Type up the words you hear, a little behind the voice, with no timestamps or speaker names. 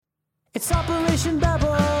It's Operation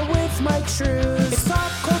Babble with Mike Shrews. It's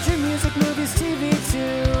pop culture, music, movies, TV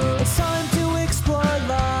too. It's time to explore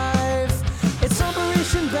life. It's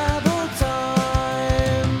Operation Babble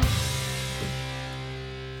time.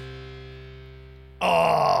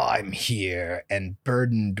 Oh, I'm here and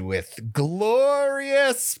burdened with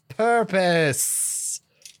glorious purpose.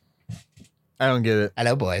 I don't get it.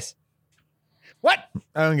 Hello, boys. What?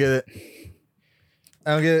 I don't get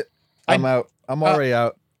it. I'm out. I'm already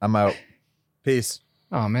out. I'm out. Peace.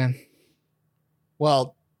 Oh, man.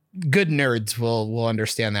 Well, good nerds will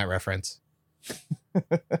understand that reference.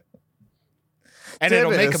 And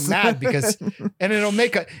it'll make them mad because it'll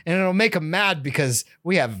make them mad because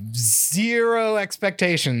we have zero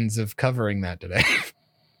expectations of covering that today.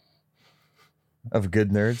 Of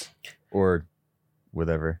good nerds or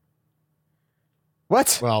whatever.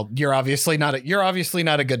 What? Well, you're obviously not a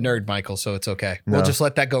good nerd, Michael, so it's okay. No. We'll just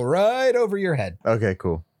let that go right over your head. Okay,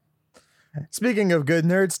 cool. Speaking of good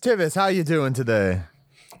nerds, Tivis, how you doing today?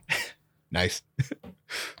 Nice.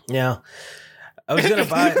 Yeah. I was going to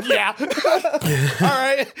buy... Yeah. All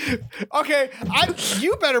right. Okay.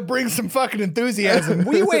 You better bring some fucking enthusiasm.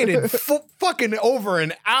 We waited fucking over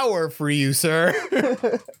an hour for you, sir.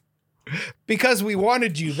 Because we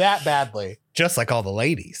wanted you that badly. Just like all the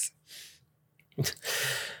ladies.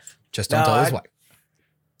 Just don't tell his wife.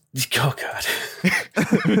 Oh,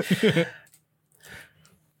 God.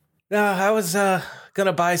 No, I was going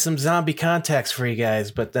to buy some zombie contacts for you guys,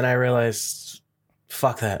 but then I realized,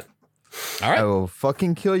 fuck that. All right. I will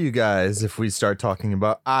fucking kill you guys if we start talking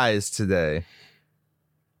about eyes today.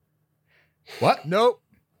 What? Nope.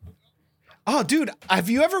 Oh, dude, have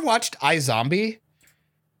you ever watched iZombie?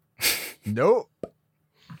 Nope.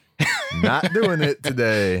 Not doing it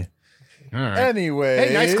today. All right. Anyway.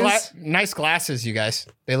 Hey, nice glasses, you guys.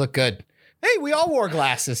 They look good. Hey, we all wore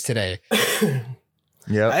glasses today.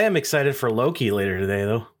 Yep. I am excited for Loki later today,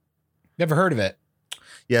 though. Never heard of it.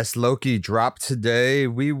 Yes, Loki dropped today.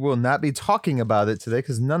 We will not be talking about it today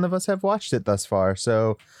because none of us have watched it thus far.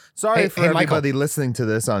 So sorry for everybody Michael. listening to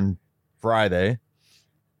this on Friday.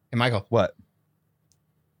 Hey, Michael. What?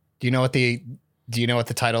 Do you know what the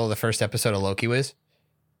title of the first episode of Loki was?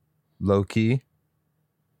 Loki.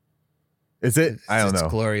 Is it? I don't know.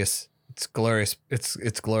 Glorious. It's glorious.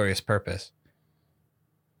 It's glorious purpose.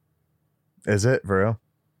 Is it for real?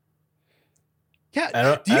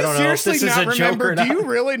 Yeah. Do you know if seriously this is not a joke remember? or Do not. you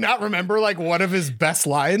really not remember like one of his best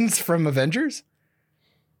lines from Avengers?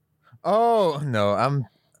 Oh no,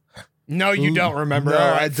 No, you don't remember. No,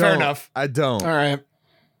 All right, I don't. fair enough. I don't. All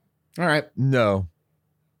right. No.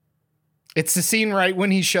 It's the scene right when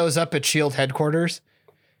he shows up at SHIELD headquarters.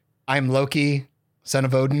 I'm Loki, son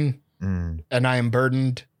of Odin, and I am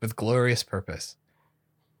burdened with glorious purpose.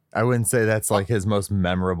 I wouldn't say that's like his most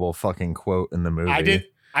memorable fucking quote in the movie.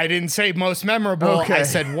 I didn't say most memorable. Okay. I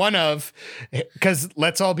said one of, because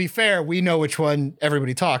let's all be fair. We know which one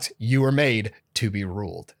everybody talks. You were made to be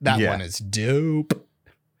ruled. That Yeah. one is dope.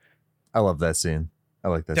 I love that scene. I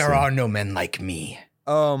like that scene. There are no men like me.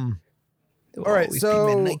 There will all right, always so-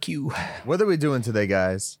 be men like you. What are we doing today,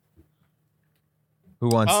 guys? Who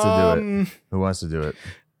wants to do it? Who wants to do it?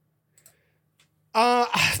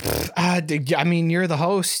 I mean, you're the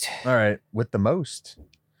host. All right, with the most.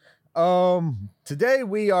 Today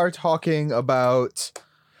we are talking about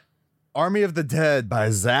Army of the Dead by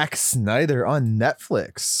Zack Snyder on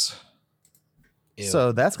Netflix. Ew.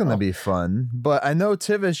 So that's going to be fun. But I know,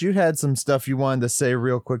 Tivis, you had some stuff you wanted to say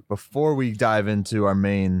real quick before we dive into our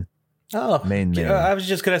main. Main. I was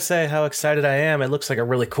just going to say how excited I am. It looks like a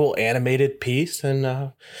really cool animated piece, and,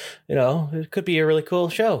 it could be a really cool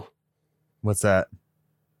show. What's that?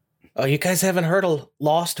 Oh, you guys haven't heard of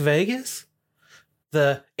Lost Vegas?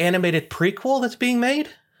 The animated prequel that's being made?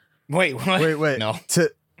 Wait, what? Wait. No. To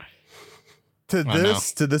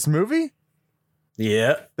this movie?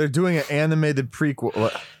 Yeah. They're doing an animated prequel.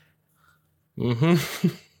 What? Mm-hmm.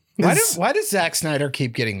 Why does Zack Snyder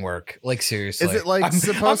keep getting work? Like, seriously. Is it like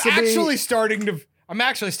supposed to be? I'm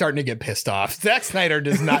actually starting to get pissed off. Zack Snyder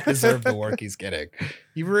does not deserve the work he's getting.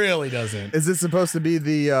 He really doesn't. Is it supposed to be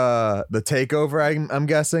the takeover? I'm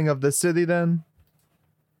guessing of the city then.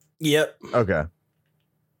 Yep. Okay.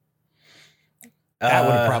 That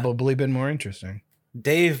would have probably been more interesting.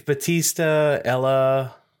 Dave Bautista,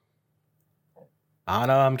 Ella,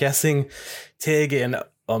 Anna, I'm guessing, Tig, and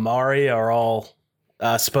Omari are all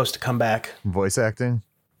supposed to come back. Voice acting.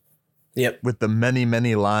 Yep. With the many,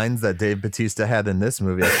 many lines that Dave Bautista had in this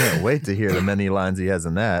movie. I can't wait to hear the many lines he has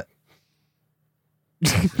in that.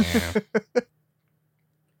 Yeah.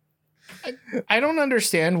 I don't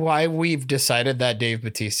understand why we've decided that Dave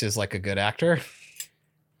Bautista is like a good actor.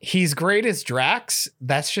 he's great as Drax.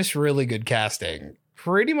 That's just really good casting.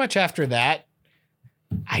 Pretty much after that,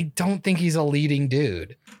 I don't think he's a leading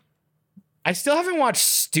dude. I still haven't watched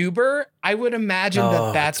Stuber. I would imagine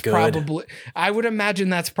that's good. probably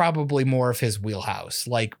more of his wheelhouse,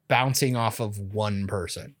 like bouncing off of one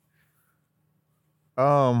person.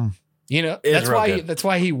 You know, that's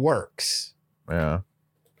why he works. Yeah.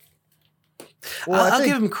 Well, I'll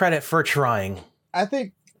give him credit for trying. I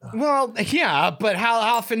think. Well, yeah, but how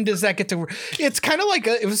often does that get to work? It's kind of like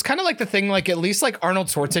it was kind of like the thing, like at least like Arnold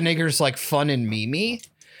Schwarzenegger's like fun and memey,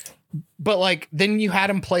 but like then you had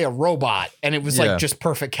him play a robot and it was like just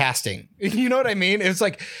perfect casting. You know what I mean? It's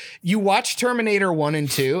like you watch Terminator 1 and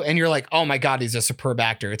 2 and you're like, oh my God, he's a superb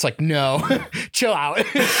actor. It's like, no, chill out.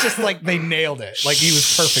 It's just like they nailed it. Like he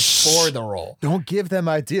was perfect for the role. Don't give them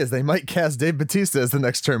ideas. They might cast Dave Bautista as the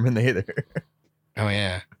next Terminator. Oh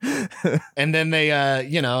yeah. And then they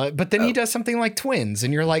but then he does something like Twins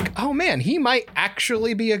and you're like, oh man, he might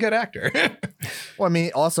actually be a good actor. Well, I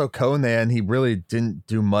mean, also Conan, he really didn't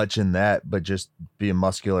do much in that, but just be a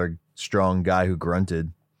muscular, strong guy who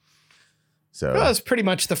grunted. So well, that's pretty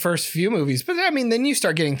much the first few movies. But I mean, then you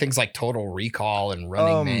start getting things like Total Recall and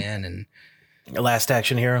Running Man and Last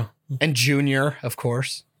Action Hero. And Junior, of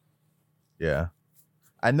course. Yeah.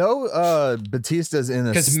 I know Batista's in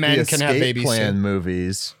the Escape Plan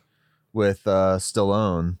movies with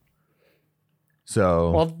Stallone.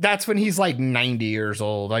 So well, that's when he's like 90 years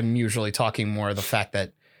old. I'm usually talking more of the fact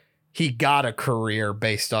that he got a career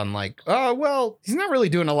based on like, oh, well, he's not really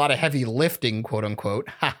doing a lot of heavy lifting, quote unquote,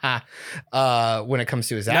 when it comes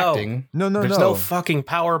to his acting. No. There's no fucking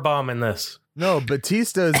power bomb in this. No,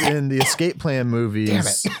 Batista's in the Escape Plan movies. Damn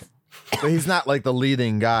it. But he's not like the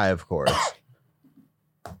leading guy, of course.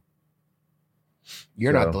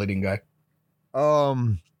 You're not the leading guy.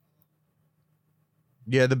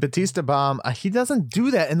 Yeah, the Batista bomb. He doesn't do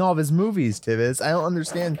that in all of his movies, Tivis. I don't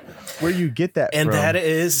understand where you get that and from. that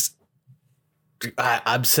is,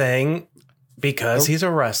 I'm saying, because he's a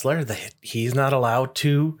wrestler, that he's not allowed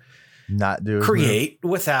to not do create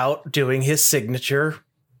without doing his signature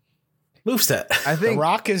moveset. I think The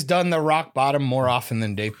Rock has done the rock bottom more often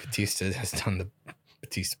than Dave Bautista has done the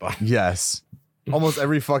Batista bottom. yes. Almost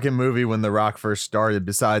every fucking movie when The Rock first started,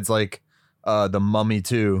 besides like The Mummy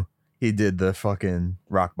 2, he did the fucking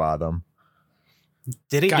rock bottom.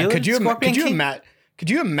 Did he do could it? Could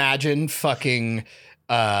you imagine fucking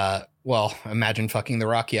imagine fucking The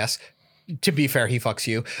Rock? Yes. To be fair, he fucks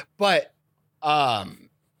you. But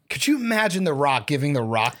could you imagine The Rock giving the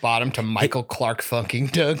rock bottom to Michael Clark fucking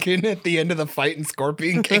Duncan at the end of the fight in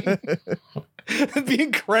Scorpion King? That'd be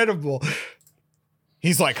incredible.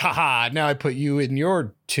 He's like, haha, now I put you in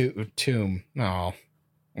your tomb. No,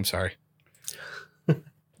 I'm sorry.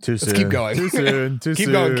 Too soon. Let's keep going. Too soon. Too keep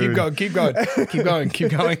soon. going. Keep going. Keep going. Keep going. Keep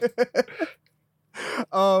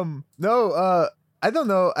going. No, I don't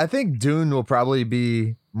know. I think Dune will probably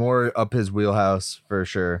be more up his wheelhouse for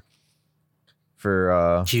sure.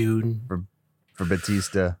 For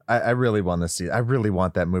Batista. I really want to see it. I really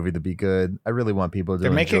want that movie to be good. I really want people to They're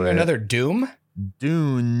making enjoy another it. Doom?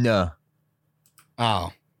 Dune.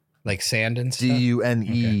 Oh, like sand and stuff? Dune.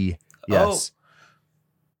 Okay. Yes.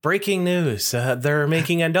 Breaking news. They're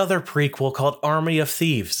making another prequel called Army of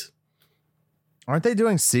Thieves. Aren't they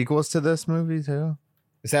doing sequels to this movie too?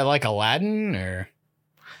 Is that like Aladdin or?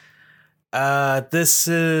 This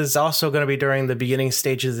is also going to be during the beginning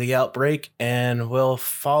stages of the outbreak and will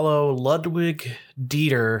follow Ludwig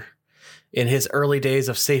Dieter in his early days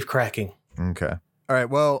of safe cracking. Okay. All right.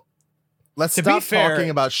 Well, let's To be stop fair- talking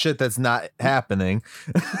about shit that's not happening.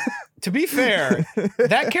 To be fair,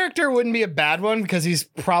 that character wouldn't be a bad one because he's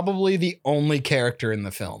probably the only character in the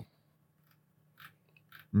film.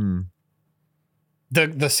 The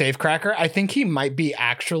safecracker, I think he might be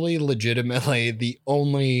actually legitimately the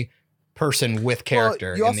only person with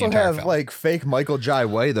character. Well, you in also the entire have film. like fake Michael Jai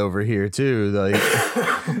White over here too. Like,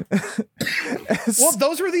 well,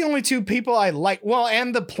 those were the only two people I like. Well,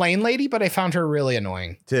 and the plane lady, but I found her really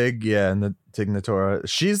annoying. Tig, yeah, and the Tig Notaro.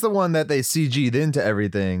 She's the one that they CG'd into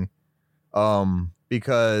everything.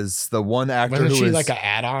 Because the one actor Wasn't who she is like an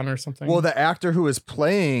add-on or something? well, the actor who was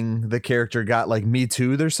playing the character got like Me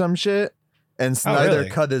Too'd or some shit, and Snyder really?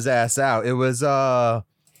 cut his ass out. It was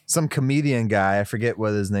some comedian guy, I forget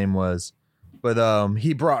what his name was, but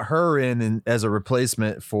he brought her in as a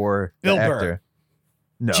replacement for Bill the Burr. actor.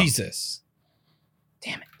 No, Jesus.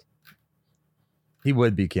 Damn it. he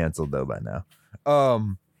would be canceled though by now.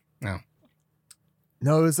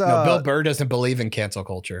 No, it was No, Bill Burr doesn't believe in cancel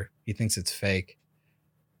culture. He thinks it's fake.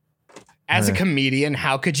 As a comedian,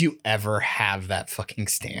 how could you ever have that fucking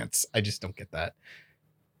stance? I just don't get that.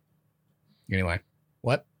 Anyway,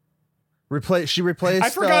 what? She replaced. I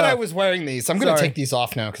forgot I was wearing these. I'm going to sorry. take these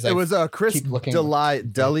off now because It was Chris keep looking.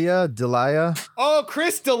 Delia. Oh,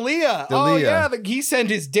 Chris D'Elia. Oh, D'Elia. yeah. He sent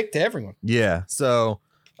his dick to everyone. Yeah. So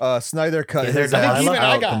Snyder cut Yeah, his I think ass even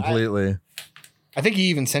I out got- completely, I think he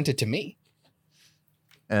even sent it to me.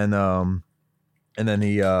 and then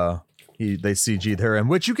they CG'd her, and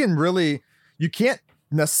which you can't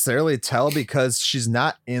necessarily tell because she's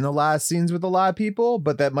not in a lot of scenes with a lot of people,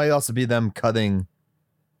 but that might also be them cutting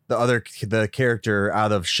the character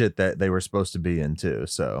out of shit that they were supposed to be in too.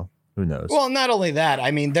 So who knows? Well, not only that,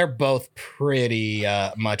 I mean, they're both pretty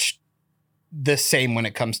much the same when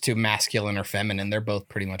it comes to masculine or feminine. They're both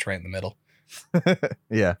pretty much right in the middle.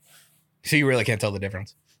 Yeah. So you really can't tell the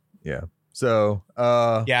difference. Yeah. So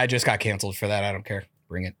Yeah, I just got canceled for that. I don't care.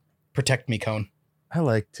 Bring it. Protect me, Cone. I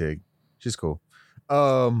like Tig. She's cool.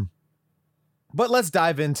 But let's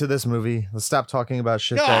dive into this movie. Let's stop talking about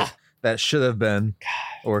shit that should have been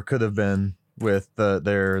or could have been with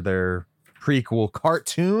their prequel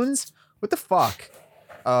cartoons. What the fuck?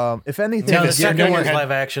 If anything, No, the Tivis, second you're one's doing-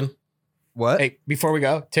 live action. what? Hey, before we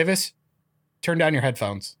go, Tivis, turn down your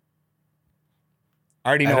headphones. I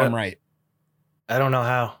already I know don't- I'm right. I don't know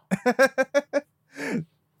how.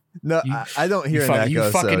 No, You- I don't hear You, an you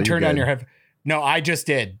echo. fucking so turn you're down good. your head. No, I just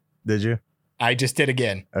did. Did you? I just did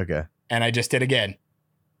again. Okay. And I just did again.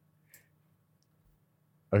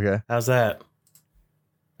 Okay. How's that?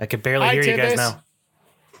 I can barely Hi, hear you guys Tivis. now.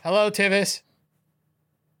 Hello, Tivis.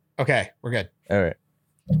 Okay, we're good. All right.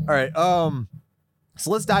 All right. So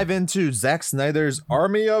let's dive into Zack Snyder's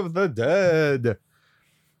Army of the Dead.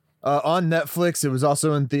 On Netflix. It was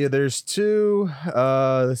also in theaters too.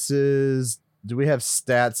 Do we have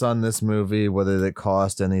stats on this movie? Whether it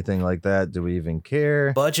cost anything like that? Do we even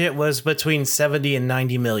care? Budget was between 70 and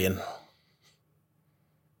 90 million.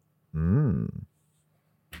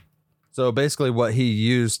 So basically what he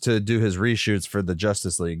used to do his reshoots for the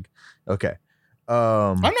Justice League. Okay.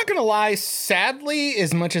 I'm not gonna lie. Sadly,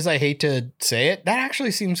 as much as I hate to say it, that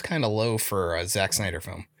actually seems kind of low for a Zack Snyder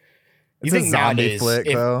film. It's a zombie flick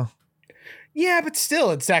though. Yeah, but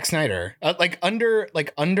still, it's Zack Snyder. Like under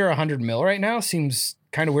 100 mil right now seems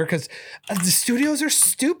kind of weird because the studios are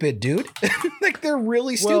stupid, dude. Like they're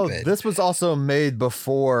really Well, stupid. this was also made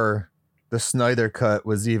before the Snyder cut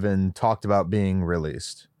was even talked about being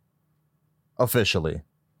released officially.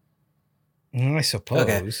 I suppose.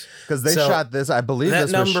 Okay. Because they So, shot this, I believe that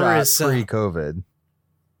this was number shot is, pre-COVID.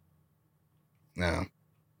 No.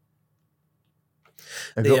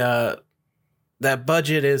 That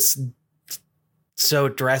budget is so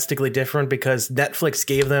drastically different because Netflix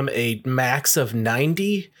gave them a max of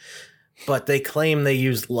 90, but they claim they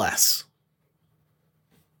used less.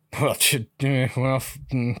 Well,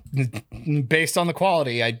 based on the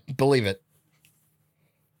quality, I believe it.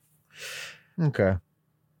 Okay.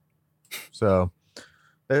 So,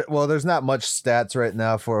 there's not much stats right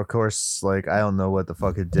now for, of course, like, I don't know what the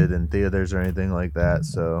fuck it did in theaters or anything like that.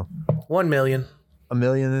 So, 1 million. 1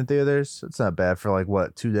 million in theaters. It's not bad for like,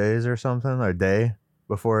 what, 2 days or something, or a day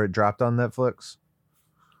before it dropped on Netflix.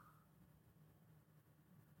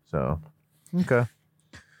 So, okay.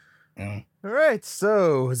 Yeah. All right.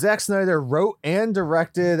 So, Zack Snyder wrote and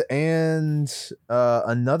directed, and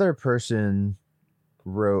another person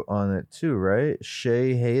wrote on it too, right?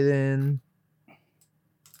 Shay Hayden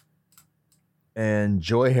and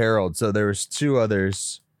Joy Harold. So there was 2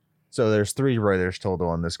 others. So there's 3 writers total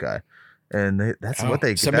on this guy, and that's what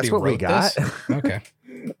we wrote got. this? Okay.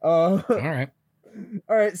 All All right.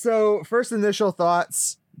 right. So first initial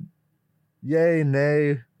thoughts. Yay,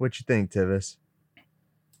 nay. What you think, Tivis?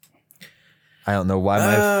 I don't know why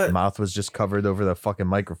my mouth was just covered over the fucking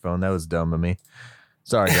microphone. That was dumb of me.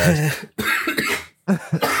 Sorry, guys.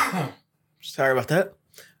 Sorry about that.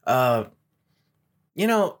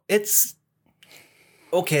 It's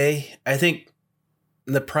okay. I think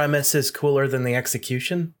the premise is cooler than the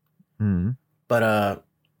execution, but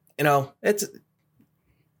it's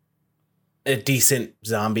a decent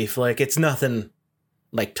zombie flick. It's nothing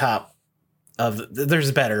like top of.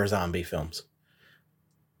 There's better zombie films.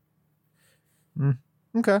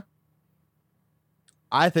 Okay.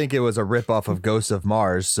 I think it was a ripoff of Ghosts of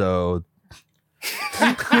Mars, so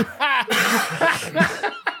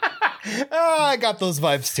I got those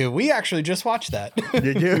vibes too. We actually just watched that.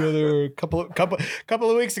 Did you? The other couple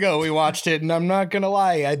of weeks ago, we watched it, and I'm not gonna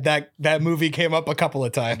lie, that movie came up a couple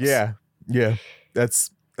of times. yeah. That's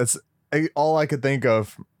all I could think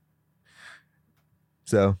of.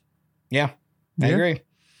 So I agree.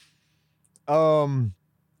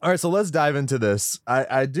 All right, so let's dive into this.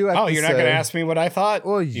 I do have to You're not say- gonna ask me what I thought?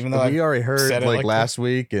 Well, even though we already heard said it like like last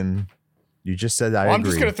week, and You just said I Well, agree. I'm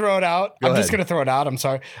just gonna throw it out. Go I'm just ahead. gonna throw it out. I'm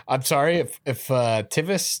sorry if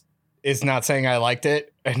Tivis is not saying I liked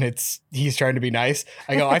it and he's trying to be nice.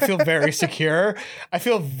 I feel very secure. I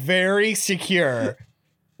feel very secure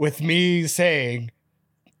with me saying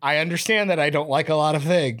I understand that I don't like a lot of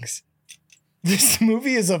things. This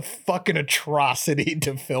movie is a fucking atrocity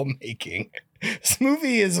to filmmaking. This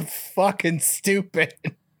movie is fucking stupid.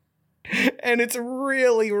 And it's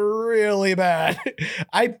really, really bad.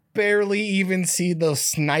 I barely even see the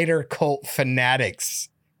Snyder cult fanatics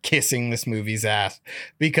kissing this movie's ass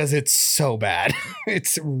because it's so bad.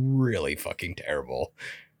 It's really fucking terrible.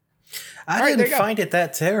 I All right, there didn't you go. find it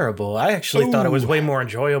that terrible. I actually thought it was Ooh. way more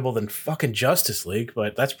enjoyable than fucking Justice League,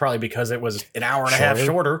 but that's probably because it was an hour and a half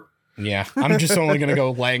shorter. Yeah, I'm just only going to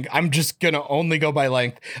go length. I'm just going to only go by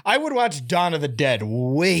length. I would watch Dawn of the Dead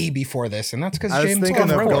way before this, and that's because I was James thinking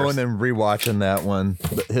Gunn of wrote going it. and rewatching that one,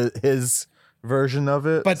 his version of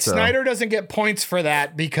it. But so, Snyder doesn't get points for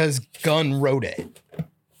that because Gunn wrote it.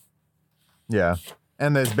 yeah.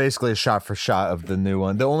 And there's basically a shot for shot of the new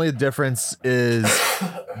one. The only difference is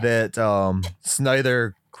that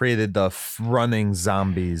Snyder created the running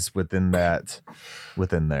zombies within there.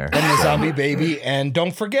 And the zombie baby. And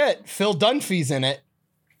don't forget, Phil Dunphy's in it.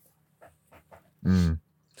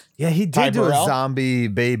 Yeah, he Ty did do a Burrell? zombie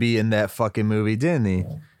baby in that fucking movie, didn't he?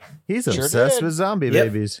 He's Sure obsessed did. with zombie Yep.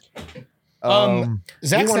 babies. Zack He wanted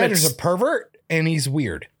Snyder's s- a pervert, and he's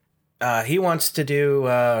weird. He wants to do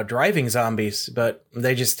driving zombies, but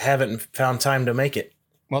they just haven't found time to make it.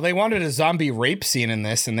 Well, they wanted a zombie rape scene in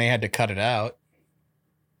this, and they had to cut it out.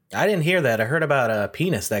 I didn't hear that. I heard about a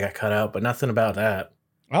penis that got cut out, but nothing about that.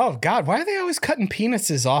 Oh, God, why are they always cutting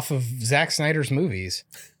penises off of Zack Snyder's movies?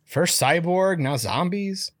 First Cyborg, now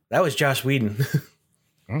zombies. That was Josh Whedon.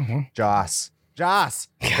 Joss. God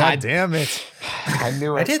God. damn it. I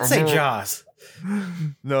knew I did say Joss.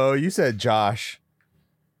 No, you said Josh.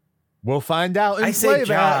 We'll find out in I say playback.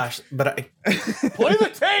 Josh, but I Play the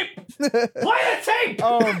tape! Play the tape!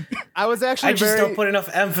 I was actually just very... don't put enough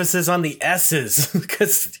emphasis on the S's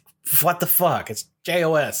because what the fuck? It's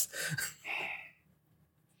JOS.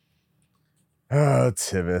 Oh,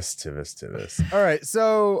 Tivis. All right,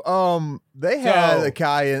 so they had a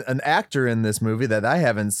guy, an actor in this movie that I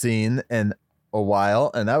haven't seen in a while,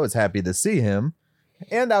 and I was happy to see him.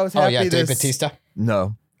 And I was Oh, happy yeah, to Dave Bautista.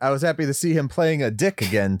 No, I was happy to see him playing a dick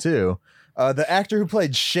again too. The actor who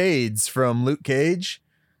played Shades from Luke Cage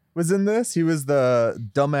was in this. He was the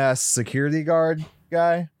dumbass security guard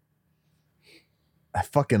guy. I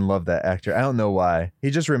fucking love that actor. I don't know why. He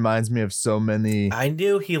just reminds me of so many. I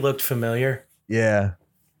knew he looked familiar. Yeah.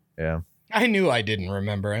 I knew I didn't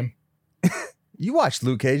remember him. You watched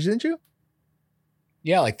Luke Cage, didn't you?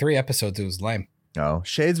 Yeah, like 3 episodes. It was lame. No,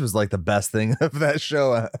 Shades was like the best thing of that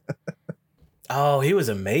show. Oh, he was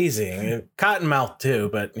amazing. Cottonmouth too,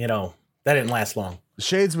 but that didn't last long.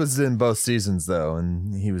 Shades was in both seasons though,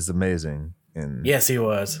 and he was amazing. And Yes, he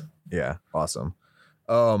was. yeah, awesome.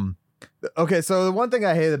 Okay, so the one thing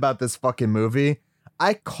I hate about this fucking movie,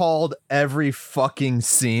 I called every fucking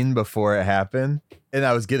scene before it happened, and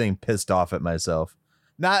I was getting pissed off at myself.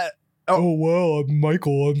 Not Oh, wow, I'm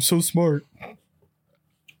Michael. I'm so smart.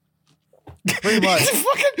 pretty much.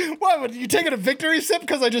 Fucking, what, you taking a victory sip?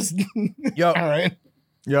 Because I just... Yep. All right.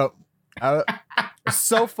 Yep. I was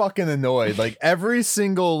so fucking annoyed. Like every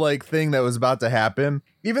single like thing that was about to happen,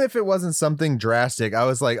 even if it wasn't something drastic, I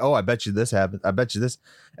was like, "Oh, I bet you this happened. I bet you this."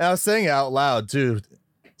 And I was saying it out loud too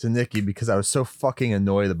to Nikki because I was so fucking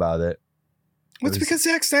annoyed about it. Well, it's because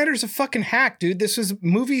Zack Snyder's a fucking hack, dude.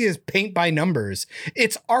 Movie is paint by numbers.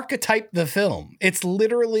 It's archetype the film. It's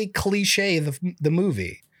literally cliche the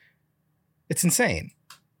movie. It's insane.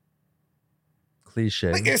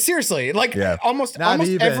 Cliche. Like, seriously, like Yeah. almost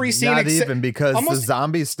every scene. Not even because the almost-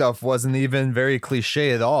 zombie stuff wasn't even very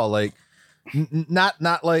cliche at all. Like, not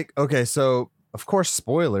like okay. So of course,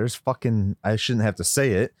 spoilers. Fucking, I shouldn't have to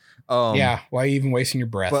say it. Yeah, why are you even wasting your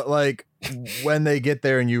breath? But like when they get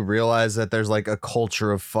there and you realize that there's like a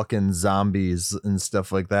culture of fucking zombies and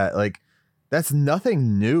stuff like that, like that's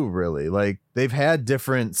nothing new really. Like they've had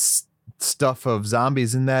different stuff of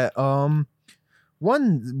zombies in that one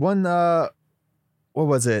what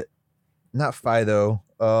was it? Not Fido.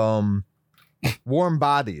 Warm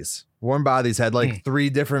Bodies. Warm Bodies had like 3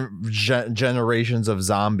 different generations of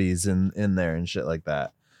zombies in there and shit like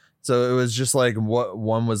that. So it was just like what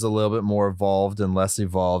one was a little bit more evolved and less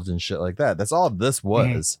evolved and shit like that. That's all this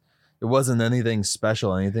was. It wasn't anything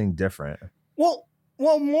special, anything different. Well,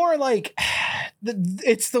 more like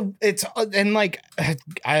and like,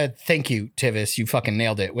 thank you, Tivis, you fucking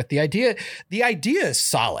nailed it with the idea. The idea is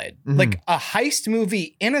solid. Mhm. Like a heist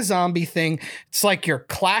movie in a zombie thing. It's like you're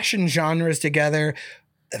clashing genres together.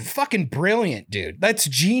 Fucking brilliant, dude. That's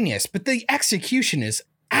genius. But the execution is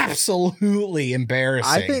absolutely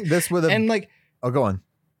embarrassing. I think this would have. and like, Oh, go on.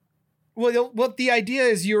 well, what the idea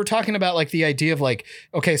is, you were talking about like the idea of like,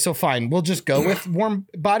 okay, so fine, we'll just go with warm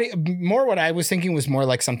body. More what I was thinking was more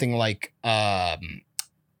like something like, I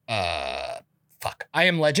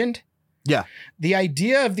Am Legend. Yeah. The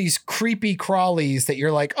idea of these creepy crawlies that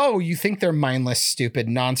you're like, oh, you think they're mindless, stupid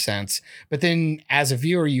nonsense. But then as a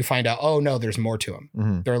viewer, you find out, oh no, there's more to them.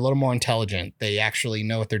 Mhm. They're a little more intelligent. They actually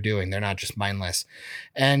know what they're doing. They're not just mindless.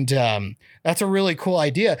 And that's a really cool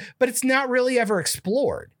idea, but it's not really ever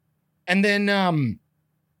explored. And then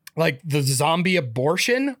like the zombie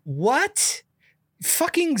abortion. What?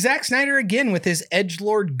 Fucking Zack Snyder again with his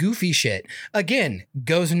edgelord goofy shit. Again,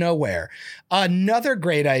 goes nowhere. Another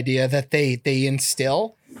great idea that they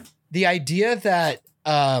instill, the idea that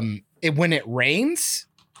when it rains,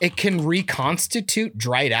 it can reconstitute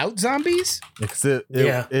dried out zombies. That's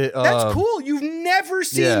Cool. You've never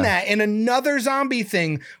seen that in another zombie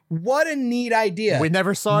thing. What a neat idea. We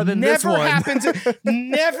never saw it in this one.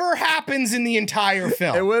 Never happens in the entire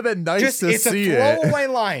film. It would have been nice to see it. It's a throwaway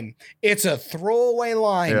line. It's a throwaway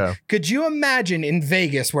line. Yeah. Could you imagine in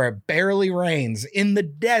Vegas where it barely rains in the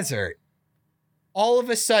desert? All of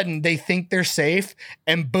a sudden they think they're safe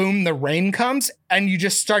and boom, the rain comes and you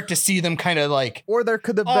just start to see them kind of like, Or there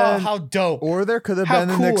could have oh, been how dope. Or there could have How been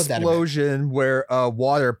an cool would that have been? explosion where a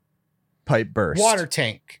water pipe burst. Water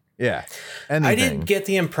tank. Yeah. I Anything. didn't get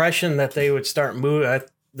the impression that they would start move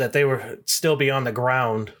that they were still be on the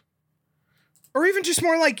ground. Or even just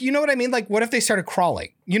more like, you know what I mean? Like, what if they started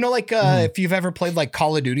crawling? You know, like if you've ever played like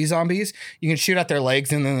Call of Duty Zombies, you can shoot out their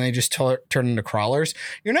legs and then they just turn into crawlers.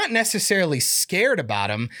 You're not necessarily scared about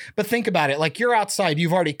them, but think about it. Like you're outside,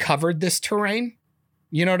 you've already covered this terrain.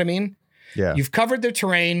 You know what I mean? Yeah. You've covered the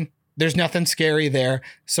terrain. There's nothing scary there.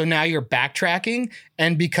 So now you're backtracking.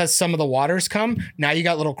 And because some of the waters come, now you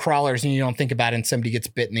got little crawlers and you don't think about it and somebody gets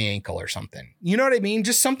bit in the ankle or something. You know what I mean?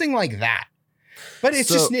 Just something like that. But it's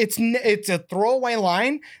it's a throwaway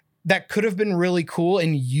line that could have been really cool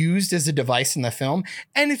and used as a device in the film.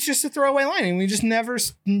 And it's just a throwaway line. And we just never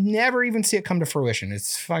even see it come to fruition.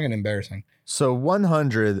 It's fucking embarrassing. So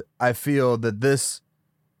 100, I feel that this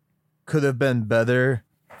could have been better,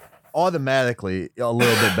 automatically a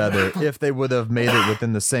little bit better, if they would have made it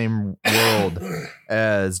within the same world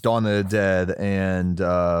as Dawn of the Dead and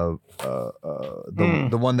the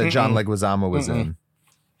one that John Leguizamo was in.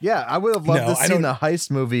 Yeah, I would have loved to see the heist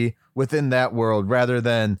movie within that world rather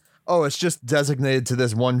than, oh, it's just designated to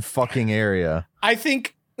this one fucking area. I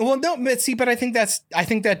think, well, no, but see, but I think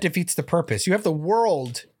that defeats the purpose. You have the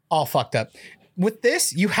world all fucked up. With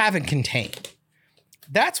this, you haven't contained.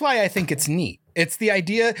 That's why I think it's neat. It's the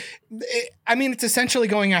idea. I mean, it's essentially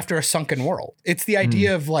going after a sunken world. It's the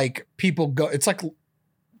idea of like people go. It's like,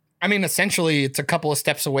 I mean, essentially, it's a couple of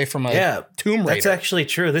steps away from a Tomb Raider. That's actually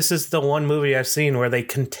true. This is the one movie I've seen where they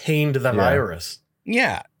contained the virus.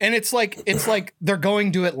 Yeah, and it's like they're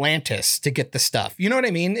going to Atlantis to get the stuff. You know what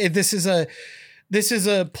I mean? This is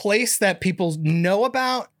a place that people know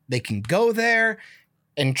about. They can go there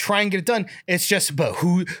and try and get it done. It's just, but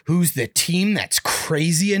who's the team that's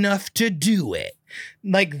crazy enough to do it?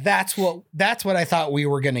 Like that's what I thought we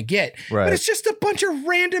were gonna get. Right. But it's just a bunch of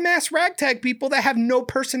random ass ragtag people that have no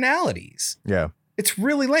personalities. Yeah. It's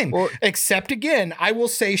really lame. Well, except again, I will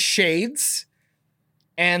say Shades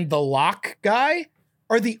and the Locke guy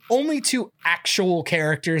are the only two actual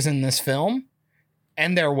characters in this film,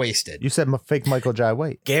 and they're wasted. You said fake Michael Jai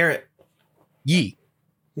White. Garrett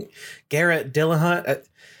Dillahunt.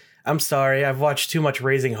 I'm sorry, I've watched too much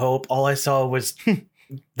Raising Hope. All I saw was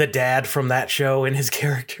the dad from that show and his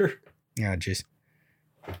character. Yeah, jeez.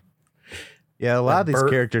 Yeah, a lot of these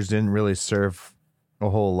characters didn't really serve a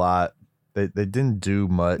whole lot. They didn't do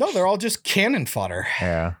much. No, they're all just cannon fodder.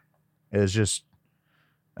 Yeah. It was just,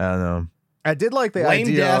 I don't know. I did like the Lame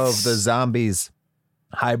idea deaths. of the zombies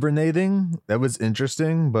hibernating. That was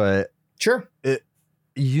interesting, but Sure.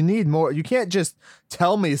 You need more. You can't just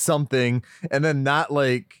tell me something and then not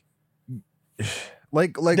like They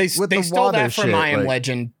with stole the water that from shit, I Am like-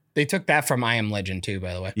 Legend. They took that from I Am Legend too,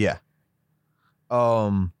 by the way. Yeah.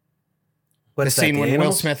 What The is that, scene the when Will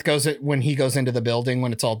animals? Smith when he goes into the building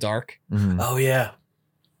when it's all dark. mhm. Oh yeah.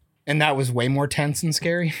 And that was way more tense and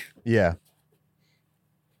scary. Yeah.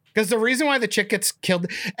 Because the reason why the chick gets killed,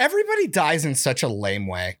 everybody dies in such a lame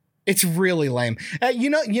way. It's really lame.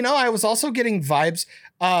 I was also getting vibes.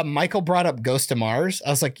 Michael brought up Ghost of Mars. I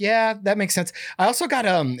was like, yeah, that makes sense. I also got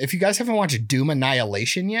if you guys haven't watched Doom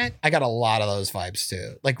Annihilation yet, I got a lot of those vibes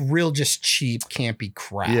too. Like real just cheap, campy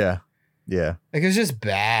crap. Yeah. Yeah. Like it's just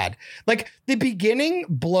bad. Like the beginning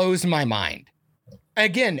blows my mind.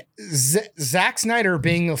 Again, Zack Snyder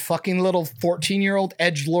being a fucking little 14-year-old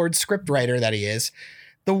edgelord scriptwriter that he is,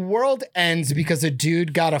 the world ends because a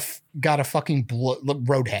dude got a fucking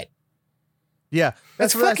roadhead. Yeah,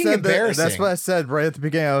 That's what I fucking said. embarrassing. That's what I said right at the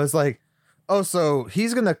beginning. I was like, oh, so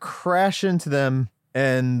he's gonna crash into them,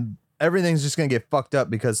 and everything's just gonna get fucked up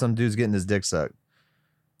because some dude's getting his dick sucked.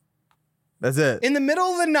 That's it. In the middle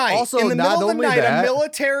of the night, Also, in the not middle of the only night,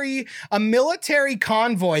 that- a military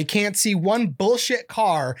convoy can't see one bullshit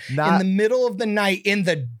car in Not- the middle of the night in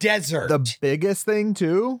the desert. The biggest thing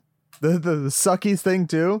too, the suckiest thing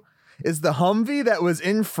too, is the Humvee that was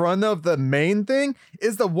in front of the main thing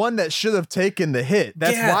is the one that should have taken the hit.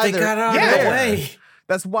 That's why they got out of Yeah. the way.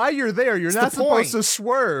 That's why you're there. You're It's not the supposed point. to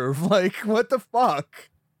swerve. Like, what the fuck?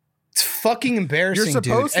 It's fucking embarrassing, You're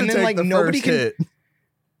supposed dude. And to then take like the nobody first can. hit.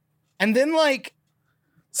 And then like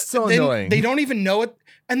So then annoying. they don't even know it.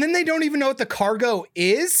 And then they don't even know what the cargo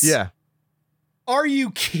is. Yeah. Are you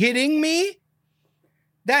kidding me?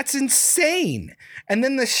 That's insane. And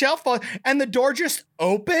then the shelf falls and the door just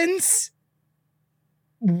opens.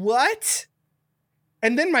 What?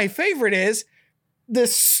 And then my favorite is the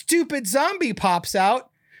stupid zombie pops out.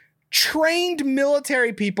 Trained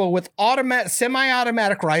military people with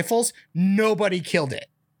semi-automatic rifles. Nobody killed it.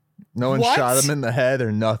 No one What? shot him in the head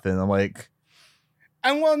or nothing. I'm like,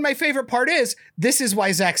 And well, my favorite part is this is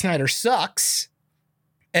why Zack Snyder sucks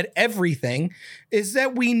at everything, is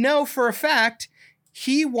that we know for a fact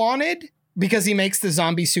he wanted, because he makes the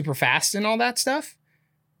zombies super fast and all that stuff,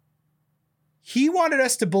 he wanted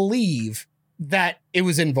us to believe that it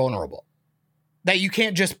was invulnerable. That you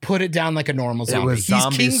can't just put it down like a normal zombie. it was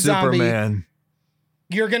zombie King Zombie. Superman.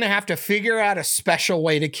 You're going to have to figure out a special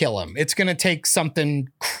way to kill him. It's going to take something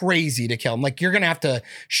crazy to kill him. Like you're going to have to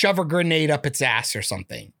shove a grenade up its ass or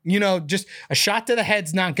something. Just a shot to the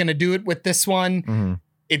head's not going to do it with this one. Mhm.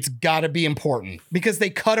 It's got to be important because they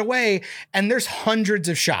cut away and there's hundreds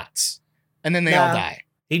of shots and then they all Nah. die.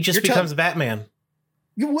 He just You're becomes Batman.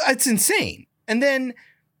 It's insane.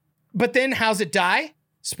 But then how's it die?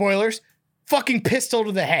 Spoilers. Fucking pistol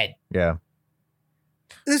to the head. Yeah.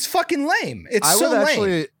 It's fucking lame. It's I so would lame.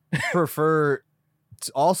 actually prefer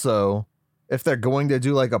also if they're going to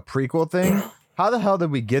do like a prequel thing. How the hell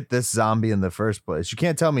did we get this zombie in the first place? You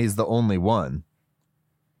can't tell me he's the only one.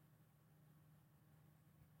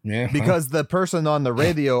 Yeah. Because the person on the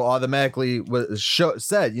radio automatically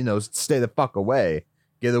said, stay the fuck away,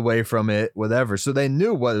 get away from it, whatever. So they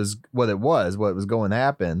knew what was going to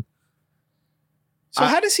happen. So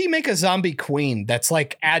how does he make a zombie queen that's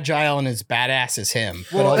like agile and as badass as him?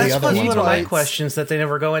 Well, but all That's the other one ones of my are questions that they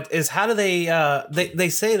never go into is how do they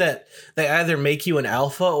say that they either make you an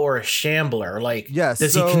alpha or a shambler? Like, Yes,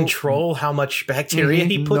 does so- he control how much bacteria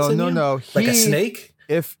he puts in you? No. Like a snake?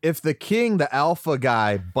 If the king, the alpha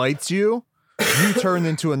guy, bites you, you turn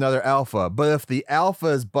into another alpha. But if the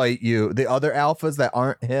alphas bite you, the other alphas that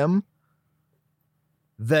aren't him,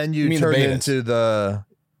 then you You mean the turn betas? into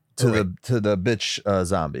the bitch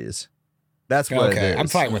zombies. That's what it okay, is. I'm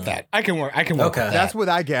fine with that. I can work. Okay. with that. That's what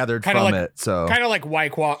I gathered Kinda from like- it. So kind of like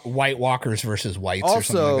White Walkers versus whites or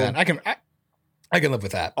something Also- like that. I can live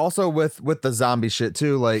with that. also with the zombie shit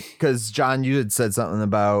too, like because John, you had said something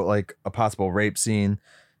about like a possible rape scene,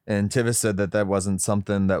 and Tivis said that wasn't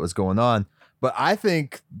something that was going on. But I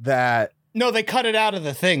think that No, they cut it out of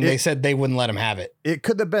the thing. They said they wouldn't let him have it. it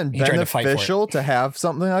could have been He tried to fight for it. beneficial to have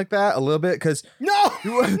something like that a little bit because No,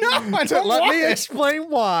 no, I don't let want me it. explain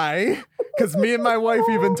why. Because me and my wife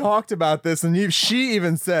even talked about this, and she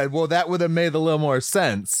even said, "Well, that would have made a little more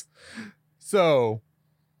sense." So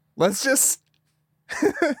let's just.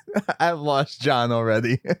 I've lost John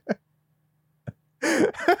already.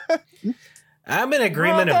 I'm in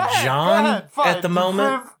agreement of John at the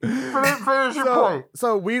moment.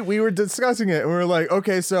 So we were discussing it, and we were like,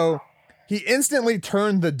 okay, so he instantly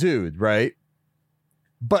turned the dude, right?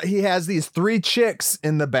 But he has these 3 chicks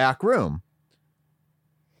in the back room.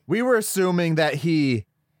 We were assuming that he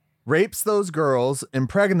rapes those girls,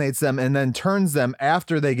 impregnates them, and then turns them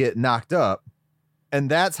after they get knocked up. And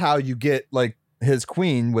that's how you get like his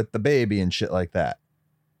queen with the baby and shit like that.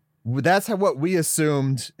 That's what we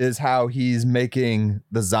assumed is how he's making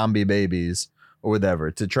the zombie babies or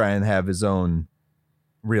whatever to try and have his own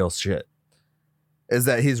real shit. Is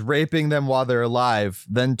that he's raping them while they're alive,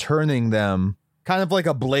 then turning them kind of like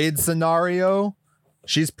a Blade scenario.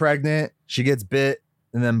 She's pregnant. She gets bit.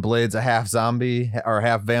 and then Blade's a half zombie or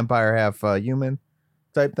half vampire, half human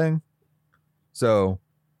type thing. So,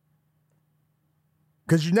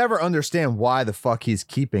 because you never understand why the fuck he's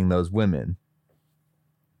keeping those women.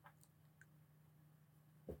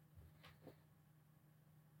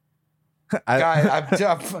 Guy,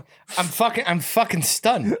 I'm fucking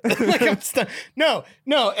stunned. Like I'm stunned. No,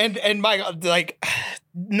 and my like,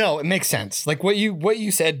 no, it makes sense. Like what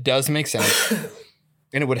you said does make sense,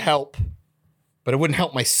 and it would help, but it wouldn't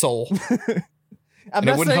help my soul. I'm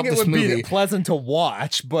not saying it would be pleasant to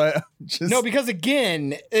watch, but just no, because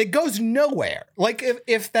again, it goes nowhere. Like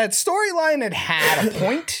if that storyline had a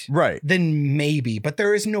point, right, then maybe, but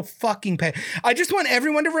there is no fucking pay. I just want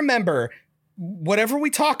everyone to remember, whatever we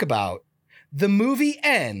talk about, the movie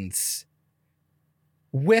ends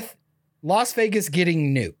with Las Vegas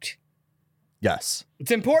getting nuked. Yes.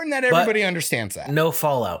 It's important that everybody understands that. No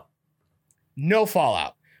fallout. No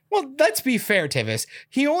fallout. Well, let's be fair, Tivis.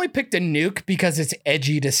 He only picked a nuke because it's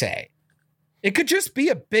edgy to say. It could just be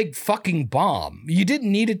a big fucking bomb. You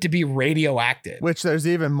didn't need it to be radioactive. Which there's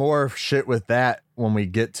even more shit with that when we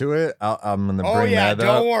get to it. I'm going to bring that up.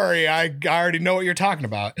 Don't worry. I already know what you're talking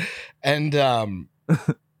about. And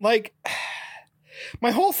like,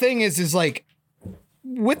 my whole thing is like,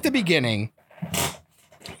 with the beginning,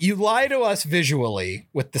 you lie to us visually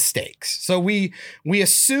with the stakes. So we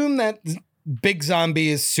assume that Big Zombie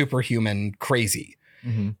is superhuman crazy,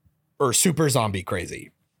 or super zombie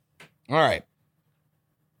crazy. All right,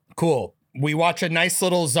 cool. We watch a nice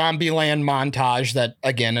little Zombieland montage that,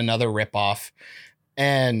 again, another ripoff.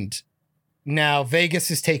 And now Vegas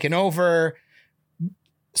is taken over.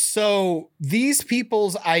 So these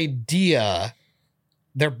people's idea,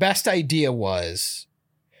 their best idea was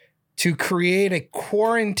to create a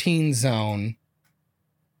quarantine zone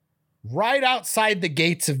right outside the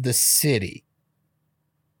gates of the city.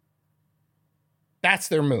 That's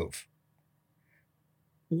their move.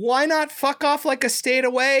 Why not fuck off like a state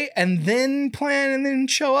away and then plan and then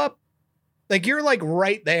show up? Like, you're like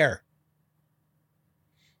right there.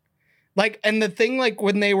 Like, and the thing, like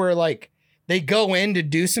when they were like, they go in to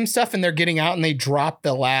do some stuff and they're getting out and they drop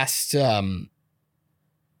the last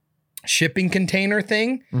shipping container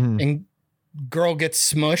thing and girl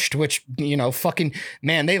gets smushed, which, you know, fucking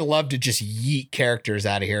man, they love to just yeet characters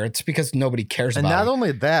out of here. It's because nobody cares about them. And not them.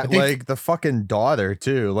 only that, like the fucking daughter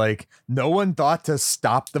too. Like no one thought to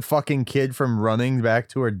stop the fucking kid from running back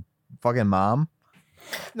to her fucking mom.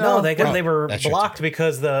 No, they were blocked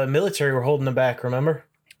because the military were holding them back, remember?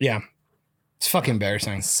 Yeah. It's fucking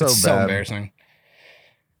embarrassing. So it's so embarrassing.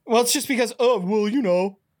 Well, it's just because,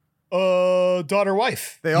 daughter,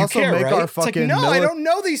 wife. They also make our fucking. It's like, no, I don't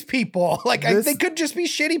know these people. Like, they could just be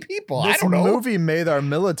shitty people. I don't know. This movie made our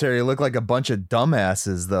military look like a bunch of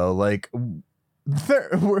dumbasses, though. Like,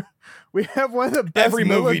 we have one of the best Every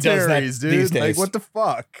movie does that dude. These days. Like, what the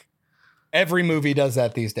fuck? Every movie does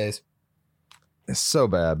that these days. It's so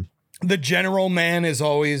bad. The general man is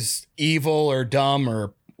always evil or dumb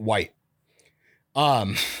or white.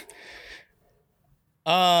 No,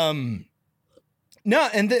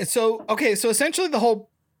 and so essentially the whole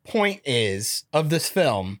point of this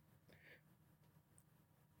film,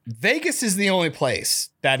 Vegas is the only place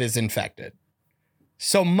that is infected.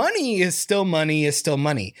 So money is still money. It's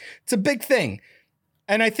a big thing.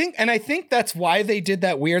 And I think that's why they did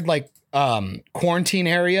that weird like quarantine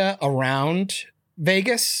area around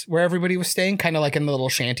Vegas where everybody was staying, kind of like in the little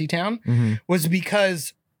shanty town, was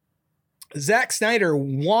because Zack Snyder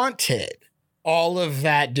wanted all of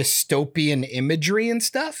that dystopian imagery and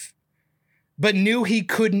stuff, but knew he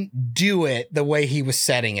couldn't do it the way he was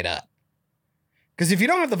setting it up. Because if you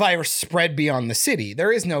don't have the virus spread beyond the city,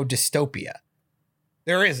 there is no dystopia.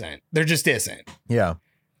 There isn't. There just isn't. Yeah.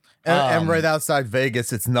 And right outside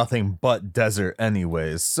Vegas, it's nothing but desert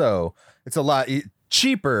anyways. So it's a lot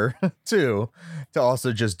cheaper, too, to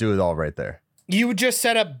also just do it all right there. You would just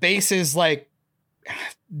set up bases like,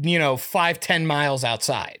 5-10 miles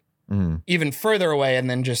outside, even further away, and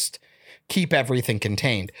then just keep everything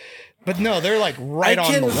contained. But no, they're like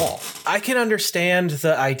on the wall. I can understand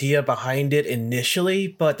the idea behind it initially,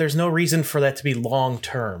 but there's no reason for that to be long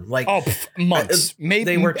term. Like months. Maybe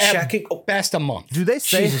they were checking best a month. Do they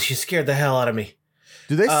say? Jesus, you scared the hell out of me.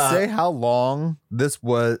 Do they say how long this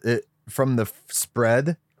was from the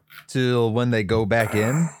spread to when they go back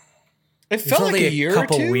in? It felt like a year,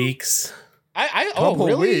 couple or two weeks.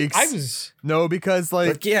 Really? Weeks. I was no, because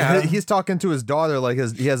he's talking to his daughter like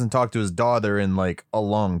he hasn't talked to his daughter in like a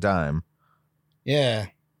long time. Yeah,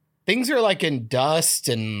 things are like in dust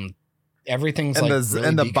and everything's and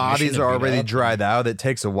like the bodies are already dried out. It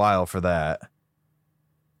takes a while for that.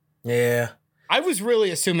 Yeah, I was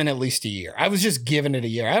really assuming at least a year. I was just giving it a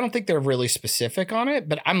year. I don't think they're really specific on it,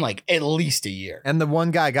 but I'm like at least a year. And the one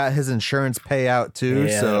guy got his insurance payout too,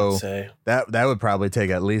 Yeah, I so would say. that would probably take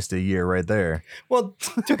at least a year right there. Well,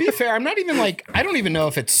 to be fair, I'm not even like, I don't even know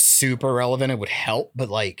if it's super relevant. It would help, but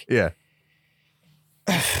like Yeah.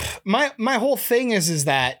 my whole thing is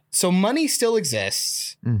that so money still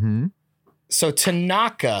exists. Mm-hmm. So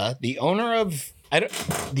Tanaka, the owner of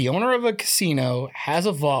a casino, has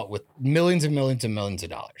a vault with millions and millions and millions of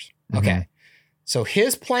dollars. Okay. Mhm. So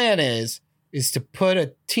his plan is to put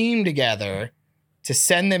a team together to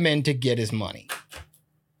send them in to get his money.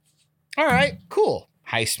 All right, cool.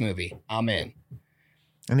 Heist movie. I'm in.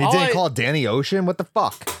 And he All didn't I- call it Danny Ocean? What the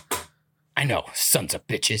fuck? I know, sons of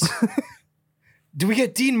bitches. Do we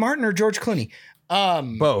get Dean Martin or George Clooney?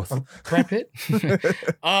 Both. Brad Pitt.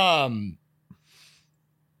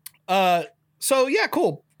 So yeah,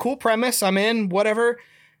 cool premise. I'm in, whatever.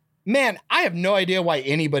 Man, I have no idea why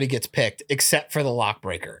anybody gets picked except for the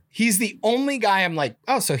lockbreaker. He's the only guy I'm like,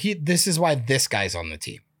 oh, so this is why this guy's on the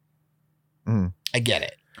team. Mm. I get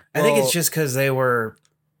it. I think Well- it's just because they were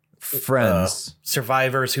Friends.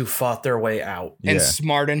 survivors who fought their way out. Yeah. And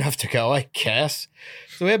smart enough to go, I guess.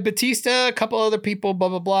 So we have Batista, a couple other people, blah,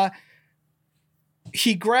 blah, blah.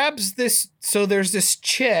 He grabs this. So there's this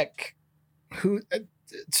chick who.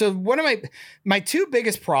 So one of my two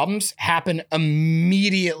biggest problems happen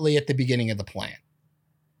immediately at the beginning of the plan.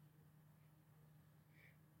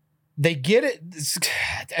 They get it.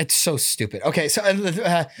 It's so stupid. Okay, so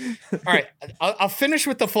all right, I'll finish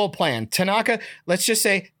with the full plan. Tanaka, let's just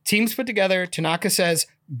say teams put together. Tanaka says,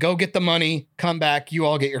 "Go get the money, come back. You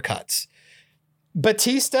all get your cuts."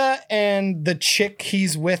 Batista and the chick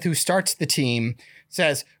he's with, who starts the team,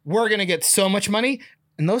 says, "We're gonna get so much money."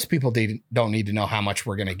 And those people don't need to know how much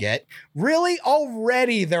we're going to get. Really?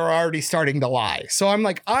 Already, they're already starting to lie. So I'm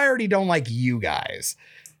like, I already don't like you guys.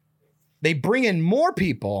 They bring in more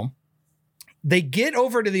people. They get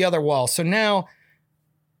over to the other wall. So now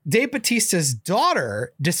Dave Bautista's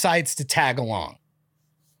daughter decides to tag along.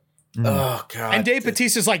 Mm. Oh God! And Dave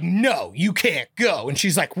Bautista's like, no, you can't go. And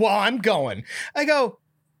she's like, well, I'm going. I go,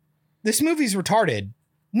 this movie's retarded.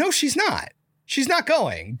 No, she's not. She's not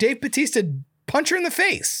going. Dave Bautista punch her in the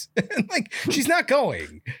face. Like, she's not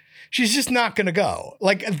going. She's just not going to go.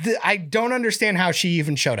 Like, I don't understand how she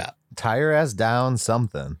even showed up. Tie your ass down,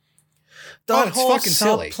 something. The Oh, it's whole fucking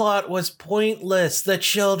silly. subplot was pointless. The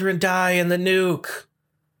children die in the nuke.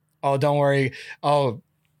 Oh, don't worry. Oh,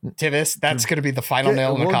 Tivis, that's going to be the final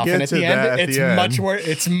nail in the We'll coffin get at to the that end. at It's the end. much worse.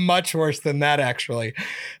 It's much worse than that, actually.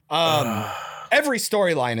 Every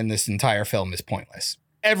storyline in this entire film is pointless.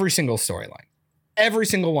 Every single storyline. Every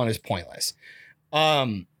single one is pointless.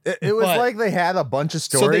 It was But- like they had a bunch of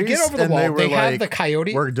stories So they get over the and wall. they They, were have like, the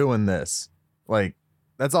coyote. we're doing this. Like,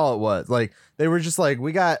 that's all it was. Like, they were just like,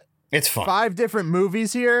 we got It's fun. 5 different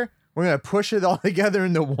movies here. We're going to push it all together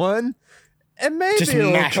into one. And maybe Just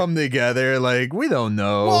it'll mash come together. Like, we don't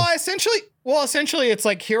know. Well, essentially, it's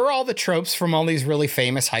like, here are all the tropes from all these really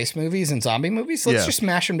famous heist movies and zombie movies. Let's Yeah. just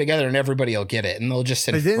mash them together and everybody will get it. And they'll just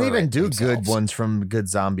They didn't infer even it do themselves. good ones from good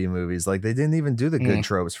zombie movies. Like, they didn't even do the good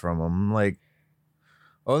tropes from them. Like,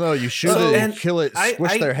 oh no, you shoot So, it, and kill it, I-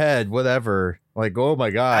 squish their head, whatever. Like, oh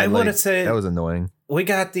my god, I want to like, say that was annoying. we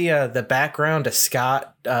got the background to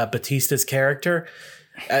Scott Batista's character.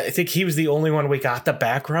 I think he was the only one we got the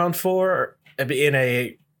background for in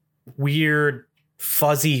a weird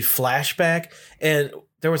fuzzy flashback, and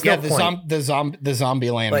there was no Yeah, point. the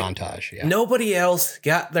zombie land Like, montage. Yeah. Nobody else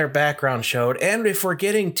got their background showed, and if we're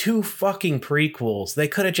getting 2 fucking prequels, they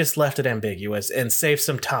could have just left it ambiguous and saved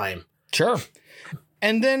some time. Sure.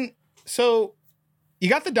 And then, so you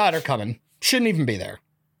got the daughter coming. Shouldn't even be there.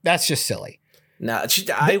 That's just silly. Now,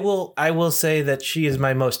 I will say that she is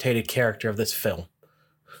my most hated character of this film.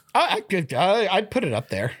 I'd put it up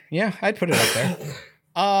there. Yeah, I'd put it up there.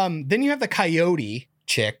 Then you have the coyote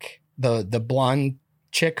chick, the blonde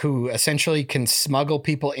chick who essentially can smuggle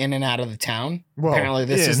people in and out of the town. Well, Apparently,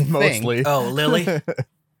 this is in, the thing. mostly. Oh, Lily.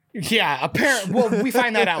 Yeah, apparently. Well, we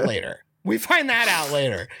find that out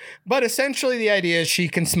later. But essentially, the idea is she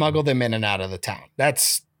can smuggle them in and out of the town.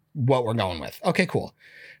 That's what we're going with. Okay, cool.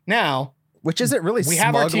 Now, Which isn't really We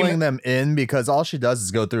have our smuggling team- them in because all she does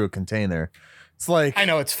is go through a container. It's like, I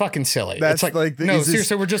know it's fucking silly. That's it's like the no, easiest-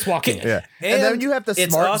 seriously, we're just walking in. yeah. And, then And you have the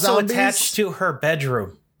It's smart also zombies. attached to her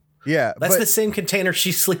bedroom. Yeah, That's but, the same container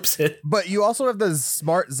she sleeps in. but you also have the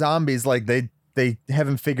smart zombies. Like they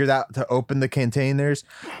haven't figured out to open the containers.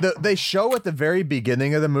 They show at the very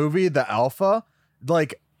beginning of the movie the alpha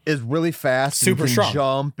like is really fast, Super and can strong.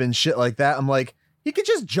 jump and shit like that. I'm like, he could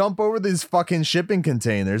just jump over these fucking shipping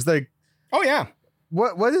containers. Like, Oh yeah.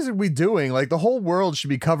 what is we doing? Like the whole world should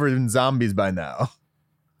be covered in zombies by now.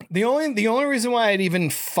 The only reason why I'd even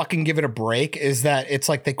fucking give it a break is that it's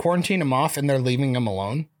like they quarantine him off and they're leaving him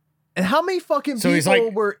alone. And how many fucking So he's people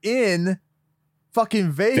like- were in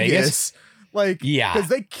fucking Vegas? Like, Yeah. because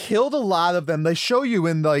they killed a lot of them. They show you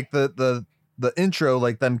in like the intro,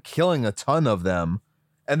 like them killing a ton of them,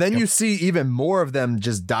 and then you see even more of them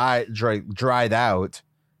just dried out.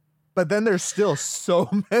 But then there's still so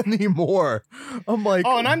many more. I'm like,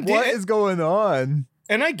 Oh, and what is going on?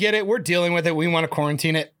 And I get it. We're dealing with it. We want to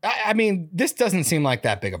quarantine it. I mean, this doesn't seem like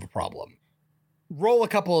that big of a problem. Roll a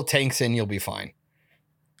couple of tanks in, you'll be fine.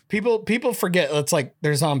 People forget it's like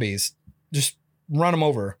they're zombies. Just run them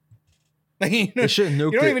over. You They should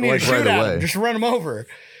nuke don't it even need like to shoot right at away. them. Just run them over.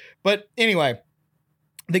 But anyway,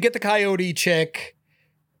 they get the coyote chick.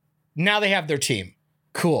 Now they have their team.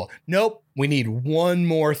 Cool. Nope. We need one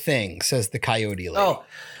more thing, says the coyote lady. Oh,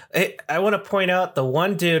 I want to point out the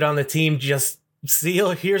one dude on the team just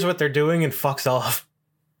hears what they're doing and fucks off.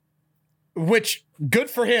 Which, good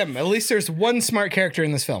for him. At least there's one smart character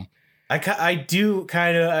in this film. I do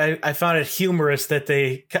kind of, I found it humorous that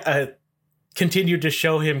they continued to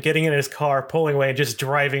show him getting in his car, pulling away, and just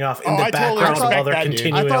driving off in the I totally background while respect they're that, dude.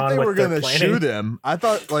 continuing I thought on they with were the gonna planning. shoot him. I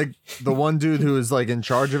thought like the one dude who was like in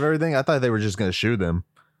charge of everything. I thought they were just gonna shoot him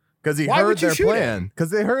because he Why heard would you their shoot plan. him? Because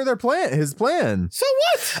they heard their plan. His plan. So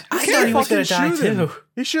what? I Who thought he was cares? gonna die shoot him. too.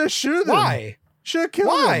 He should have shoot him. Why? Should have killed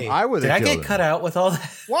Why? him. I would Did have I killed get him. cut out with all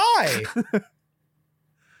that? Why?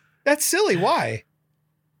 That's silly. Why?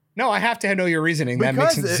 No, I have to know your reasoning. That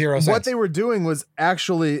makes zero sense. What they were doing was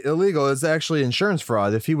actually illegal. It's actually insurance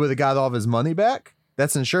fraud. If he would have got all of his money back,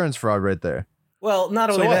 that's insurance fraud right there. Well, not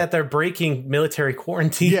So only what? that, they're breaking military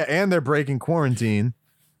quarantine. Yeah, and they're breaking quarantine.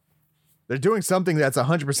 They're doing something that's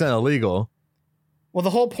 100% illegal. Well, the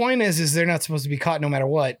whole point is they're not supposed to be caught no matter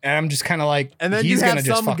what. And I'm just kind of like, And then he's you have gonna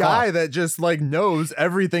just some fuck guy off. that just like knows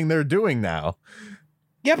everything they're doing now.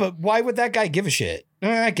 Yeah, but why would that guy give a shit?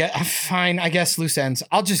 I get fine. I guess loose ends.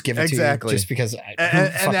 I'll just give it Exactly. to you just because.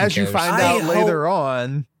 And as you find I out later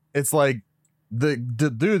on, it's like the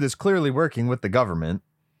dude is clearly working with the government.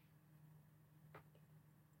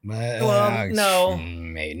 Well, no.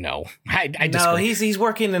 no. I No, disagree. he's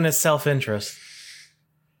working in his self-interest.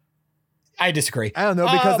 I disagree. I don't know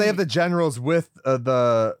because they have Um, the generals with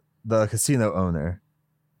the casino owner.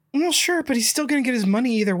 Well, sure, but he's still going to get his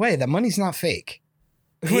money either way. That money's not fake.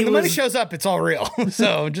 When He the money was- shows up, it's all real.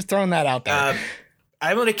 So just throwing that out there.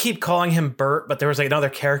 I'm going to keep calling him Bert, but there was like another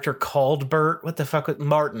character called Bert. What the fuck with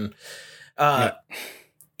Martin?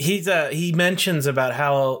 He mentions about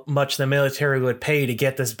how much the military would pay to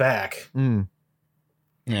get this back. Mm.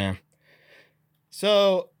 Yeah.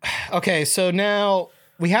 So, okay, so now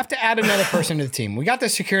we have to add another person to the team. We got the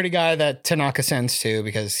security guy that Tanaka sends to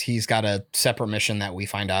because he's got a separate mission that we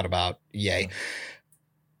find out about. Yay.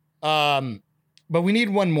 But we need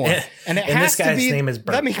one more. And it And has this guy's to be, name is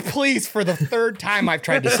Bert. let me please, for the third time I've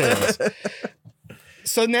tried to say this.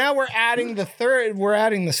 So now we're adding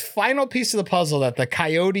this final piece of the puzzle that the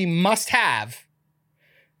coyote must have.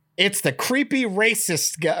 It's the creepy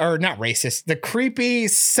racist guy, or not racist, the creepy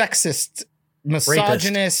sexist,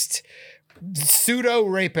 misogynist, pseudo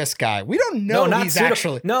rapist guy. We don't know he's pseudo-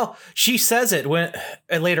 actually. No, she says it when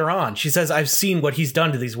later on. She says, "I've seen what he's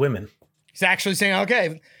done to these women." He's actually saying,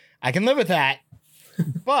 okay, I can live with that.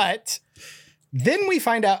 But then we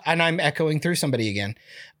find out, and I'm echoing through somebody again.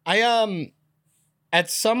 At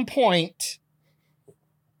some point,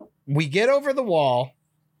 we get over the wall.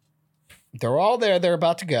 They're all there. They're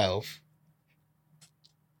about to go.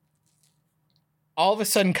 All of a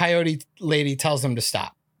sudden, Coyote Lady tells them to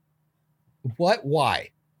stop. What? Why?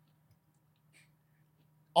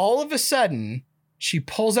 All of a sudden, she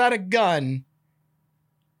pulls out a gun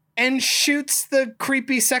and shoots the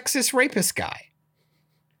creepy sexist rapist guy.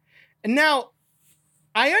 And now,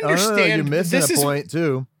 I understand. You're missing this a is point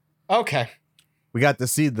too. okay. We got to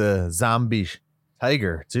see the zombie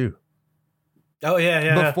tiger too. Oh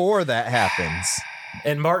yeah. Before that happens.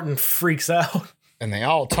 And Martin freaks out. And they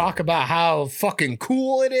all talk about how fucking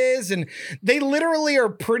cool it is. And they literally are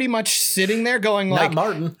pretty much sitting there going like, Not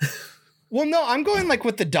Martin. well, no, I'm going like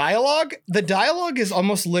with the dialogue. The dialogue is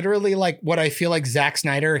almost literally like what I feel like Zack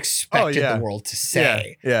Snyder expected yeah. the world to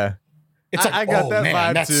say. Yeah. It's like, I got oh, that man,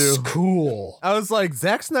 vibe that's too. cool. I was like,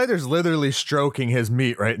 Zack Snyder's literally stroking his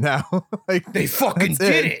meat right now. Like They fucking that's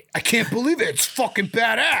did it. I can't believe it. It's fucking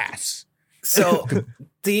badass. So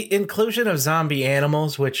the inclusion of zombie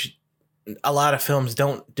animals, which a lot of films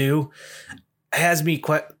don't do, has me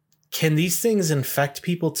quite. Can these things infect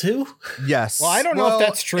people too? Yes. Well, I don't know if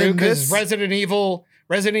that's true in because this- Resident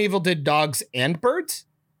Evil did dogs and birds.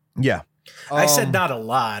 Yeah. I said not a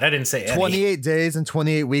lot. I didn't say any. 28 days and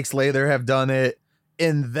 28 weeks later have done it.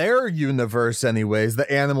 In their universe, anyways,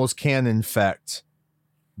 the animals can infect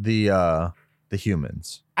the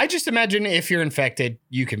humans. I just imagine if you're infected,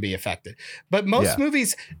 you can be affected. But most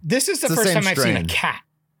movies, this is the It's the first same time I've seen a strain. cat.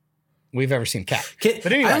 We've ever seen a cat.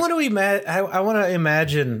 But anyway, I want to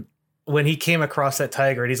imagine when he came across that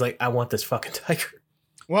tiger and he's like, I want this fucking tiger.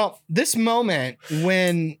 well, this moment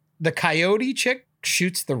when the coyote chick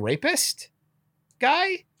shoots the rapist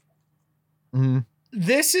guy, Mhm.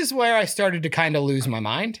 this is where I started to kind of lose my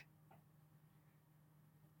mind.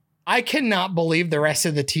 I cannot believe the rest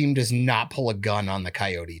of the team does not pull a gun on the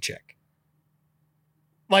coyote chick.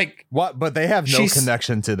 Like, What? But they have no She's-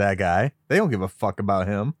 connection to that guy. They don't give a fuck about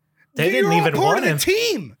him. They you're didn't all even part want of the him.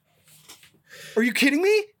 team. Are you kidding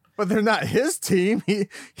me? But they're not his team. He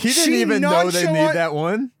didn't She even know they nonchalant- made that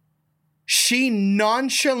one. She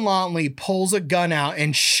nonchalantly pulls a gun out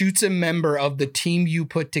and shoots a member of the team you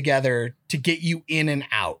put together to get you in and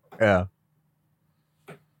out. Yeah.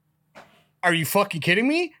 Are you fucking kidding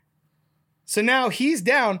me? So now he's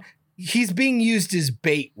down. He's being used as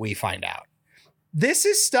bait, we find out. This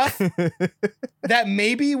is stuff that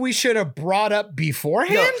maybe we should have brought up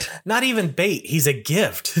beforehand. No, not even bait. He's a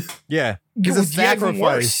gift. Yeah. You It's a would even sacrifice.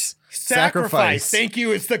 worse. Sacrifice. Thank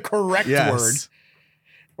you. It's the correct word.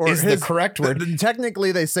 Or Is the correct word.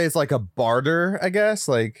 Technically, they say it's like a barter, I guess.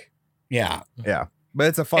 Like, Yeah. yeah. But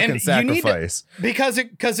it's a fucking And you need to- sacrifice. Because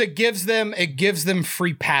it gives them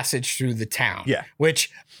free passage through the town. Yeah. Which,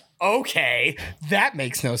 okay, that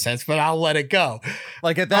makes no sense, but I'll let it go.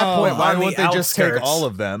 Like at that point, why on the wouldn't they just take outskirts. all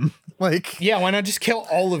of them? Like, Yeah, why not just kill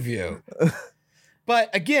all of you? But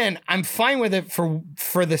again, I'm fine with it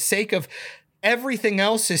for the sake of everything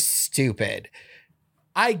else is stupid.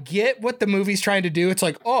 I get what the movie's trying to do. It's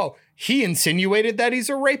like, oh, he insinuated that he's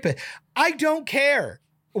a rapist. I don't care.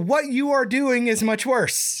 What you are doing is much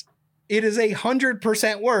worse. It is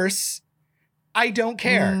 100% worse. I don't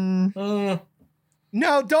care.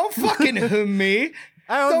 No, don't fucking whom me.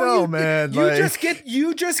 I don't know, man. You Like,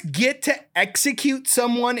 just get to execute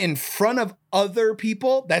someone in front of other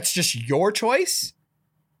people. That's just your choice.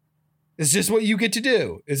 It's just what you get to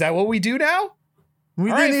do. Is that what we do now?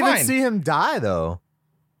 we all didn't right, even fine. see him die, though.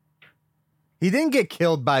 He didn't get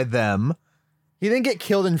killed by them. He didn't get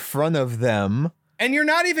killed in front of them. And you're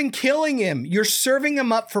not even killing him. You're serving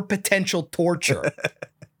him up for potential torture.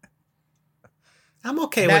 I'm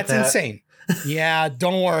okay That's with that. insane. Yeah,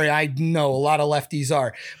 don't worry. I know a lot of lefties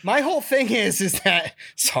are. My whole thing is that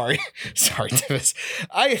sorry, Tivis.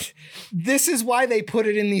 This is why they put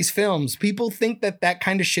it in these films. People think that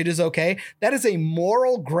kind of shit is okay. That is a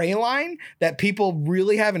moral gray line that people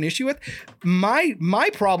really have an issue with. My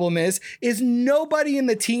problem is nobody in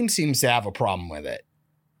the team seems to have a problem with it.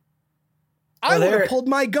 I Well, would have there- pulled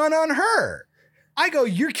my gun on her. I go,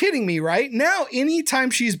 you're kidding me, right? Now,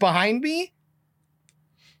 anytime she's behind me,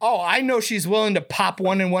 oh, I know she's willing to pop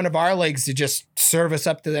one in one of our legs to just serve us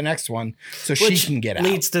up to the next one so Which she can get out.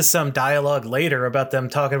 leads to some dialogue later about them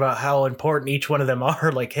talking about how important each one of them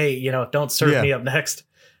are. Like, hey, don't serve Yeah. me up next.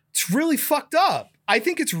 It's really fucked up. I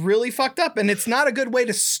think it's really fucked up, and it's not a good way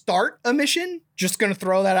to start a mission. Just going to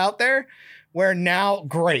throw that out there. Where now,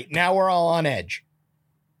 great, now we're all on edge.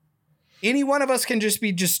 Any one of us can just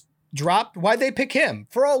be dropped. Why'd they pick him?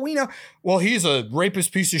 For all we know, well, he's a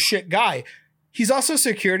rapist piece of shit guy. He's also a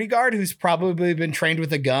security guard who's probably been trained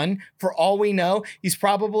with a gun. For all we know, he's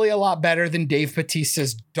probably a lot better than Dave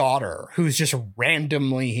Bautista's daughter, who's just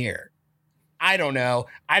randomly here. I don't know.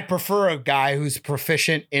 I'd prefer a guy who's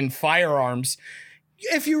proficient in firearms.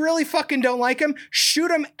 If you really fucking don't like him, shoot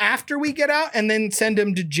him after we get out and then send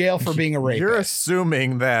him to jail for being a rapist. You're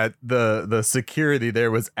assuming that the security there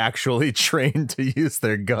was actually trained to use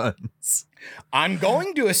their guns. I'm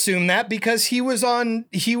going to assume that because he was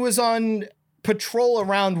on patrol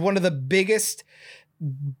around one of the biggest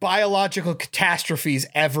biological catastrophes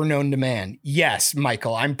ever known to man. Yes,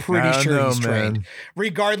 Michael, I'm pretty sure he's trained. Man.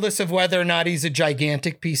 Regardless of whether or not he's a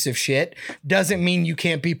gigantic piece of shit, doesn't mean you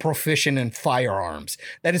can't be proficient in firearms.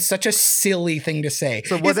 That is such a silly thing to say.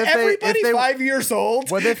 So what is if they- everybody if they- 5 years old?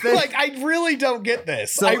 What if they- like, I really don't get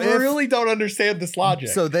this. So I if- really don't understand this logic.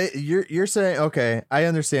 So you're saying, okay, I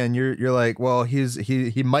understand. You're like, well,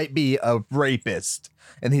 he might be a rapist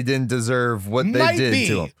and he didn't deserve what they Might did be.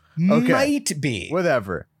 to him. Okay. Might be.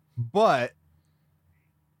 Whatever. But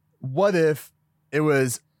what if it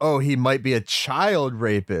was, oh, he might be a child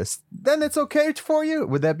rapist? Then it's okay for you?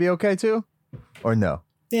 Would that be okay too? Or no?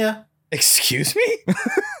 Yeah. Excuse me?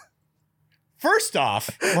 First off,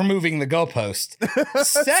 we're moving the goalpost.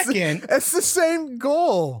 Second, It's the same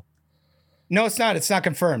goal. no, it's not. It's not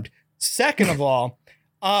confirmed. Second of all,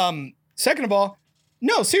 Second of all,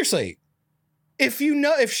 no, seriously. If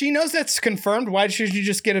she knows that's confirmed, why should you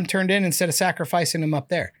just get him turned in instead of sacrificing him up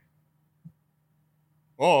there?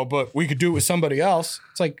 Oh, but we could do it with somebody else.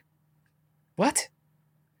 It's like, what?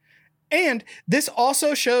 And this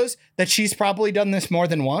also shows that she's probably done this more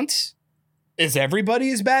than once. Is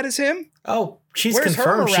everybody as bad as him? Oh, she's Where's her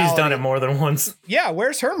confirmed she's done morality? it more than once. Yeah,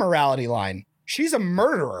 where's her morality line? She's a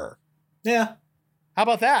murderer. Yeah. How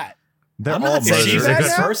about that? They're I'm all not saying she's a murderers.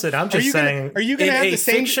 good Now? person. I'm Are just you gonna- saying, are you gonna in have a the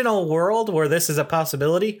same- fictional world where this is a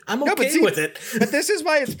possibility, I'm No, but okay see- with it. But this is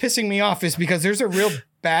why it's pissing me off, is because there's a real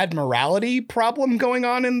bad morality problem going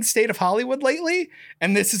on in the state of Hollywood lately.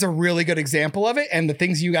 And this is a really good example of it. And the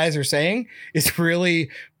things you guys are saying is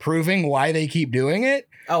really proving why they keep doing it.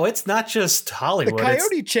 Oh, it's not just Hollywood. The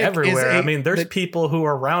Coyote it's Chick is everywhere. I mean, there's the- people who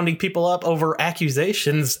are rounding people up over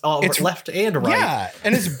accusations It's- left and right. Yeah.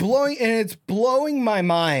 And it's blowing my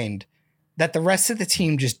mind that the rest of the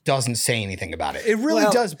team just doesn't say anything about it. It really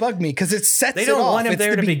Well, does bug me because it sets They it don't off. want him It's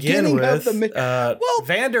there the to begin beginning of with. the well,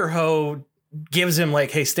 Vanderho gives him like,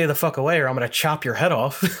 hey, stay the fuck away or I'm going to chop your head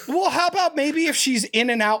off. well, how about maybe if she's in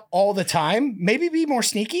and out all the time, maybe be more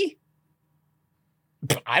sneaky?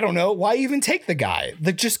 I don't know. Why even take the guy?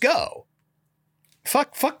 Just go.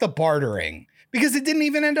 Fuck the bartering. Because it didn't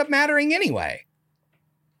even end up mattering anyway.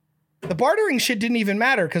 The bartering shit didn't even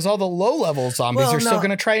matter because all the low-level zombies Well, are still no. going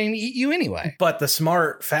to try and eat you anyway. But the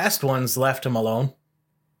smart, fast ones left him alone.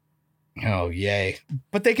 Oh, yay.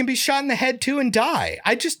 But they can be shot in the head too and die.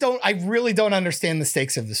 I really don't understand the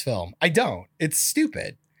stakes of this film. I don't. It's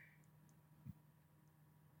stupid.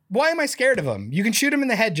 Why am I scared of him? You can shoot him in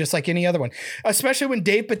the head just like any other one. Especially when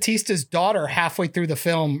Dave Bautista's daughter halfway through the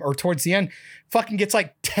film or towards the end fucking gets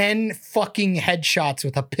like 10 fucking headshots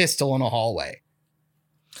with a pistol in a hallway.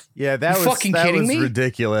 Yeah, that You was fucking that kidding was me?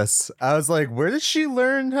 ridiculous. I was like, where did she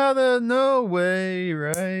learn how to? No way,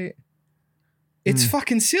 right? It's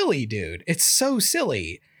fucking silly, dude. It's so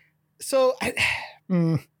silly. So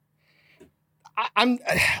I'm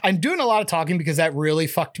doing a lot of talking because that really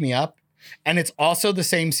fucked me up. And it's also the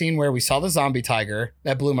same scene where we saw the zombie tiger.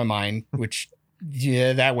 That blew my mind, which,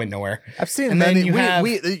 yeah, that went nowhere. I've seen And then many. you have-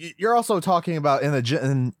 You're also talking about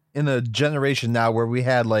in a generation now where we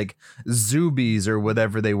had like Zoobies or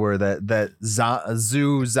whatever they were, that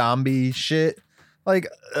zoo zombie shit. Like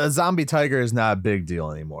a zombie tiger is not a big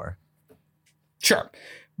deal anymore. Sure.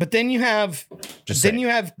 But then you have you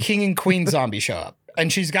have King and Queen zombie show up.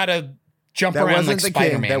 And she's got to jump That around wasn't like the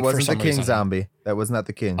Spider-Man. king. That for wasn't the some king reason. zombie. That was not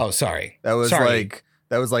the king. Oh, sorry. that was sorry.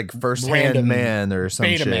 like first Random hand man or some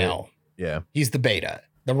Beta shit. male. Yeah. He's the beta,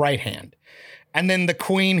 the right hand. And then the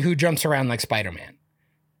queen who jumps around like Spider-Man.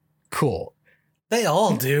 Cool. They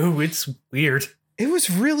all do. It's weird. It was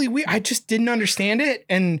really weird. I just didn't understand it.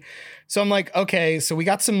 And so I'm like, okay, so we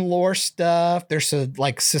got some lore stuff. There's a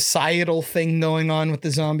like societal thing going on with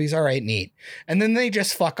the zombies. All right, neat. And then they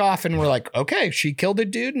just fuck off and we're like, okay, she killed a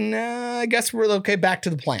dude. And I guess we're okay. Back to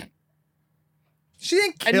the plan. She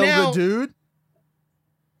didn't And kill now- the dude.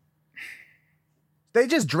 They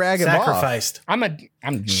just drag him off. Sacrificed.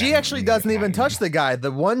 She actually doesn't even touch the guy.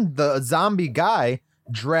 The zombie guy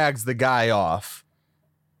drags the guy off.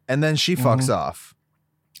 And then she fucks off.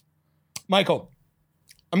 Michael,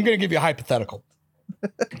 I'm going to give you a hypothetical.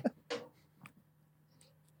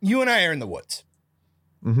 You and I are in the woods.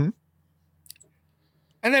 Mm-hmm.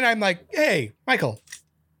 And then I'm like, hey, Michael,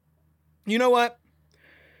 you know what?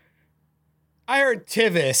 I heard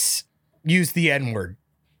Tivis use the N-word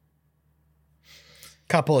a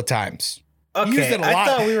couple of times. Okay, Used it a I lot.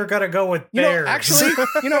 thought we were gonna go with You know, bears.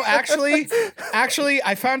 actually,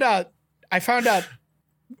 I found out,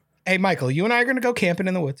 hey, Michael, you and I are going to go camping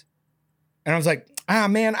in the woods. And I was like,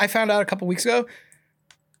 man, I found out a couple weeks ago,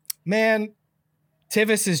 man,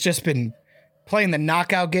 Tivis has just been playing the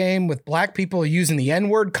knockout game with black people using the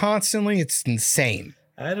N-word constantly. It's insane.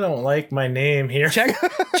 I don't like my name here. Check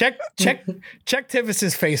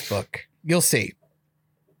Tivis's Facebook. You'll see.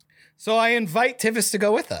 So I invite Tivis to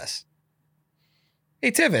go with us. Hey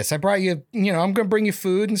Tivis, I brought you, I'm going to bring you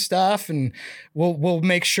food and stuff, and we'll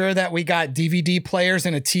make sure that we got DVD players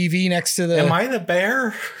and a TV next to the. Am I the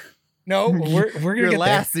bear? No, we're going to You're get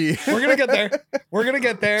Lassie. there. We're going to get there. We're going to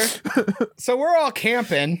get there. So we're all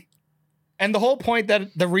camping, and the whole point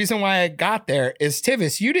that the reason why I got there is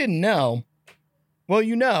Tivis, you didn't know.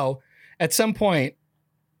 Well, at some point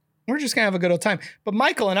we're just going to have a good old time. But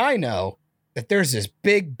Michael and I know that there's this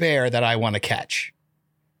big bear that I want to catch.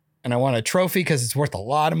 And I want a trophy because it's worth a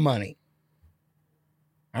lot of money.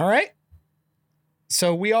 All right.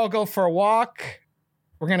 So we all go for a walk.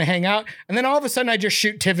 We're going to hang out. And then all of a sudden I just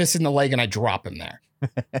shoot Tivis in the leg and I drop him there.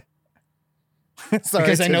 Sorry,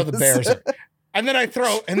 Because I know the Tivis. bears are. And then I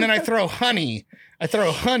throw honey. I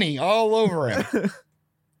throw honey all over him.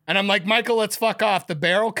 And I'm like, Michael, let's fuck off. The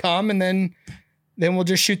bear will come, and then we'll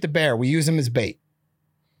just shoot the bear. We use him as bait.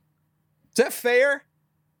 Is that fair?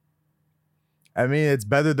 I mean, it's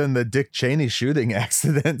better than the Dick Cheney shooting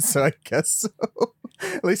accident, so I guess so.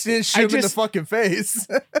 At least he didn't shoot him in the fucking face.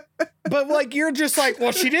 But like, you're just like,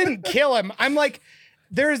 well, she didn't kill him. I'm like,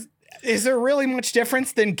 is there really much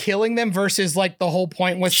difference than killing them versus like the whole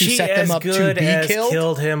point was to set them up to be killed?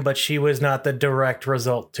 Killed him, but she was not the direct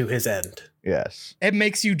result to his end. Yes. It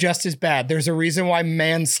makes you just as bad. There's a reason why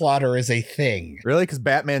manslaughter is a thing. Really? Because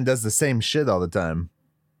Batman does the same shit all the time.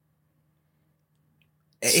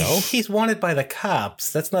 So? He's wanted by the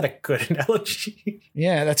cops. That's not a good analogy.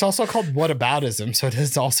 Yeah, that's also called whataboutism, so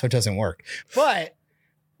this also doesn't work. But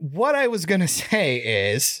what I was going to say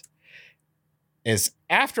is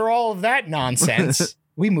after all of that nonsense,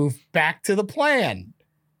 we move back to the plan.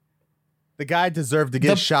 The guy deserved to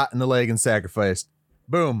get shot in the leg and sacrificed.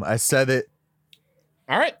 Boom. I said it.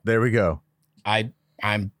 All right. There we go. I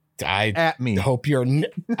At me. hope you're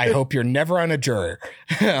never on a jury.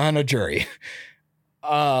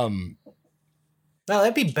 No,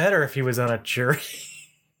 that'd be better if he was on a jury.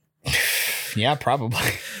 Yeah, probably.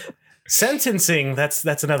 Sentencing, that's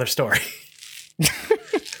another story.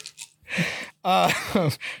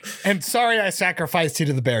 And sorry I sacrificed you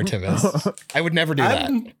to the bear, Timmons. I would never do that.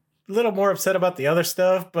 I'm a little more upset about the other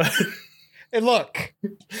stuff, but Hey, look,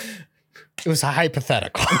 it was a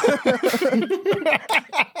hypothetical.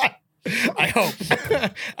 I hope.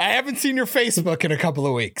 I haven't seen your Facebook in a couple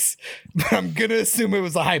of weeks, but I'm going to assume it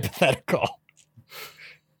was a hypothetical.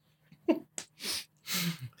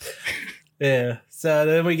 yeah. So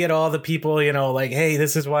then we get all the people, like, hey,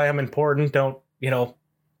 this is why I'm important. Don't,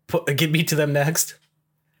 get me to them next.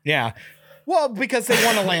 Yeah. Well, because they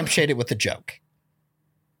want to lampshade it with a joke,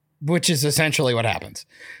 which is essentially what happens.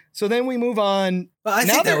 So then we move on. Well, I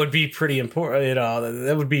think that would be pretty important.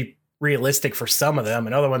 That would be realistic for some of them,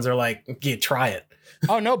 and other ones are like, yeah, try it.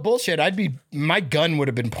 Oh, no bullshit. My gun would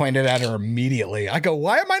have been pointed at her immediately. I go,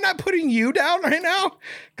 why am I not putting you down right now?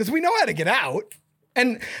 Because we know how to get out.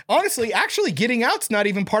 And honestly, actually getting out's not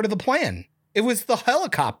even part of the plan. It was the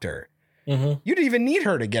helicopter. Mm-hmm. You didn't even need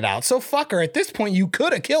her to get out. So fuck her. At this point, you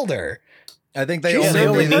could have killed her. I think they She only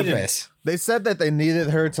served needed, a purpose. They said that they needed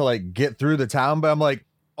her to like get through the town, but I'm like,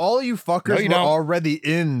 all you fuckers No, you were don't. already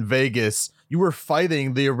in Vegas. You were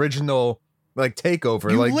fighting the original like takeover.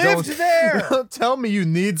 You like, lived there. Don't tell me you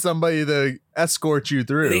need somebody to escort you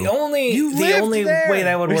through. The only there. way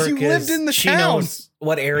that would Because work you is lived in the she town. knows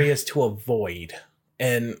what areas to avoid.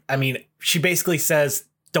 And I mean, she basically says,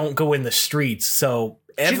 don't go in the streets. So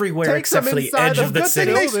everywhere takes except them for the inside edge the of the Good thing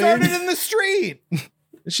city. they started in the street.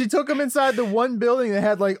 She took him inside the one building that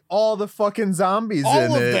had like all the fucking zombies All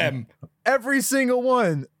in of it. them. Every single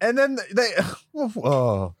one. And then they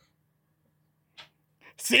oh.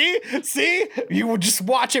 See, you will just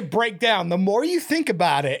watch it break down. The more you think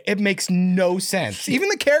about it, it makes no sense. Even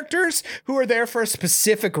the characters who are there for a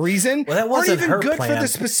specific reason Well, that aren't wasn't even her good for plan. the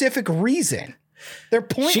specific reason. They're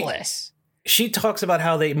pointless. She talks about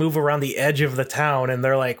how they move around the edge of the town and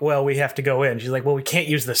they're like, well, we have to go in. She's like, well, we can't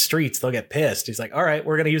use the streets. They'll get pissed. He's like, all right,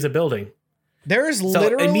 we're going to use a building. There's So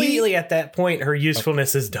literally immediately at that point, her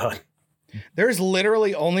usefulness is done. there's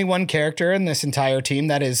literally only one character in this entire team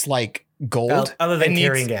that is like gold Other than and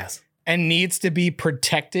carrying needs, gas. and needs to be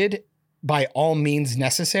protected by all means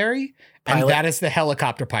necessary. And Pilot. that is the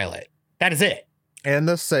helicopter pilot. That is it. And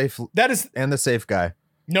the safe guy.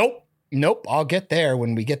 Nope. I'll get there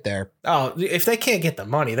when we get there. Oh, if they can't get the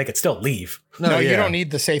money, they could still leave. No, you yeah. don't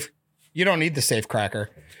need the safe. You don't need the safe cracker.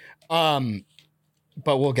 But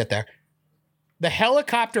we'll get there. The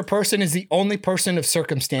helicopter person is the only person of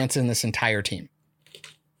circumstance in this entire team.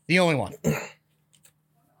 The only one.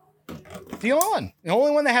 The only one. The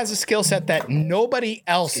only one that has a skill set that nobody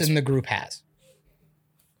else in the group has.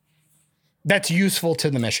 That's useful to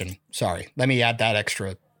the mission. Sorry. Let me add that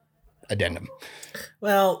extra addendum.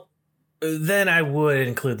 Well, then I would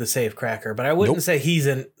include the safe cracker, but I wouldn't say he's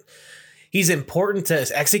important to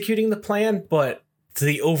executing the plan, but to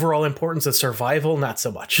the overall importance of survival, not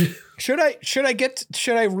so much. Should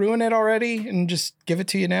I ruin it already and just give it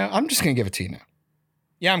to you now? I'm just going to give it to you now.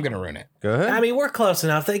 Yeah, I'm going to ruin it. Go ahead. I mean, we're close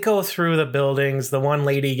enough. They go through the buildings. The one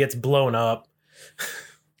lady gets blown up.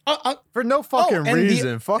 For no fucking and the-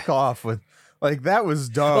 reason. Fuck off with like that was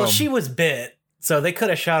dumb. Well, she was bit, so they could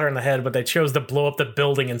have shot her in the head, but they chose to blow up the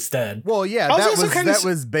building instead. Well, yeah, I was also kinda that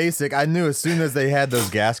was basic. I knew as soon as they had those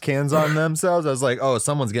gas cans on themselves, I was like, oh,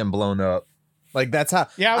 someone's getting blown up. Like that's how.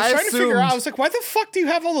 Yeah, I was trying to figure out. I was like, why the fuck do you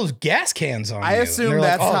have all those gas cans on I you? assume And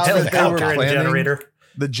they're that's like, how it's for that the they were helicopter. planning. Generator.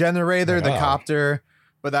 the generator, the Oh. copter.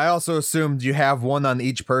 But I also assumed you have one on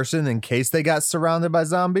each person in case they got surrounded by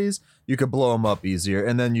zombies. You could blow them up easier,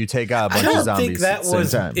 and then you take out a I bunch of don't zombies think that at the same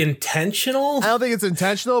was time. intentional. I don't think it's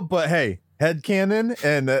intentional, but hey, headcanon,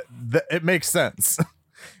 and it makes sense.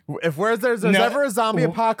 If there's No. ever a zombie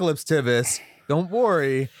apocalypse, Tivis, don't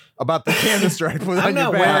worry about the canister I put I'm on your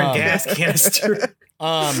not wearing back. gas canister.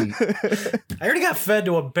 Um, I already got fed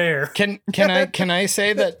to a bear. can I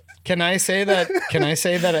say that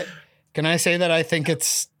I think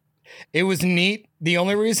it was neat. The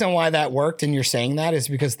only reason why that worked and you're saying that is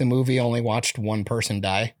because the movie only watched one person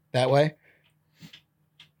die that way.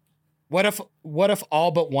 What if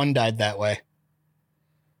all but one died that way?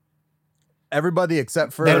 Everybody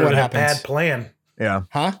except for Then That what would have happens? bad plan. yeah.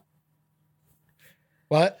 Huh?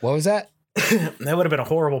 What was that? That would have been a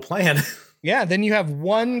horrible plan. Yeah, then you have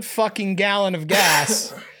 1 fucking gallon of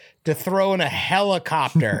gas to throw in a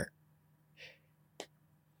helicopter.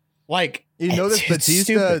 Like, You notice it's Batista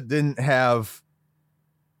stupid. didn't have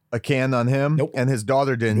a can on him, Nope. and his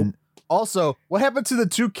daughter didn't. Also, what happened to the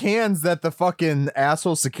 2 cans that the fucking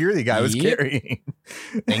asshole security guy was Yep. carrying?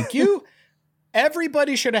 Thank you.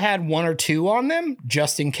 Everybody should have had 1 or 2 on them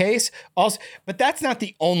just in case. Also, but that's not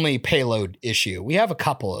the only payload issue. We have a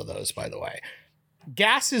couple of those, by the way.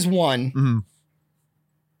 Gas is one. Mhm.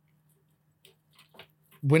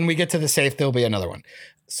 When we get to the safe, there'll be another one.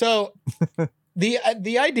 So the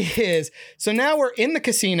idea is, so now we're in the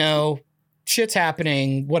casino. Shit's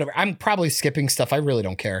happening. Whatever. I'm probably skipping stuff. I really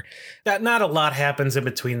don't care. Not a lot happens in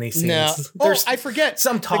between these scenes. No. There's I forget.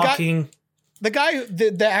 some talking. The guy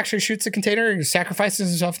that actually shoots the container and sacrifices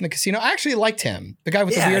himself in the casino, I actually liked him. The guy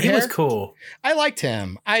with the Yeah, weird he hair. was cool. I liked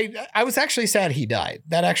him. I was actually sad he died.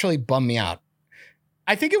 That actually bummed me out.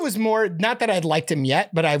 I think it was more, not that I'd liked him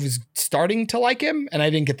yet, but I was starting to like him and I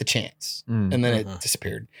didn't get the chance. Mm. And then it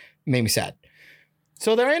disappeared. Made me sad.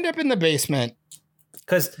 So they end up in the basement.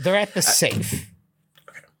 Because They're at the safe.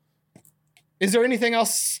 Is there anything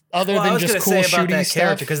else other I than was just going to cool say about shooting that character,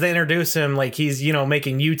 stuff? because they introduce him like he's,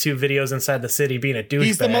 making YouTube videos inside the city being a douchebag.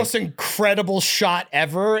 He's the most incredible shot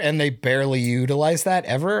ever, and they barely utilize that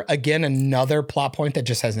ever. Again, another plot point that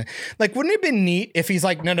just hasn't. Like, wouldn't it have been neat if he's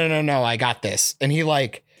like, no, I got this, and he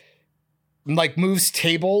like moves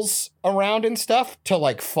tables around and stuff to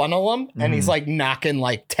like funnel them, and he's like knocking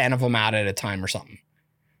like 10 of them out at a time or something.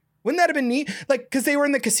 Wouldn't that have been neat? Like, because they were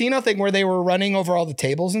in the casino thing where they were running over all the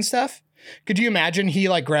tables and stuff. Could you imagine he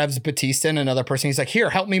like grabs Batista and another person? He's like,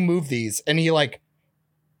 here, help me move these. And he like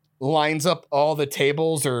lines up all the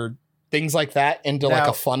tables or things like that into like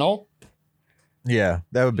Now- a funnel Yeah,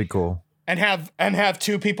 that would be cool. and have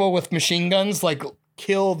 2 people with machine guns like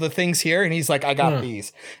kill the things here. And he's like, I got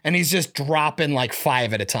these. And he's just dropping like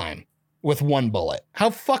 5 at a time with 1 bullet.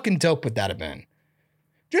 How fucking dope would that have been?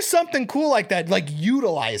 Just something cool like that. Like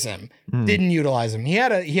utilize him. Hmm. Didn't utilize him. He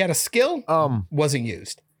had a skill, I'm wasn't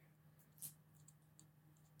used.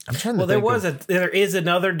 trying to Well, think there is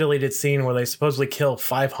another deleted scene where they supposedly kill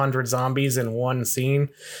 500 zombies in one scene,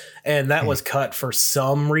 and that was cut for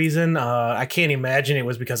some reason. I can't imagine it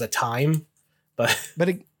was because of time, but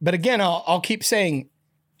But again, I'll keep saying,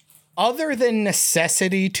 other than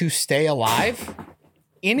necessity to stay alive,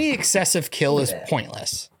 any excessive kill is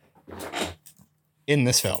pointless in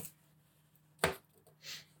this film.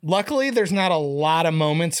 Luckily, there's not a lot of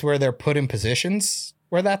moments where they're put in positions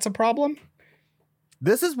where that's a problem.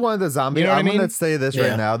 This is one of the zombie. You know what I'm I mean? going to say this Yeah.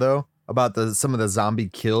 right now, though, about some of the zombie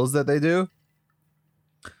kills that they do.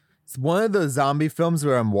 It's one of the zombie films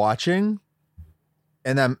where I'm watching,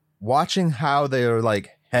 and I'm watching how their like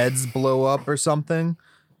heads blow up or something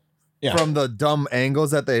Yeah. from the dumb angles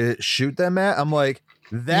that they shoot them at. I'm like,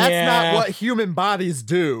 that's Yeah. not what human bodies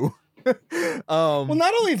do. Well,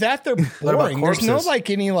 not only that, they're about boring. There's no corpses? like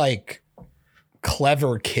any like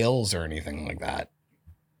clever kills or anything like that.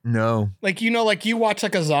 no. Like, like you watch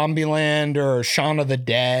like a Zombieland or Shaun of the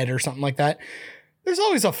Dead or something like that. There's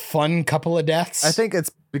always a fun couple of deaths. I think it's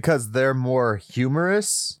because they're more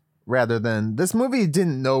humorous rather than this movie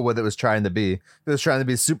didn't know what it was trying to be. If it was trying to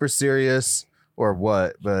be super serious or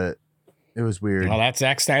what, but it was weird. Well, that's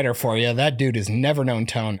Zack Snyder for you. That dude is never known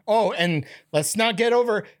tone. Oh, and let's not get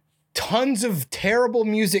over tons of terrible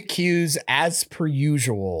music cues as per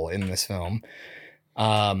usual in this film.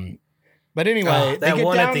 But anyway, they that get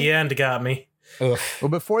one down, at the end got me. Ugh. Well,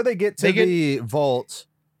 before they get to They get- the vault,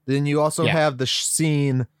 then you also Yeah. have the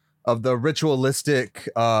scene of the ritualistic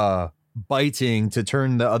biting to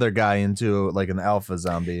turn the other guy into like an alpha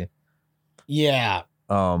zombie. Yeah.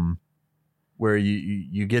 Where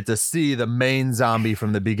you get to see the main zombie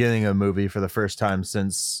from the beginning of the movie for the first time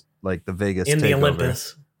since like the Vegas In the takeover.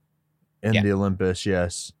 Olympus. In Yeah. the Olympus,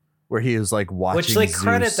 yes. where he was like watching. Which they Zeus.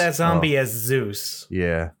 credit that zombie Oh, as Zeus,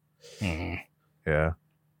 yeah, Mhm. yeah.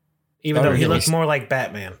 even Oh, though he really? looks more like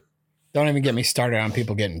Batman. Don't even get me started on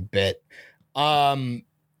people getting bit.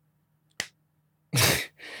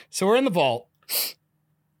 So we're in the vault.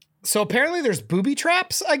 So apparently there's booby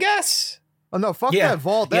traps, I guess. Oh no, fuck Yeah. that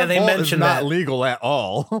vault. Yeah, That they vault is mentioned not that. legal at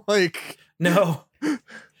all. Like, No.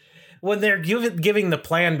 When they're giving the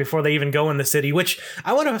plan before they even go in the city, which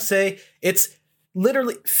I want to say it's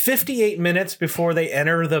literally 58 minutes before they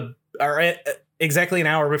enter exactly an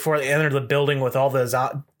hour before they enter the building with all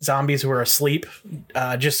the zombies who are asleep,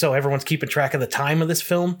 just so everyone's keeping track of the time of this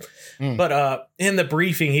film. Mm. But in the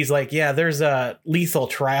briefing, he's like, yeah, there's lethal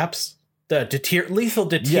traps. Lethal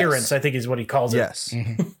deterrence, Yes. I think is what he calls it. yes,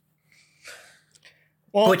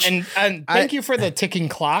 Well, Which- and thank you for the ticking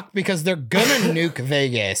clock, because they're gonna nuke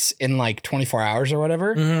Vegas in like 24 hours or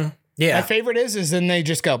whatever. Mm-hmm. Yeah. My favorite is then they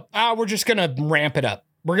just go, we're just gonna ramp it up.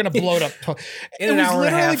 We're gonna blow it up. In It an was hour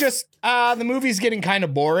and a literally half. just the movie's getting kind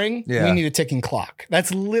of boring. Yeah. We need a ticking clock.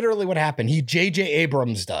 That's literally what happened. He J.J.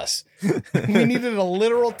 Abrams does. We needed a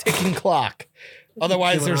literal ticking clock.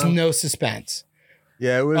 Otherwise, Killing there's around. no suspense.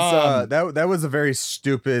 yeah. It was that was a very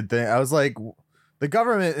stupid thing. I was like, the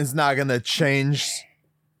government is not gonna change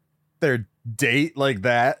their date like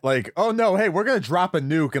that. Like, oh no, hey, we're gonna drop a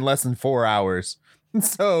nuke in less than 4 hours.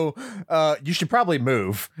 So you should probably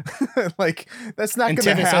move. Like, that's not And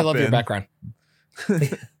gonna Tivis, happen. I love your background.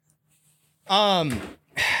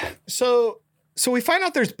 So we find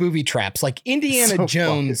out there's booby traps, like Indiana So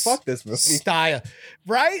Jones fuck this movie. style,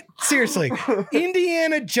 right? Seriously,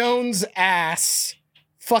 Indiana Jones ass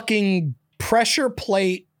fucking pressure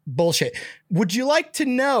plate bullshit. Would you like to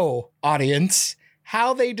know, audience,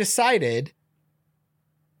 how they decided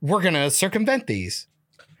we're gonna circumvent these?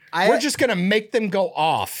 We're just gonna make them go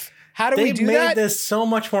off. How do we They do made that? this so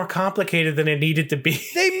much more complicated than it needed to be.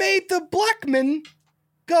 They made the Blackman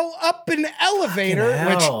go up an elevator,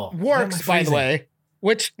 Fucking hell. which Why am works, I by the freezing? way.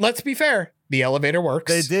 Which, let's be fair, the elevator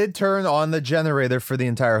works. They did turn on the generator for the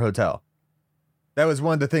entire hotel. That was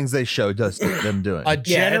one of the things they showed us them doing. A Yeah, at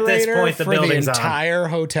this generator point, the for the building's on. entire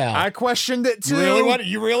hotel. I questioned it too.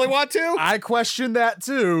 You really want to? I questioned that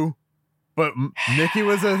too. But Nikki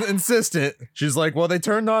was insistent. She's like, well, they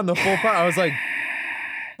turned on the full power. I was like,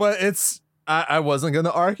 but it's, I wasn't going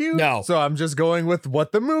to argue. No. So I'm just going with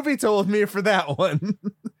what the movie told me for that one.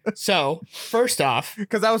 So, first off,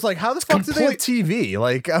 Because I was like, how the fuck do they have TV?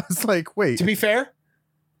 Like, I was like, wait. to be fair,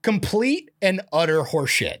 complete and utter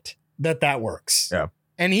horseshit that works. Yeah.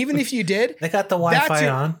 And even if you did, They got the That's Wi-Fi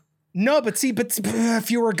your- on. no, but if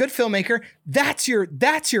you were a good filmmaker, that's your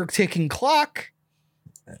ticking clock.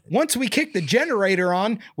 Once we kick the generator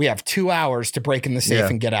on, we have 2 hours to break in the safe Yeah.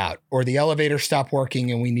 and get out, or the elevator stopped working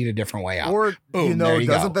and we need a different way out. Or, Boom, there you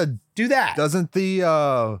doesn't go. Do that.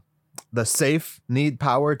 the safe need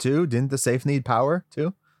power too? Didn't the safe need power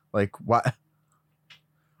too? Like, what?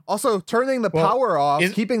 Also, turning the Well, power off,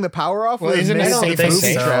 keeping the power off, well, would isn't make it the safe booby as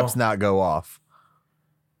safe? traps not go off.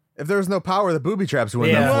 If there was no power, the booby traps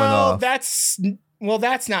wouldn't Yeah. have went well, off.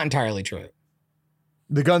 that's not entirely true.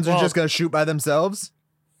 The guns are well- just going to shoot by themselves?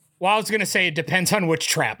 Well, I was gonna say it depends on which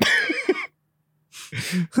trap.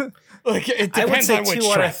 Like it I would depends say on which 2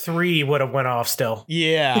 out trap. of 3 would have went off still.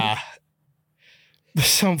 Yeah.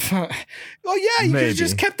 Some fun. Oh yeah, you could Maybe. have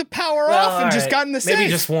just kept the power Well, off and all just right. gotten the safe. Maybe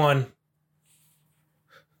just one.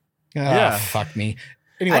 Yeah, fuck me.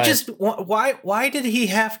 Anyway, I just why did he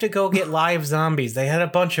have to go get live zombies? They had a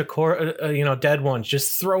bunch of dead ones.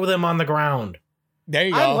 Just throw them on the ground. there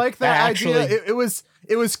you go. I like that Actually, idea.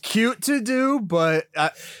 It was cute to do, but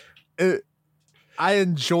I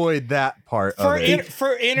enjoyed that part for of it.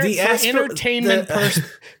 for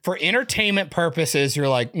entertainment purposes, you're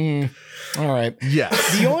like, all right.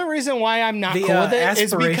 Yes. The only reason why I'm not The, cool with it is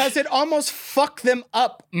aspiration- because it almost fucked them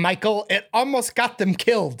up, Michael. It almost got them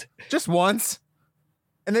killed. Just once.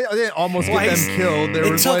 And they didn't almost get Twice. them killed. There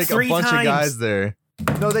It was took like a 3 bunch of times. guys there.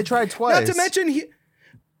 No, they tried twice. Not to mention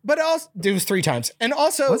but also it was 3 times, and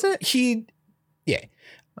also Was it?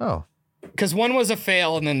 Oh. because one was a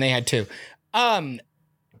fail and then they had 2.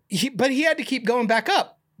 But he had to keep going back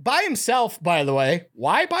up by himself. By the way,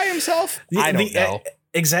 why by himself? I don't know.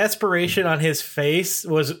 Exasperation on his face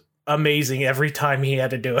was amazing every time he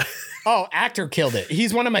had to do it. Oh, actor killed it.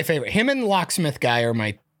 He's one of my favorite. Him and Locksmith Guy are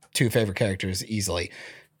my 2 favorite characters easily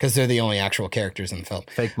because they're the only actual characters in the film.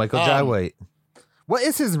 Fake Michael Jai White. What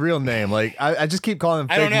is his real name? Like, I just keep calling him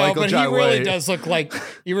I Fake don't know, Michael but Jai he really White. does look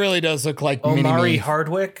like Omari Mini-Me.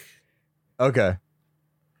 Hardwick. Okay.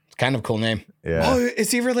 Kind of cool name. Yeah. Oh,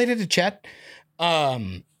 is he related to Chet?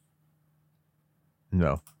 No.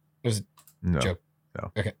 It was No. joke.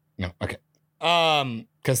 No. Okay. No. Okay.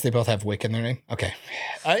 Because they both have Wick in their name. Okay.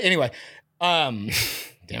 Anyway, damn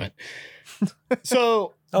it.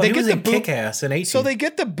 So Oh, they he was get in Kick-Ass in 18. So they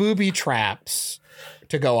get the booby traps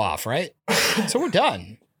to go off, right? So we're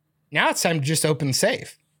done. Now it's time to just open the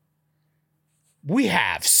safe. We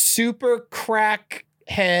have super crack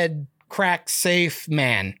safe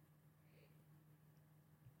man.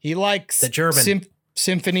 He likes The German.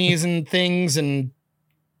 Symphonies and things and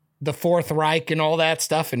the Fourth Reich and all that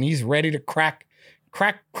stuff, and he's ready to crack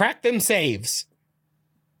them saves.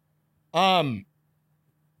 That's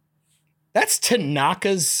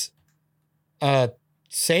Tanaka's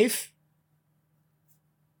safe.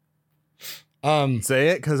 Say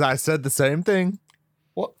it, because I said the same thing.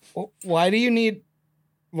 Why do you need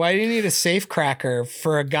a safe cracker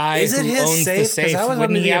for a guy Is it who his owns safe? the 'Cause safe? I was Wouldn't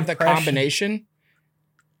under he the have the impression- combination?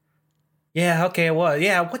 Yeah, okay, well,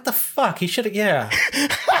 yeah, what the fuck? He should have, yeah.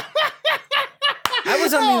 I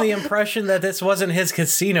was under the impression that this wasn't his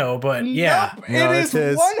casino, but yeah. Nope, No, it it's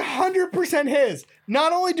is his. 100% his.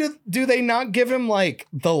 Not only do they not give him like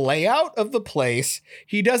the layout of the place,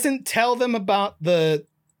 he doesn't tell them about the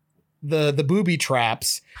booby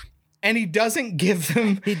traps, and he doesn't give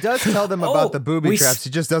them. He does tell them Oh, about the booby we traps. He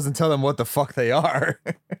just doesn't tell them what the fuck they are.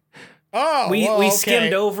 Oh, We well, okay.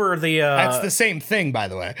 skimmed over the That's the same thing, by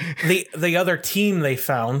the way. the other team they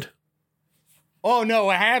found. Oh no,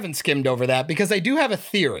 I haven't skimmed over that because I do have a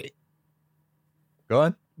theory, Go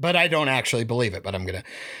on. but I don't actually believe it. But I'm gonna.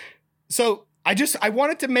 So I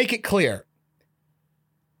wanted to make it clear.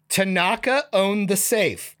 Tanaka owned the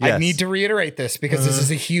safe. I Yes. need to reiterate this because this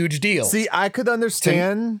is a huge deal. See, I could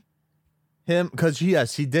understand him because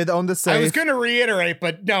yes, he did own the safe. I was going to reiterate,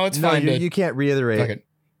 but no, it's No, fine. you can't reiterate. Fuck it.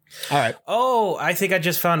 All right. Oh, I think I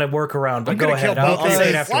just found a workaround, but I'm go gonna kill ahead. I'll both of say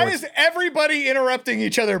it you. afterwards. Why is everybody interrupting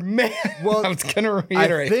each other? Man, Well, I was going to I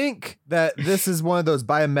reiterate. think that this is one of those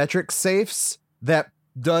biometric safes that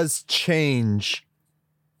does change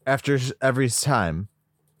after every time.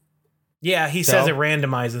 Yeah, he says So? it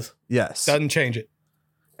randomizes. Yes. Doesn't change it.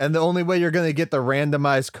 And the only way you're going to get the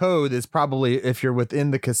randomized code is probably if you're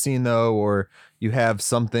within the casino or you have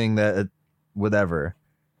something that, whatever.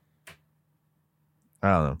 I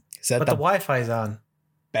don't know. Is that But the the Wi-Fi's on.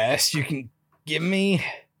 best you can give me?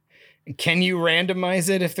 Can you randomize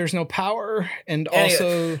it if there's no power? And Anyway.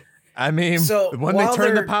 also, I mean, So, when they while turn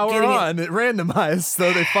the they're power getting it- on, it randomized,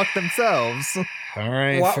 so they fuck themselves. all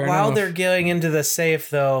right. fair While enough. they're going into the safe,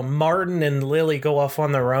 though, Martin and Lily go off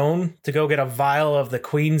on their own to go get a vial of the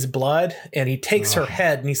Queen's blood, and he takes her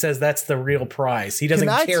head and he says that's the real prize. He doesn't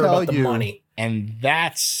Can I care tell about the you- money. And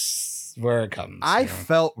that's where it comes. I you know?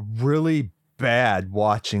 felt really bad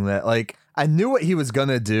watching that. Like, I knew what he was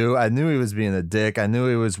gonna do. I knew he was being a dick. I knew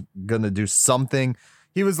he was gonna do something.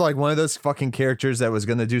 He was like one of those fucking characters that was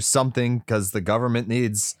gonna do something because the government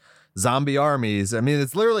needs zombie armies. I mean,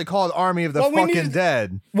 it's literally called Army of the Well, we fucking needed-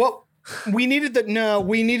 Dead. Well, we needed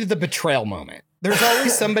the betrayal moment. There's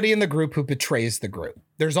always somebody in the group who betrays the group.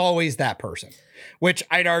 There's always that person, which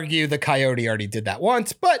I'd argue the Coyote already did that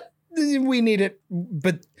once, but we need it.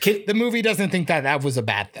 But Can, the movie doesn't think that was a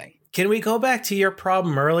bad thing. can we go back to your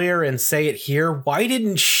problem earlier and say it here? Why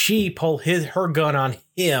didn't she pull her gun on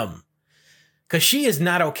him? Because she is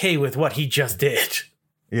not okay with what he just did.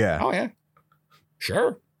 Yeah. Oh yeah,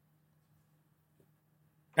 sure,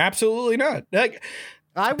 absolutely not. Like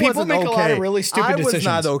I people wasn't make okay. a lot of really stupid I was decisions.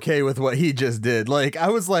 not okay with what he just did. Like, I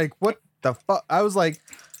was like, what the fuck? I was like,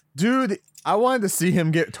 dude, I wanted to see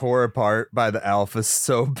him get tore apart by the alphas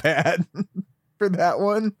so bad for that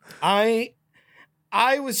one. I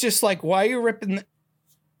was just like, why are you ripping?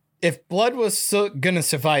 If blood was gonna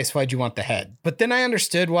suffice, why'd you want the head? But then I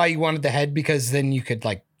understood why you wanted the head because then you could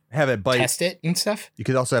like Have it bite. test it and stuff. You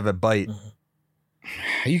could also have it bite.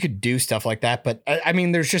 You could do stuff like that, but I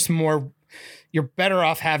mean, there's just more. You're better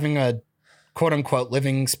off having a quote unquote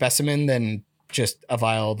living specimen than just a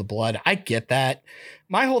vial of the blood. I get that.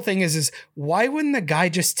 My whole thing is why wouldn't the guy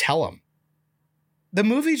just tell him? The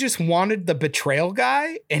movie just wanted the betrayal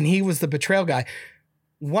guy, and he was the betrayal guy.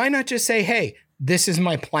 Why not just say, hey, this is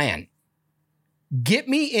my plan. Get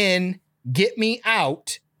me in, get me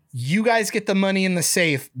out. You guys get the money in the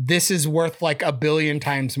safe. This is worth like 1 billion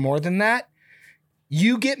times more than that.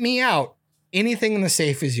 You get me out. Anything in the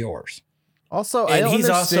safe is yours. Also, And I don't he's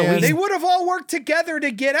also- understand. They would have all worked together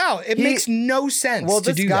to get out. It He- makes no sense well, to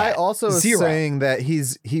this do guy that. also is Zero. saying that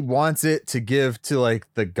he wants it to give to like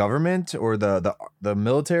the government or the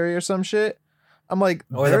military or some shit. I'm like,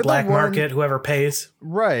 Or they're the black one- market, whoever pays.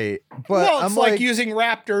 right? But well, it's I'm like, like, using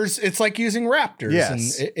raptors. It's like using raptors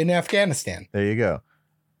Yes. in Afghanistan. there you go.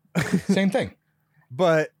 Same thing.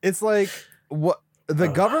 But it's like what the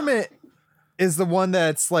government is the one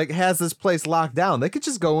that's like has this place locked down. They could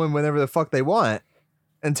just go in whenever the fuck they want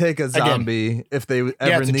and take a zombie if they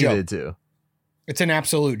ever it's a needed to. It's an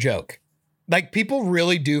absolute joke. Like, people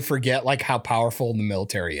really do forget like how powerful the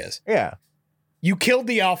military is. Yeah. You killed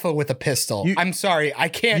the alpha with a pistol. I'm sorry. I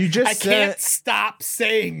can't stop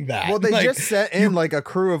saying that. Well, they like, just sent in like a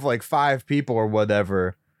crew of like 5 people or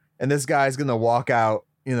whatever. And this guy's going to walk out,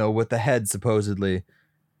 you know, with the head supposedly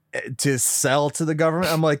to sell to the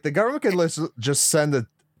government. I'm like, the government could just send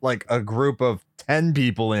a group of 10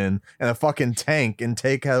 people in and a fucking tank and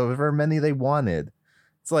take however many they wanted.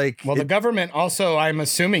 It's like, well, the government also, I'm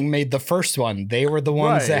assuming, made the first one. They were the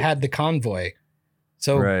ones that had the convoy.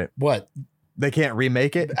 So what? They can't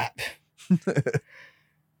remake it?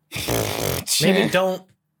 Maybe don't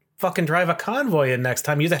fucking drive a convoy in next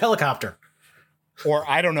time. Use a helicopter. Or,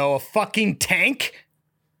 I don't know, a fucking tank?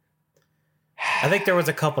 I think there was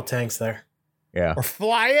a couple tanks there. Yeah. Or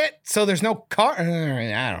fly it so there's no car. I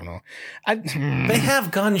don't know. They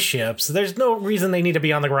have gunships. There's no reason they need to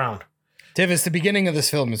be on the ground. Tivis, the beginning of this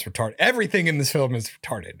film is retarded. Everything in this film is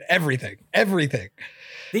retarded. Everything.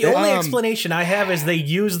 The only explanation I have is they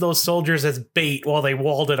used those soldiers as bait while they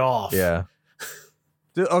walled it off. Yeah.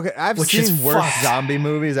 Dude, okay, I've seen worse zombie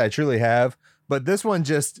movies. I truly have. But this one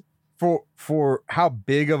just, for how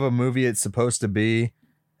big of a movie it's supposed to be,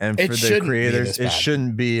 and for the creators, it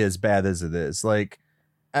shouldn't be as bad as it is. Like,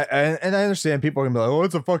 and I understand people are going to be like, oh,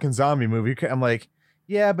 it's a fucking zombie movie. I'm like,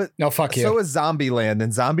 yeah, but no, fuck you. So is Zombieland,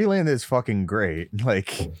 and Zombieland is fucking great.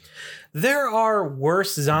 Like, there are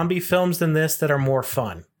worse zombie films than this that are more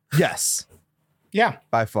fun. Yes. Yeah.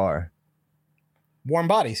 By far. Warm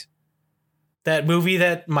Bodies. That movie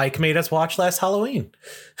that Mike made us watch last Halloween.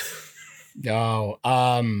 No.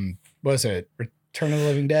 What was it? Return of the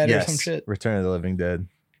Living Dead or some shit? Return of the Living Dead.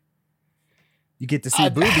 You get to see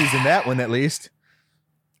boobies in that one at least.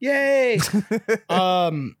 Yay.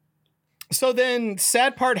 So then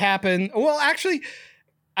sad part happened. Well, actually,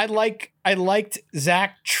 I liked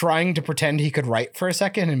Zach trying to pretend he could write for a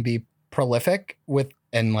second and be prolific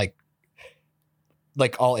and like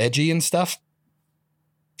all edgy and stuff.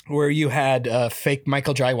 Where you had fake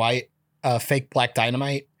Michael Jai White, fake Black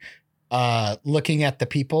Dynamite, looking at the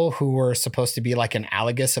people who were supposed to be like an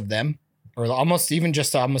analogous of them, or almost a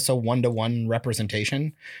 1-to-1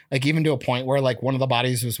 representation. Like, even to a point where like one of the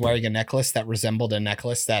bodies was wearing a necklace that resembled a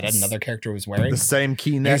necklace that another character was wearing. The same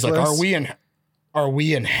key necklace. Like, are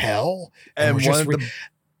we in hell? And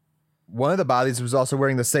one of the bodies was also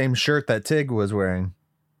wearing the same shirt that Tig was wearing.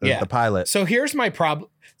 The pilot. So here's my problem.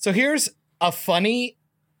 So here's a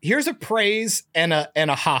praise and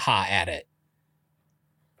a haha at it.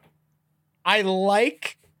 I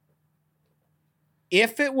like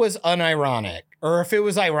if it was unironic, or if it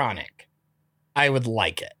was ironic, I would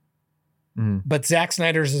like it. Mm. But Zack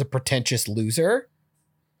Snyder's is a pretentious loser,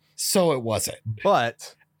 so it wasn't.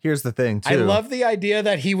 But here's the thing, too. I love the idea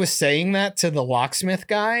that he was saying that to the locksmith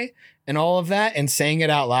guy and all of that, and saying it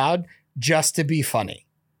out loud just to be funny.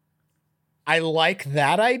 I like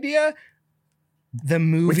that idea. The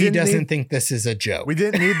movie doesn't think this is a joke. We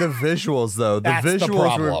didn't need the visuals, though. The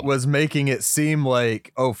visuals was making it seem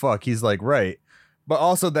like, oh, fuck, he's like, right. But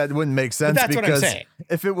also that wouldn't make sense, that's because what I'm saying.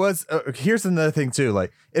 If it was, here's another thing, too.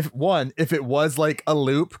 Like, if it was like a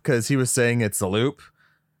loop, because he was saying it's a loop,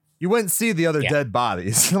 you wouldn't see the other dead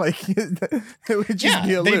bodies. Like, it would just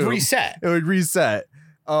be a loop. It would reset.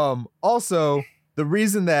 Also, the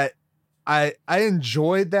reason that I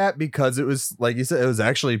enjoyed that, because it was, like you said, it was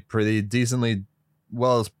actually pretty decently it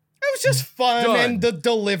was just fun done. And the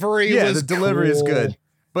delivery was is good.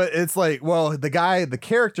 But it's like, well, the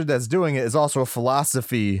character that's doing it is also a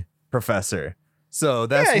philosophy professor. So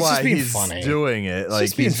that's why he's doing it.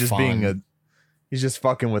 Like, he's just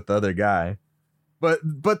fucking with the other guy. But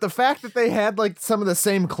the fact that they had like some of the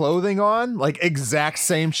same clothing on, like exact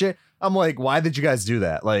same shit, I'm like, why did you guys do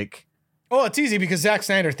that? Like, oh, it's easy because Zack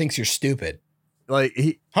Snyder thinks you're stupid. Like,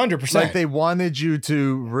 100%. Like, they wanted you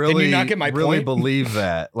to really, Did you not get my point? Believe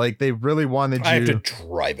that. Like, they really wanted you. I have to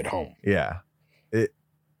drive it home. Yeah.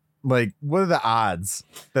 Like, what are the odds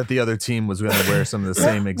that the other team was going to wear some of the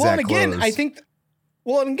same exact clothes? I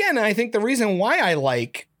think the reason why I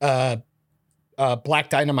like Black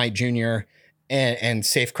Dynamite Jr. and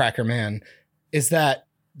Safecracker Man is that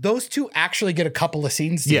those two actually get a couple of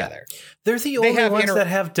scenes together. They're the only ones that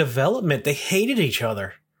have development. They hated each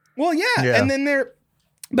other. Well, yeah. And then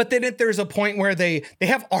there's a point where they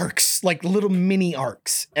have arcs, like little mini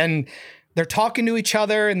arcs, and they're talking to each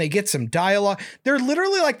other and they get some dialogue. They're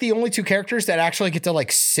literally like the only two characters that actually get to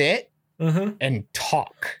like sit and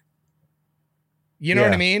talk. You know what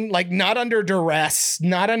I Yeah. mean? Like not under duress,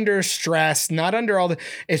 not under stress, not under all the,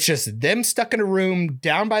 it's just them stuck in a room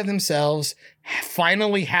down by themselves,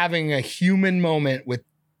 finally having a human moment with,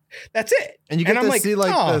 that's it. And you get I'm to like, see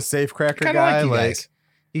like oh, the safecracker kinda guy, like you like guys.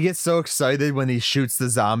 he gets so excited when he shoots the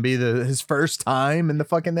zombie his first time in the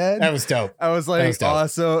fucking head. That was dope. I was That like, was dope. oh,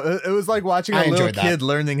 so it was like watching I a little enjoyed that. kid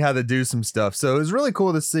learning how to do some stuff. So it was really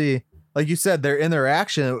cool to see, like you said, their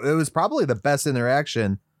interaction. It was probably the best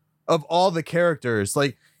interaction of all the characters.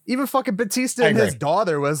 Like even fucking Batista I and his agree.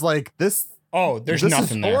 daughter was like, this There's this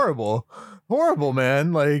nothing is there. horrible,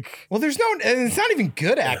 man. Like, Well, there's no, and it's not even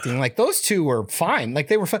good acting. Like those two were fine. Like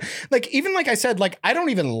they were fun. Like even like I said, like I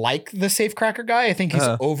don't even like the safecracker guy. I think he's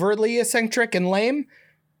Uh-huh. overly eccentric and lame,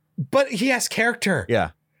 but he has character.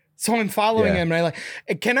 yeah, So I'm following Yeah. him, and I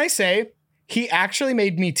like. Can I say he actually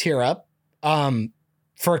made me tear up?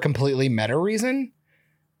 For a completely meta reason.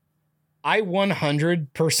 I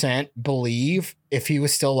 100% believe if he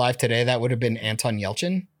was still alive today, that would have been Anton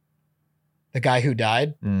Yelchin, the guy who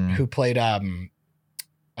died, Mm. who played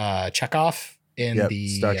Chekhov in Yep, the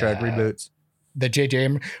Star Trek reboots. the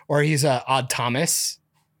JJ, or he's Odd Thomas.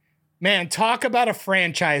 Man, talk about a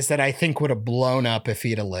franchise that I think would have blown up if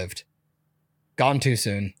he'd have lived. Gone too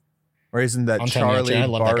soon. Or isn't that Anton Charlie Yelchin, I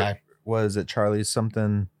love Bart? that guy. Was it Charlie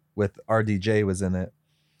something with RDJ was in it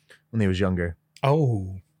when he was younger?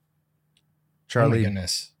 Oh, my Charlie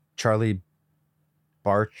goodness. Charlie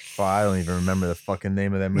Bart. Well, I don't even remember the fucking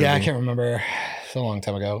name of that movie. Yeah, I can't remember. It's a long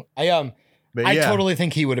time ago. But I yeah, totally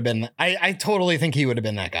think he would have been. I totally think he would have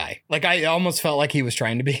been that guy. Like I almost felt like he was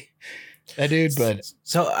trying to be that dude, but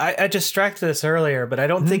So I distracted us earlier, but I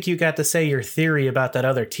don't think you got to say your theory about that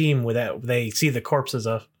other team with that they see the corpses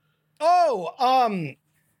of.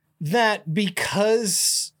 that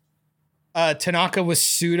because Tanaka was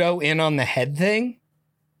pseudo in on the head thing.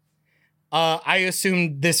 I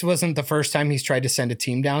assumed this wasn't the first time he's tried to send a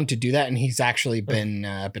team down to do that, and he's actually been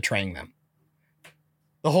betraying them.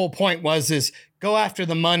 The whole point is go after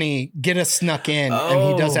the money, get us snuck in, and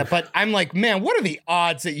he does Oh. that. But I'm like, man, what are the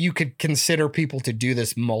odds that you could consider people to do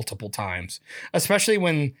this multiple times? Especially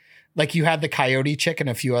when like you had the Coyote chick and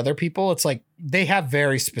a few other people. It's like they have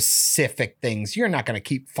very specific things. You're not going to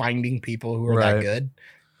keep finding people who are Right. that good.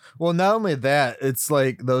 well, not only that, it's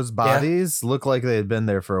like those bodies look like they had been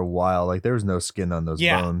there for a while. Like there was no skin on those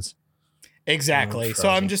Yeah. bones. Exactly. So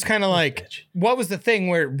I'm just kind of like, Bitch. what was the thing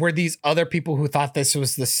where these other people who thought this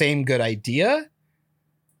was the same good idea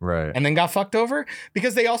Right. and then got fucked over?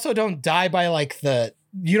 Because they also don't die by like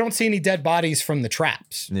you don't see any dead bodies from the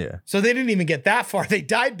traps. Yeah. So they didn't even get that far. They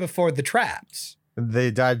died before the traps. They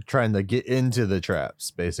died trying to get into the traps,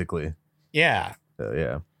 basically. Yeah. So,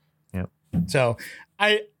 yeah. So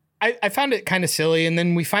I found it kind of silly. And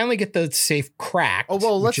then we finally get the safe cracked. Oh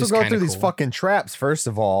well, let's which is go kinda through these cool. fucking traps first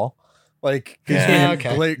of all. Like, Yeah,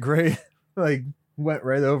 okay. great, like went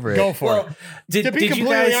right over it. Go for it. Well, did To be you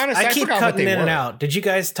completely guys? honest, I I keep forgot what cutting they in and were. out. Did you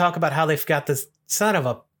guys talk about how they've got this son of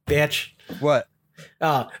a bitch? What?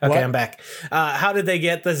 Oh, okay, What? I'm back. How did they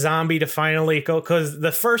get the zombie to finally go? Because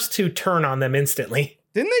the first two turn on them instantly.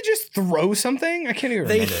 Didn't they just throw something? I can't even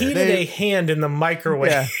They remember. heated a hand in the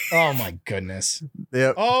microwave. Yeah. Oh my goodness.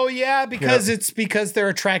 Yep. Oh yeah, because it's because they're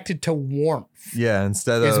attracted to warmth, Yeah.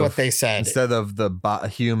 Instead is of what they said. instead of the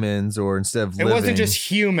humans, or instead of It living, wasn't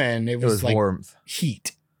just human, it it was, was like warmth.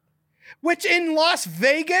 heat. Which in Las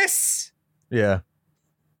Vegas, Yeah.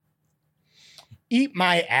 eat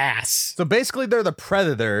my ass. So basically, they're the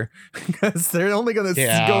predator because they're only gonna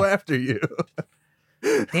Yeah. go after you.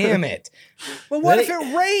 Damn it. But what They- if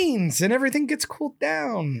it rains and everything gets cooled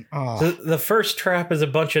down? Oh. The first trap is a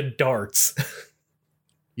bunch of darts.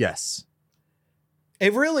 Yes.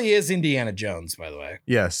 It really is Indiana Jones, by the way.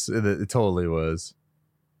 Yes. It totally was.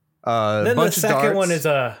 A Then the bunch of second one darts.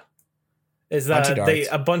 Bunch of darts.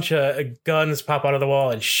 a bunch of guns pop out of the wall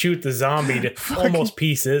and shoot the zombie to almost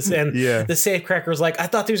pieces. And Yeah. the safecracker's like, I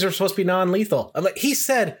thought these were supposed to be non-lethal. I'm like, he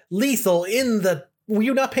said lethal in the. Were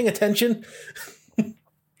you not paying attention?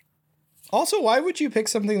 Also, why would you pick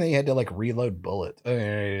something that you had to like reload bullets?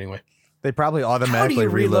 Anyway. They probably How do automatically you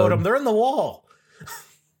reload them? They're in the wall.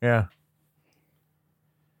 Yeah.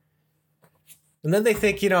 And then they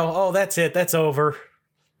think, oh, that's it. That's over.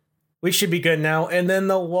 We should be good now. And then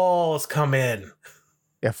the walls come in.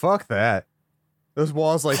 Yeah, fuck that. Those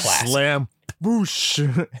walls like Classic. slam,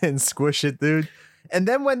 boosh, and squish it, dude. And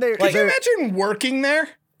then when they're, Can you they're imagine working there?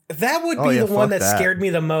 That would Oh, be yeah, the one fuck that that. scared me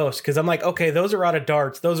the most. Because I'm like, okay, those are out of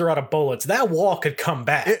darts. Those are out of bullets. That wall could come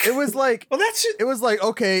back. it was like Well, that's just, it was like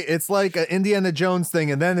okay, it's like an Indiana Jones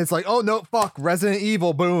thing, and then it's like, oh no, fuck, Resident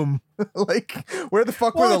Evil, boom. Like, where the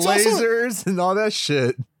fuck Well, were the it's also- lasers and all that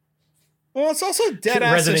shit? well, it's also dead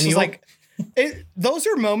ass. Resident It's just Evil? like Those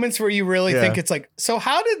are moments where you really Yeah. think it's like, so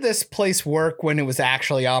how did this place work when it was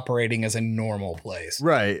actually operating as a normal place?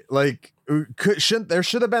 Right. Like, there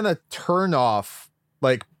should have been a turn off,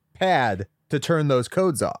 like, pad to turn those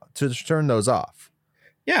codes off, to turn those off,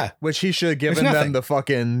 Yeah. which he should have There's given them nothing. the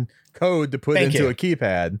fucking code to put Thank into you. a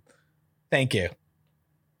keypad. Thank you.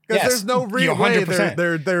 Because Yes, there's no real you way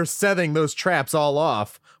 100%. they're setting those traps all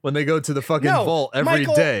off when they go to the fucking vault every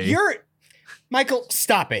Michael, day. Michael,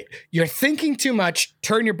 stop it. You're thinking too much.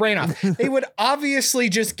 Turn your brain off. They would obviously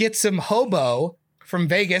just get some hobo from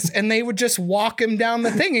Vegas and they would just walk him down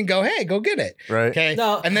the thing and go, hey, go get it. Right. Okay.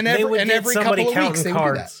 No, and then they would get every somebody couple of weeks counting they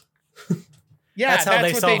would do that. cards. Yeah, That's how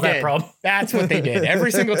they what solve that did. problem. That's what they did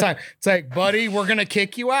every single time. It's like, buddy, we're going to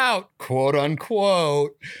kick you out, quote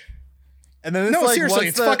unquote. And then it's No, like seriously, once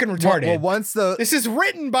it's fucking retarded. Well, once This is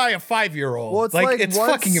written by a 5-year-old. Well, it's like it's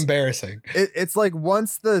once- fucking embarrassing. it's like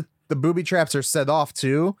once the booby traps are set off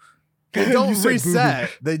too, they You don't said reset.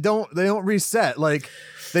 They don't reset. Like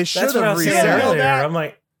they should That's what I have was saying reset. reset. earlier. that. I'm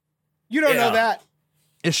like, You don't Yeah. know that.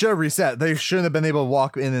 It should have reset. They shouldn't have been able to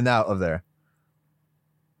walk in and out of there.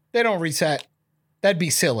 They don't reset. That'd be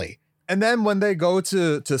silly. And then when they go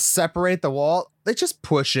to separate the wall, they just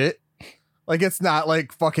push it. Like it's not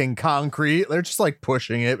like fucking concrete. They're just like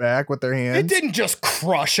pushing it back with their hands. It didn't just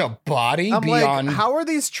crush a body I'm beyond. like, how are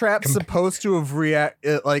these traps supposed to have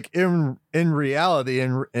like in reality,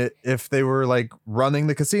 and if they were like running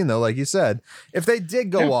the casino, like you said, if they did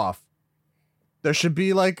go Yeah. off, there should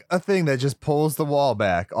be like a thing that just pulls the wall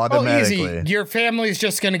back oh, automatically. easy. Your family's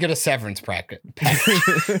just going to get a severance package.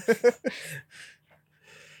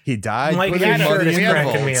 He died. Mike, putting your had a- shirt money is in we had a-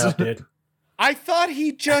 cracking me vaults. up, dude. I thought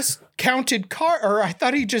he just counted or I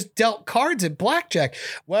thought he just dealt cards at blackjack.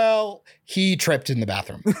 Well, he tripped in the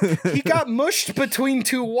bathroom. He got mushed between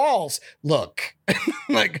two walls. Look,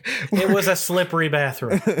 like, It was a slippery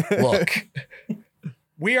bathroom. look,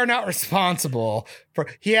 we are not responsible for.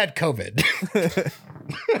 He had COVID.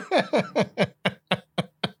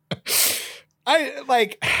 I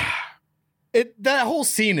like it. That whole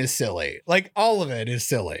scene is silly. Like all of it is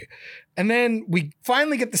silly. And then we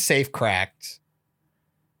finally get the safe cracked.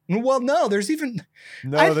 Well, no, there's even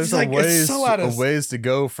No, there's like, a it's ways, so out of- a ways to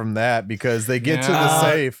go from that because they get to the Yeah.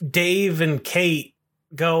 safe. Dave and Kate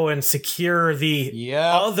go and secure the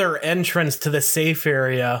other entrance to the safe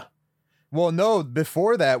area. Well, no,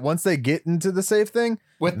 before that, once they get into the safe thing,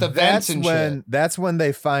 with the vents and shit. that's when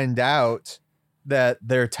they find out that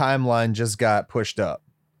their timeline just got pushed up.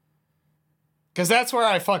 Because that's where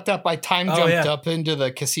I fucked up. I time Oh, jumped yeah. up into the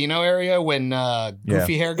casino area when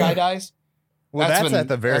goofy hair guy dies. Well, that's when- at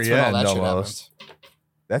the very that's when all end that shit almost. happens.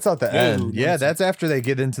 That's at the Dude, end. Yeah, that's- that's after they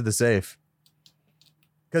get into the safe.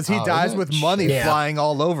 Because he Oh, dies is it? with money Yeah. flying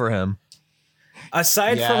all over him.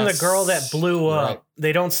 Aside from the Yes. girl that blew up, Right.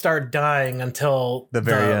 they don't start dying until The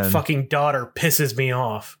very end. fucking daughter pisses me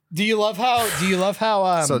off. Do you love how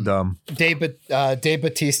So dumb. Dave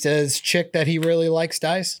Bautista's chick that he really likes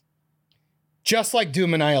dies? Just like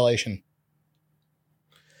Doom Annihilation.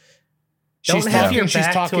 Don't have your she's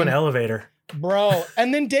back talking, to an elevator. bro.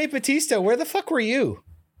 And then Dave Bautista, where the fuck were you?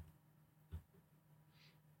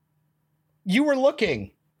 You were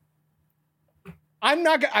looking. I'm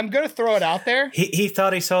gonna throw it out there. He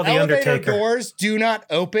thought he saw the Elevator Undertaker. doors do not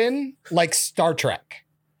open like Star Trek.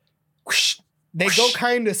 They go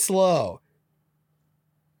kind of slow.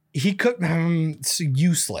 He could. It's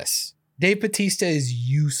useless. Dave Bautista is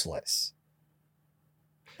useless.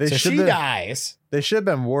 They So should she have dies. they should have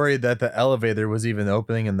been worried that the elevator was even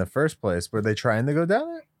opening in the first place. Were they trying to go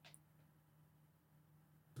down it?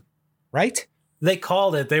 Right? They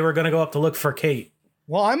called it. They were going to go up to look for Kate.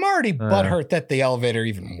 Well, I'm already butthurt that the elevator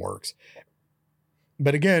even works.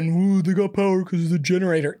 But again, ooh, they got power because of the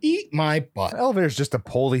generator. Eat my butt. The elevator's just a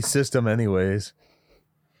pulley system, anyways.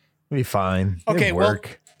 It'd be fine. It'd Okay, well,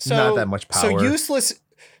 work. So Not that much power.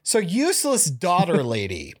 So useless daughter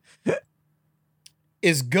lady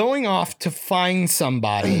is going off to find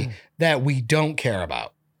somebody that we don't care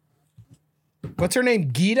about. What's her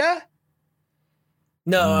name? Gita?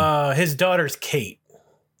 No, his daughter's Kate.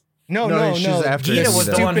 No. she's after Gita Gita. was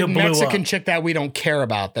the one who Stupid blew Mexican up. chick that we don't care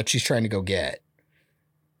about that she's trying to go get.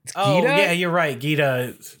 It's Oh, Gita? yeah, you're right.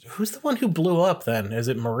 Gita. Who's the one who blew up then? Is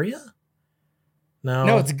it Maria? No.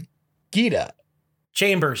 No, it's Gita.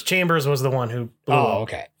 Chambers. Chambers was the one who blew Oh, up.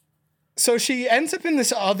 okay. So she ends up in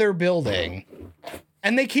this other building,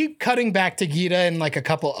 and they keep cutting back to Gita and like a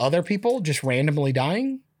couple other people just randomly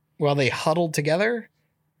dying while they huddled together.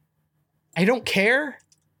 I don't care.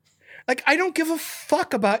 Like, I don't give a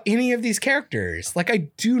fuck about any of these characters. Like, I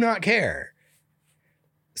do not care.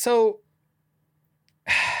 So,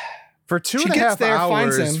 For two She and a gets half there,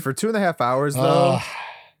 finds hours, him. for 2.5 hours though,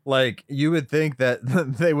 like you would think that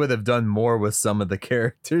they would have done more with some of the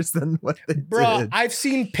characters than what they Bro, did. I've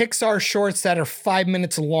seen Pixar shorts that are 5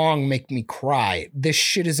 minutes long make me cry. This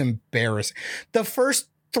shit is embarrassing. The first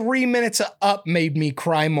 3 minutes of Up made me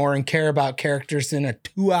cry more and care about characters in a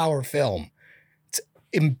 2-hour film. It's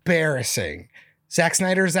embarrassing. Zack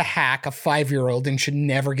Snyder is a hack, a 5-year-old, and should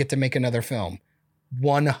never get to make another film.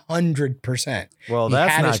 100%. Well, He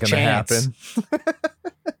that's had not his going to chance. happen.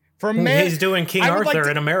 For man, He's doing King I would Arthur like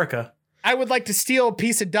to- in America. I would like to steal a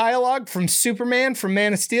piece of dialogue from Superman from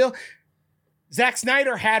Man of Steel. Zack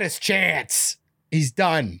Snyder had his chance. He's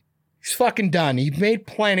done. He's fucking done. He made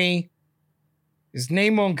plenty. His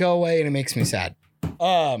name won't go away, and it makes me sad.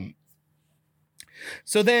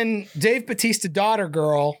 So then Dave Bautista daughter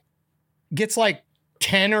girl gets like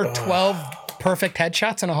 10 or 12 perfect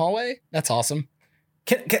headshots in a hallway. That's awesome.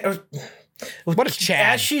 What a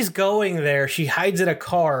Chad. As she's going there, she hides in a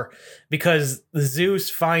car because Zeus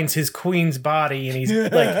finds his queen's body and he's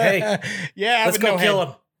like, hey, yeah, let's go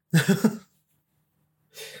kill him.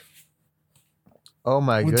 Oh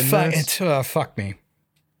my goodness. Fuck me.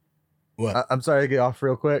 What? I'm sorry to get off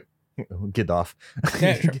real quick. Get off.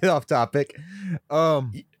 Yeah, sure. Get off topic.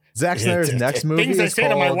 Zack Snyder's next movie Things I is say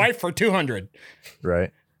to my called- wife for 200.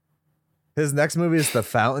 Right. His next movie is The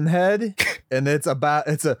Fountainhead, and it's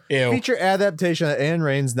a Ew. feature adaptation of Anne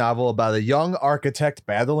Rain's novel about a young architect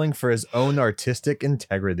battling for his own artistic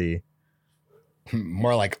integrity.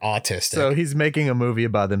 More like autistic. So he's making a movie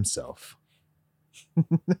about himself.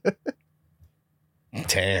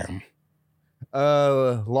 Damn.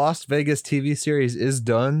 Las Vegas TV series is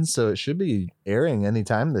done, so it should be airing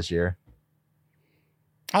anytime this year.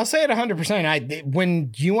 I'll say it 100%.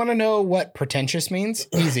 When you want to know what pretentious means,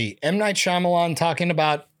 easy. M. Night Shyamalan talking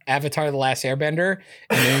about Avatar: The Last Airbender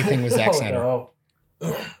and anything with Zack Snyder. No.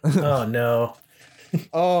 Oh no.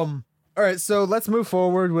 All right, so let's move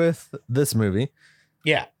forward with this movie.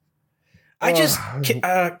 Yeah. I just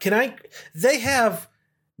can I? They have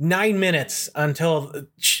 9 minutes until,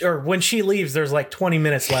 or when she leaves, there's like 20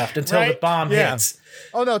 minutes left until the Right? bomb Yeah. hits.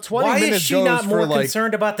 Oh no, 20 Why minutes is she goes not more for like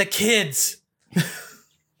concerned about the kids?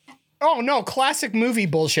 Oh, no. Classic movie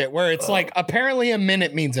bullshit where it's like apparently a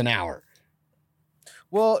minute means an hour.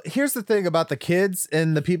 Well, here's the thing about the kids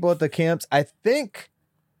and the people at the camps. I think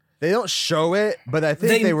they don't show it, but I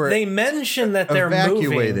think they were They mention that they're evacuating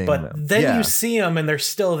moving, but them. then Yeah. you see them and they're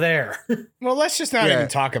still there. Well, let's just not Yeah. even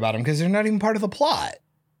talk about them because they're not even part of the plot.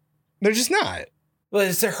 They're just not. Well,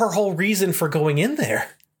 is there her whole reason for going in there?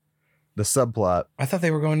 the subplot. I thought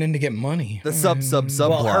they were going in to get money. The subplot.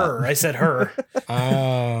 Well, her. I said her.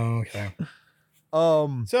 Oh, okay.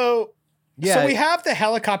 So yeah, So we have the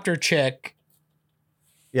helicopter chick.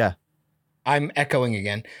 yeah. I'm echoing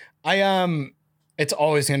again. It's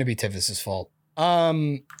always going to be Tivis's fault.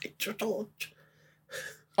 Oh,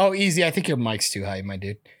 easy. I think your mic's too high, my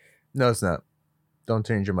dude. No, it's not. Don't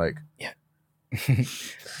change your mic.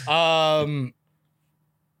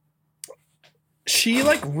 She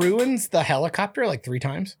like ruins the helicopter like 3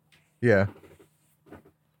 times. Yeah.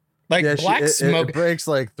 Like Yeah, black smoke. It breaks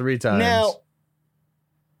like 3 times. Now,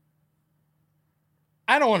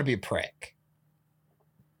 I don't want to be a prick,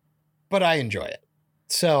 but I enjoy it.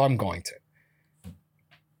 So I'm going to.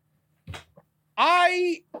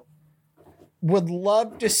 I would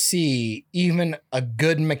love to see even a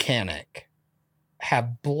good mechanic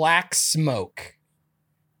have black smoke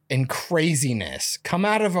and craziness come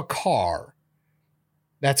out of a car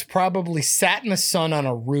that's probably sat in the sun on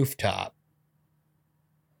a rooftop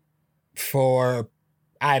for,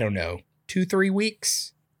 I don't know, 2-3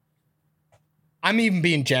 weeks. I'm even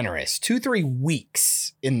being generous. 2-3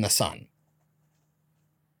 weeks in the sun.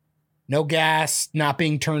 No gas, not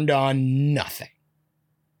being turned on, nothing.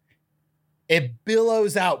 It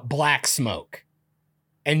billows out black smoke,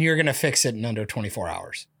 and you're going to fix it in under 24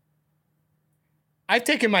 hours. I've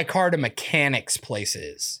taken my car to mechanics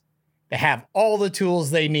places that have all the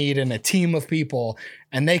tools they need and a team of people,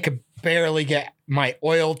 and they could barely get my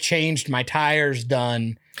oil changed, my tires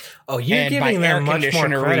done. Oh, you're And my giving air them much more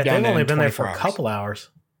conditioner credit. redone They've only in been there for 24 a hours. couple hours.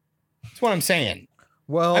 That's what I'm saying.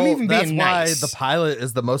 Well, I'm even that's being why nice. the pilot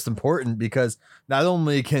is the most important, because not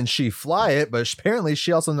only can she fly it, but apparently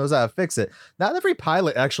she also knows how to fix it. Not every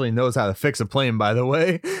pilot actually knows how to fix a plane, by the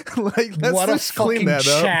way. Like, let's What a just clean fucking that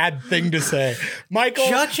up. Chad thing to say. Michael,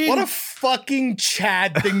 Judging- what a fucking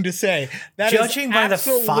Chad thing to say. That is Judging by the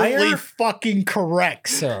absolutely fire? fucking correct,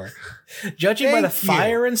 sir. Judging by the Thank you.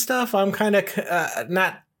 fire and stuff, I'm kind of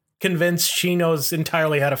not convinced she knows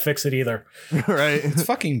entirely how to fix it either. Right? It's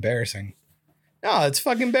fucking embarrassing. No, it's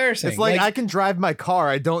fucking embarrassing. It's like I can drive my car.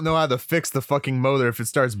 I don't know how to fix the fucking motor if it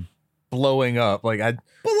starts blowing up. Like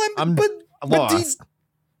I'm but lost.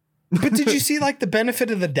 But did you see like the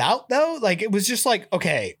benefit of the doubt though? Like it was just like,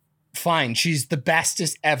 okay, fine, she's the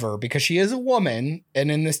bestest ever because she is a woman,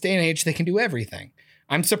 and in this day and age, they can do everything.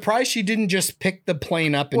 I'm surprised she didn't just pick the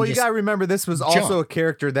plane up and Well, you gotta remember this was also a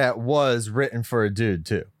character that was written for a dude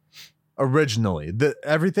too. Originally,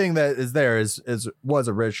 everything that is there was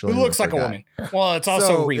originally. It looks like a woman. Well, it's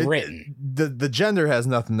also rewritten. The gender has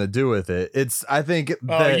nothing to do with it. It's I think.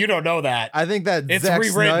 You don't know that. I think that it's Zack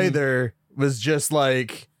rewritten. Snyder was just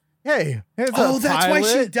like, hey, here's a that's why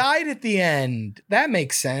she pilot. died at the end. That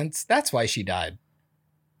makes sense. That's why she died.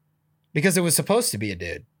 Because it was supposed to be a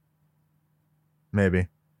dude. Maybe.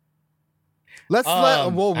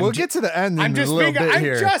 We'll get to the end in a little bit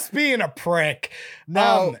here. I'm just being a prick.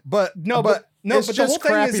 No, but the whole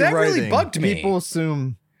thing is that really bugged me. People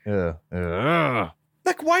assume,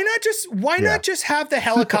 like, why not just have the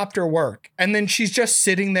helicopter work and then she's just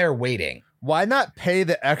sitting there waiting? Why not pay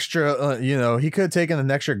the extra? He could have taken an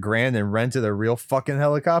extra $1,000 and rented a real fucking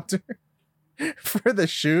helicopter for the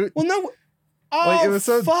shoot. Well, no, it was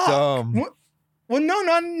so dumb. Well,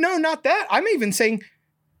 no, not that. I'm even saying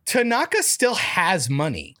Tanaka still has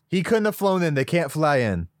money. He couldn't have flown in. They can't fly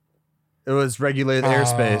in. It was regulated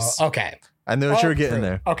airspace. Okay. I knew what you were getting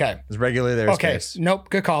there. Okay. It was regulated airspace. Okay. Nope.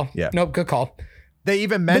 Good call. Yeah. Nope. Good call. They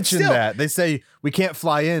even mentioned that. They say we can't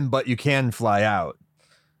fly in, but you can fly out.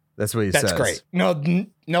 That's what he says. That's great.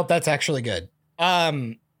 Nope. That's actually good.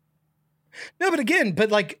 No, but again,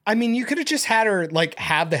 you could have just had her like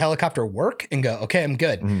have the helicopter work and go, okay, I'm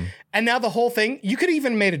good. Mm. And now the whole thing, you could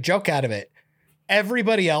even made a joke out of it.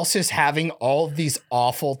 Everybody else is having all of these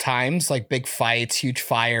awful times, like big fights, huge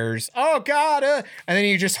fires. Oh God. And then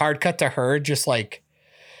you just hard cut to her, just like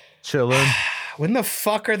chilling. When the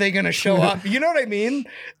fuck are they going to show up? You know what I mean?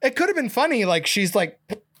 It could have been funny. Like she's like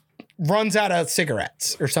runs out of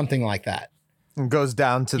cigarettes or something like that. And goes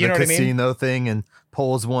down to the casino thing and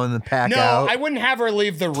pulls one and pack out. No, I wouldn't have her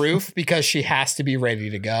leave the roof because she has to be ready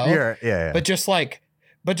to go. Yeah. But just like,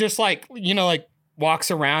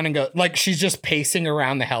 walks around and go like she's just pacing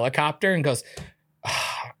around the helicopter and goes,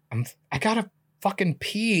 I gotta fucking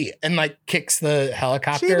pee, and like kicks the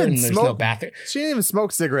helicopter and there's no bathroom. She didn't even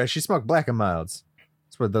smoke cigarettes. She smoked Black and Milds.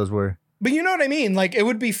 That's what those were. But you know what I mean? Like it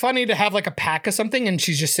would be funny to have like a pack of something and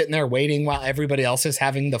she's just sitting there waiting while everybody else is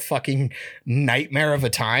having the fucking nightmare of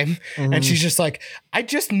a time. Mm-hmm. And she's just like, I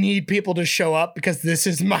just need people to show up because this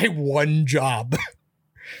is my one job.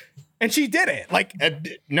 And she did it. Like,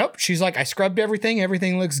 nope. She's like, I scrubbed everything.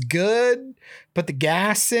 Everything looks good. Put the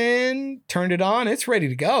gas in, turned it on. It's ready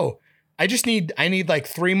to go. I need like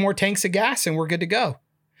 3 more tanks of gas and we're good to go.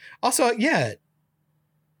 Also, yeah.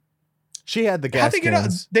 She had the gas How'd they get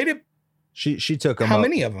cans. They did. She took them. How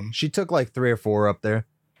many of them? She took like 3 or 4 up there.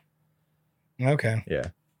 Okay. Yeah.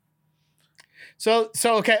 So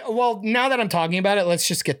okay. Well, now that I'm talking about it, let's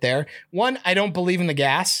just get there. One, I don't believe in the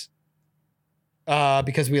gas.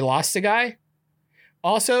 Because we lost the guy.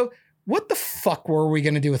 Also, what the fuck were we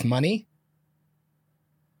going to do with money?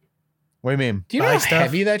 What do you mean? Do you know how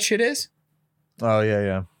heavy that shit is? Oh,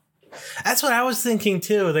 yeah. That's what I was thinking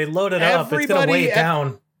too. They load it up. It's going to weigh it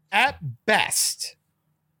down. At best,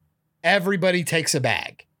 everybody takes a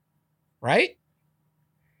bag, right?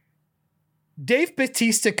 Dave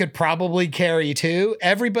Bautista could probably carry 2.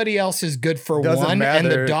 Everybody else is good for Doesn't 1, matter.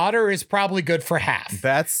 and the daughter is probably good for half.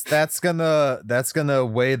 That's gonna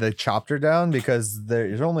weigh the chopper down because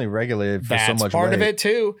they're only regulated for so much. That's part weight. of it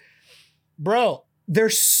too, bro.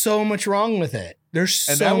 There's so much wrong with it. There's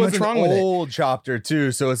and so that was much an wrong with it. old chopper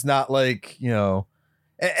too, so it's not like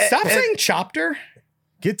Stop saying chopper.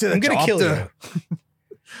 Get to the. I'm gonna chopper. kill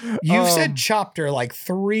you. You've said chopper like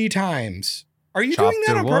 3 times. Are you doing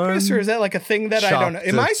that on purpose, 1, or is that like a thing that I don't know?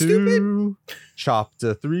 Am I 2, stupid?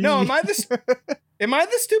 Chopper 3. No, am I the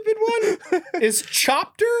stupid one? Is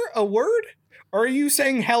chopper a word? Or are you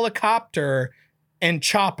saying helicopter and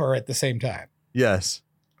chopper at the same time? Yes.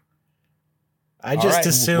 I just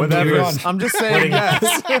assumed you were, on. I'm just saying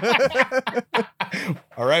yes.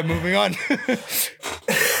 All right, moving on.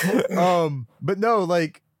 But no,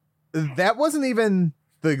 like that wasn't even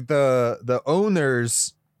the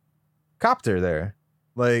owner's copter there.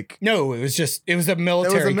 Like no, it was a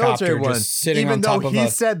military copter one. just sitting even on top though of he a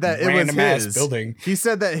said that it was random ass his building. He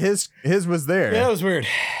said that his was there. Yeah, it was weird.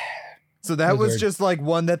 So that was weird. just like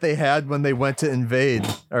one that they had when they went to invade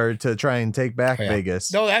or to try and take back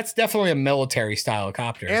Vegas. No, that's definitely a military style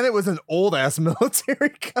copter. And it was an old ass military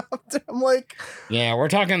copter. I'm like, yeah, we're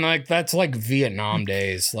talking like that's like Vietnam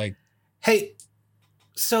days. Like, hey,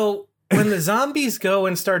 so when the zombies go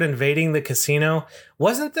and start invading the casino,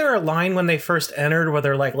 wasn't there a line when they first entered where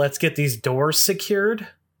they're like, let's get these doors secured?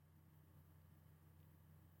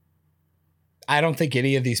 I don't think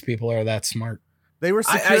any of these people are that smart. They were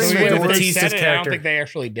I securing swear the to doors. Batista's I don't character. think they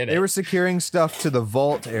actually did it. They were securing stuff to the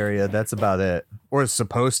vault area. That's about it. Or is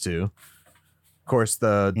supposed to. Of course,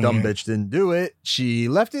 the dumb bitch didn't do it. She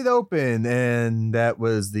left it open, and that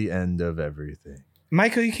was the end of everything.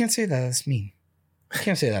 Michael, you can't say that. That's mean. You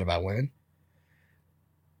can't say that about women.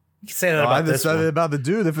 You can say that I about this decided one. about the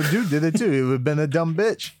dude. If a dude did it too, it would have been a dumb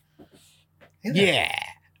bitch. Yeah.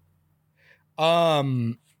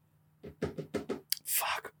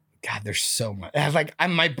 Fuck. God, there's so much.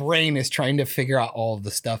 My brain is trying to figure out all of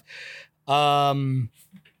the stuff. So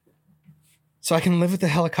I can live with the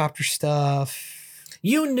helicopter stuff.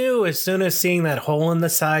 You knew as soon as seeing that hole in the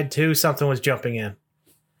side too, something was jumping in.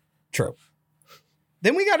 True.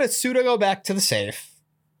 Then we got to pseudo go back to the safe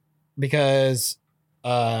because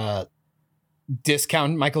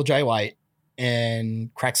discount Michael J. White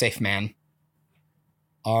and Crack Safe Man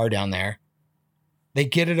are down there. They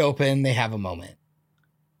get it open. They have a moment.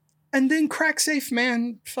 And then Crack Safe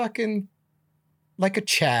Man fucking like a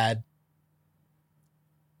Chad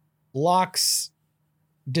locks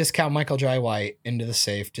discount Michael J. White into the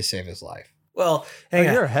safe to save his life. Well, Hey,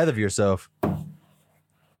 hang you're on. ahead of yourself.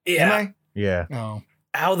 Yeah. Am Yeah. I? Oh.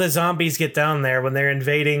 How the zombies get down there when they're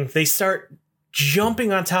invading, they start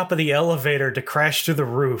jumping on top of the elevator to crash through the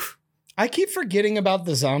roof. I keep forgetting about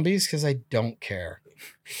the zombies because I don't care.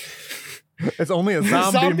 It's only a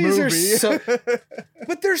zombie Zombies are movie. so-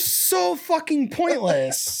 But they're so fucking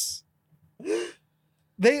pointless.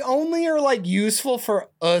 They only are like useful for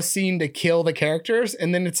a scene to kill the characters,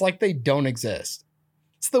 and then it's like they don't exist.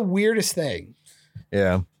 It's the weirdest thing.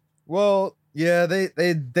 Yeah. Well, yeah,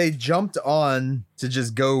 they jumped on to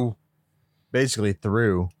just go basically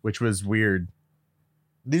through, which was weird.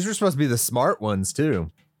 These were supposed to be the smart ones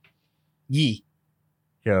too. Yee.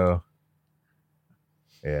 Yo.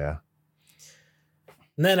 Yeah.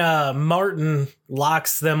 And then Martin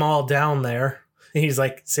locks them all down there. He's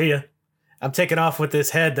like, see ya. I'm taking off with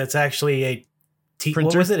this head that's actually a what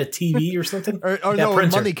Printer? was it, a TV or something? Or Yeah, no, a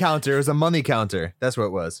printer. money counter. It was a money counter. That's what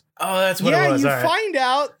it was. Oh, that's what Yeah, it was. you All right. find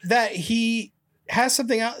out that he has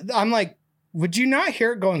something out. I'm like, would you not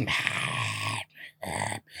hear it going?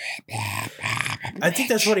 I think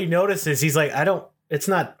that's what he notices. He's like, it's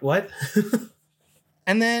not what?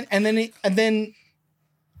 And then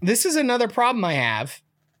this is another problem I have.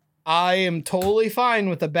 I am totally fine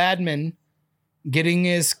with a badman getting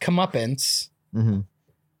his comeuppance. Mm-hmm.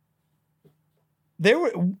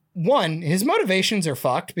 His motivations are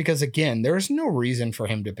fucked because again, there's no reason for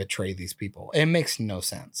him to betray these people. It makes no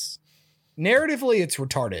sense. Narratively, it's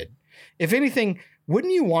retarded. If anything,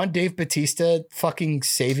 wouldn't you want Dave Bautista fucking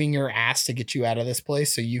saving your ass to get you out of this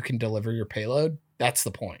place so you can deliver your payload? That's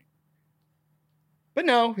the point. But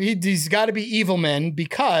no, he's got to be evil men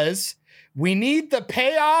because we need the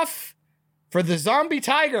payoff for the zombie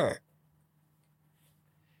tiger.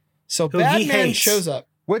 So Who he Batman hates. shows up.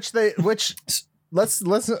 Let's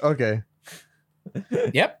okay.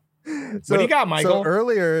 Yep. So, What do you got, Michael? So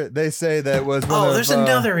earlier they say that was one Oh, of, there's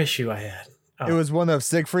another issue I had. Oh. It was one of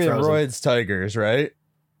Siegfried and Frozen. Roy's tigers, right?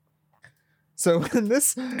 So when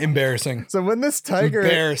this Embarrassing. tiger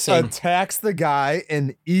Embarrassing. attacks the guy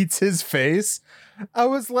and eats his face, I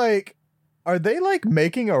was like, are they like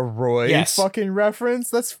making a Roy Yes. fucking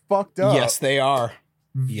reference? That's fucked up. Yes, they are.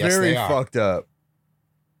 Yes, Very they are. fucked up.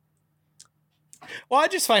 Well, I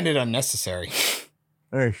just find it unnecessary.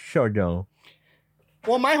 Hey, shut down.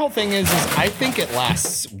 Well, my whole thing is I think it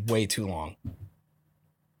lasts way too long.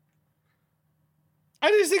 I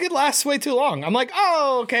just think it lasts way too long. I'm like,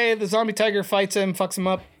 oh, okay, the zombie tiger fights him, fucks him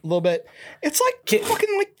up a little bit. It's like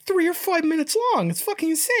fucking like 3 or 5 minutes long. It's fucking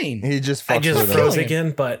insane. He just I fucked just with him. froze Killing him.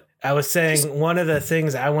 again, but I was saying one of the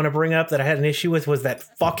things I want to bring up that I had an issue with was that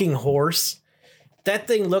fucking horse. That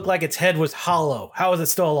thing looked like its head was hollow. How is it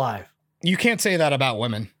still alive? You can't say that about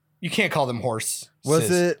women. You can't call them horse. Was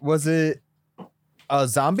it a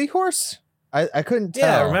zombie horse? I couldn't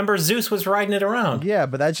tell. Yeah, remember Zeus was riding it around. Yeah,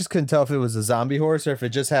 but I just couldn't tell if it was a zombie horse or if it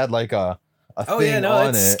just had like a Oh thing yeah, no, on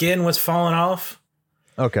its it. skin was falling off.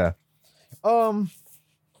 Okay.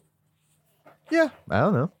 Yeah, I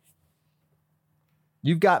don't know.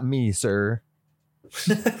 You've got me, sir.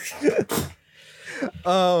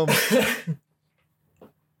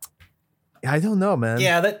 I don't know, man.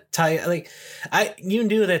 Yeah, that tiger. You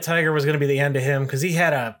knew that tiger was going to be the end of him because he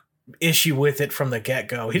had a issue with it from the get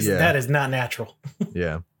go. Yeah. That is not natural.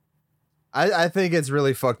 Yeah. I think it's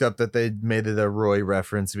really fucked up that they made it a Roy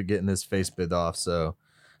reference with getting his face bit off. So,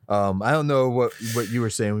 I don't know what you were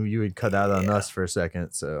saying. You would cut out on us for a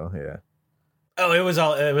second. So yeah. Oh, it was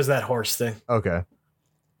that horse thing. Okay.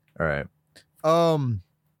 All right.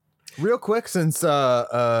 Real quick, since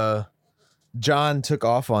John took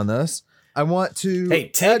off on this. I want to. Hey,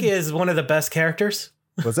 Tig is one of the best characters.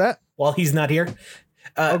 What's that? While he's not here,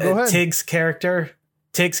 Go ahead. Tig's character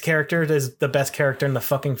is the best character in the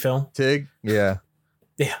fucking film. Tig. Yeah.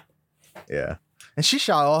 Yeah. Yeah. And she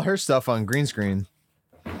shot all her stuff on green screen.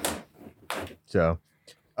 So,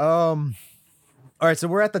 all right. So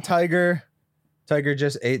we're at the Tiger. Tiger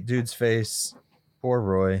just ate dude's face. Poor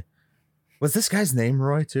Roy. Was this guy's name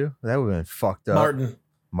Roy too? That would have been fucked up.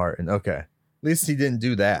 Martin. Okay. At least he didn't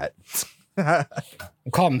do that.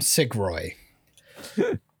 We'll call him Sig Roy.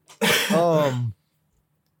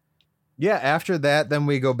 Yeah, after that, then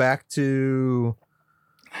we go back to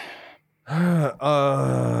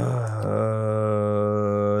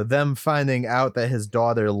them finding out that his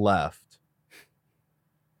daughter left.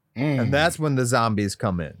 And that's when the zombies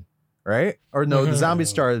come in, right? Or no, the zombies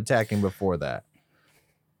started attacking before that.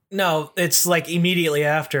 No, it's like immediately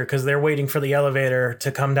after because they're waiting for the elevator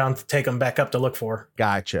to come down to take them back up to look for.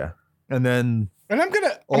 Gotcha. And then And I'm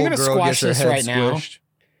gonna squash this right now.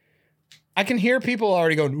 I can hear people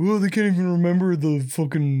already going, "Oh, they can't even remember the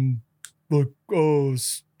fucking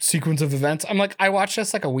sequence of events." I'm like, I watched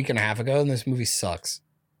this like a week and a half ago, and this movie sucks.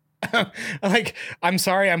 Like, I'm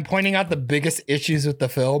sorry, I'm pointing out the biggest issues with the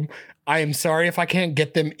film. I am sorry if I can't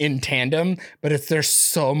get them in tandem, but there's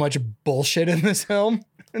so much bullshit in this film.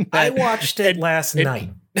 I watched it last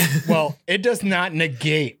night. Well, it does not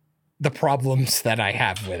negate the problems that I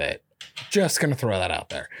have with it. Just gonna throw that out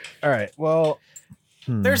there. All right. Well,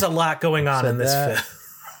 There's a lot going on in this film.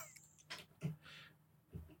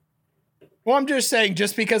 Well, I'm just saying,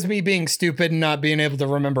 just because me being stupid and not being able to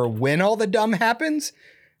remember when all the dumb happens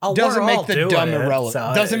doesn't make the dumb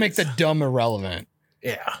irrelevant. Doesn't make the dumb irrelevant.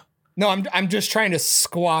 Yeah. No, I'm just trying to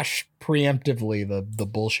squash preemptively the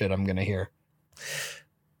bullshit I'm gonna hear.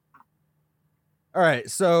 all right.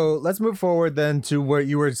 So let's move forward then to what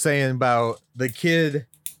you were saying about the kid,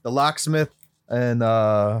 the locksmith, and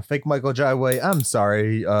fake Michael Jai White. I'm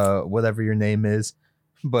sorry, whatever your name is,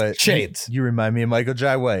 but Shades. You remind me of Michael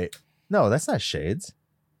Jai White. No, that's not Shades.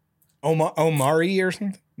 Omari or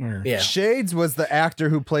something? Or- Yeah. Shades was the actor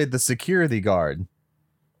who played the security guard.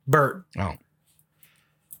 Bert. Oh.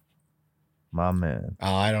 My man.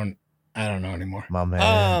 Oh, I don't know anymore. My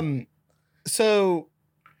man. So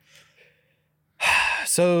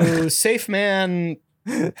safe man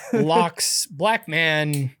locks black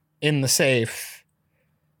man in the safe.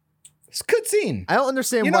 It's a good scene. I don't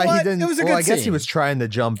understand You know why he what? didn't. It was a well, good I guess he scene. was trying to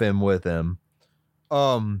jump in with him.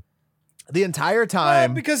 The entire Well,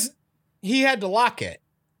 time, because he had to lock it.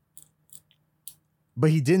 but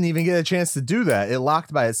he didn't even get a chance to do that. It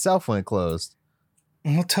locked by itself when it closed.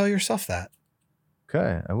 Well, tell yourself that.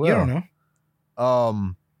 Okay, I will. You don't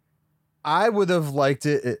know. I would have liked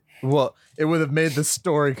it. Well, it would have made the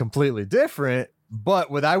story completely different.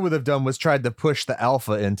 But what I would have done was tried to push the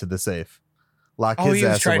alpha into the safe, lock Oh, his he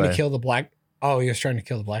was ass trying away. to kill the black. Oh, he was trying to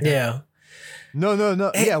kill the black guy. Yeah.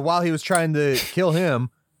 No. Yeah, while he was trying to kill him,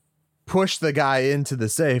 push the guy into the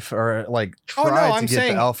safe, or like Oh, no, try to I'm get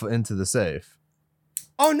saying- the alpha into the safe.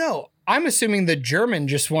 Oh no, I'm assuming the German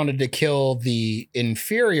just wanted to kill the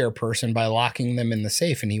inferior person by locking them in the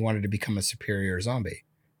safe, and he wanted to become a superior zombie.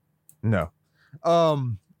 No.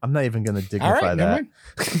 I'm not even gonna All dignify right, that.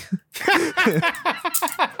 never mind.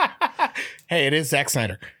 Hey, it is Zack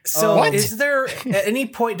Snyder. So What? is there at any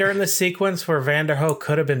point during the sequence where Vanderhoek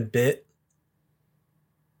could have been bit?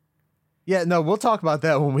 Yeah, no, we'll talk about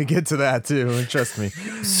that when we get to that too. And trust me.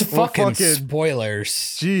 Fucking spoilers.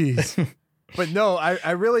 Jeez. But no,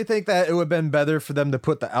 I really think that it would have been better for them to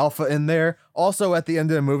put the alpha in there. Also, at the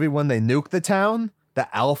end of the movie, when they nuke the town,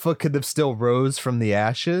 the alpha could have still rose from the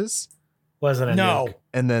ashes Wasn't a No. nuke.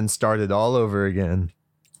 and then started all over again.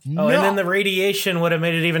 Oh, and then the radiation would have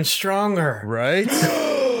made it even stronger. Right?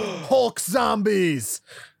 Hulk zombies.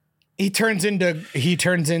 He turns into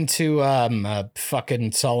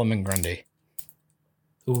fucking Solomon Grundy.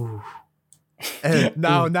 Ooh. And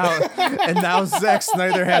now Zack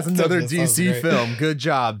Snyder has another That sounds DC great. film. Good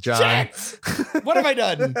job, John. Yes! What have I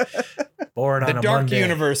done? Born on The a Dark Monday.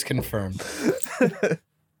 Universe confirmed.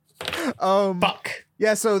 Fuck.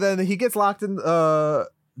 Yeah, so then he gets locked in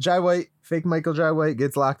Jai White, fake Michael Jai White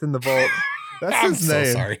gets locked in the vault. That's I'm his so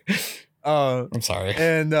name. sorry. Uh I'm sorry.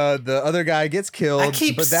 and the other guy gets killed. I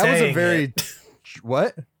keep but that was a saying very it.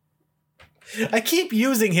 what? I keep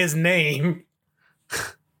using his name.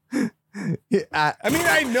 Yeah, I mean,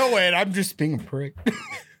 I know it. I'm just being a prick.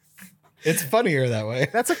 It's funnier that way.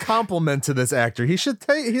 that's a compliment to this actor. He should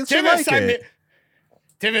take. He should Tivis, like it.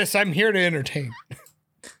 Tivis, I'm here to entertain.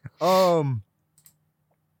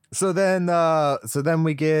 So then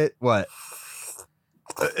we get what?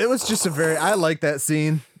 It was just a very. I like that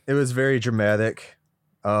scene. It was very dramatic.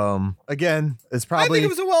 Again, it's probably I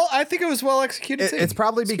think it was well executed. it's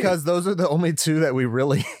probably because those are the only two that we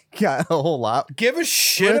really got a whole lot give a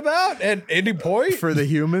shit about at any point for the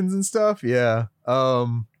humans and stuff. Yeah.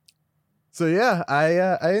 So yeah,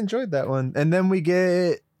 I enjoyed that one. And then we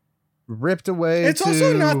get ripped away. It's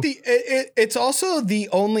also not the it's also the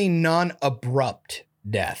only non-abrupt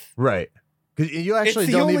death. Right. Because you actually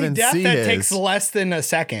it's the don't only even death see that his. takes less than a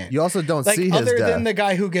second. You also don't like see his other death. than the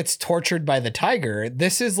guy who gets tortured by the tiger.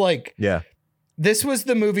 This is like Yeah. this was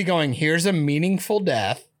the movie going, here's a meaningful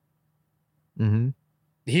death. Mm-hmm.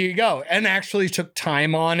 Here you go. And actually took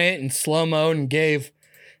time on it and slow-mo and gave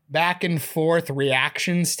back and forth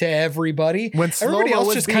reactions to everybody. When everybody slow-mo else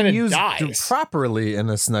was just being kind of used dies. properly in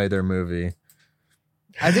a Snyder movie.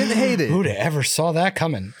 I didn't hate it. Who'd ever saw that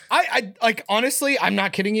coming? I like honestly, I'm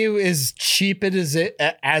not kidding you. As cheap as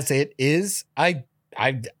it is, I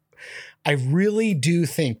really do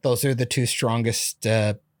think those are the two strongest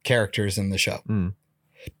characters in the show. Mm.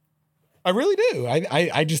 I really do.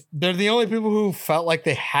 I just they're the only people who felt like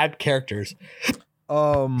they had characters.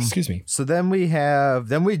 Excuse me. So then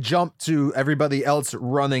we jump to everybody else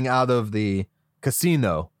running out of the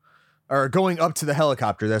casino or going up to the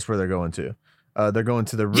helicopter. That's where they're going to. They're going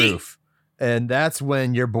to the roof. And that's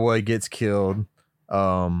when your boy gets killed.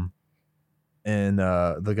 And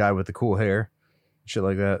the guy with the cool hair, shit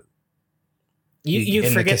like that. You In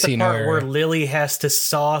the forget the casino part area. where Lily has to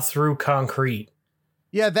saw through concrete.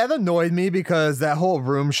 Yeah, that annoyed me because that whole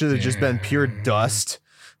room should have just been pure dust.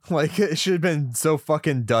 Like it should have been so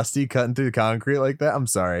fucking dusty cutting through the concrete like that. I'm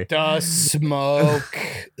sorry. Dust, smoke.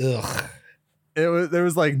 Ugh. There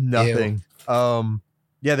was like nothing.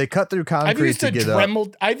 Yeah, they cut through concrete to get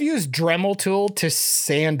up. I've used Dremel tool to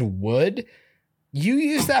sand wood. You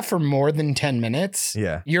use that for more than 10 minutes.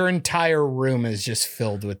 Yeah. Your entire room is just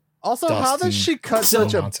filled with Also, dust how does and she cut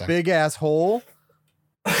such a nonsense. big ass hole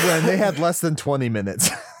when they had less than 20 minutes?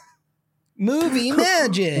 movie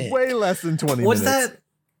magic. Way less than 20 Was minutes. that?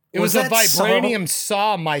 It was a that vibranium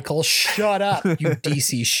saw, Michael. Shut up, you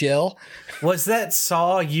DC shill. Was that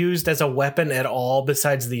saw used as a weapon at all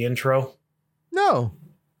besides the intro? No.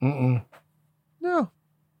 Mm-mm. No.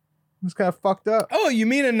 It's kind of fucked up. Oh, you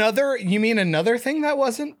mean another thing that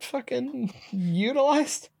wasn't fucking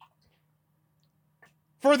utilized?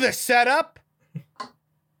 For the setup?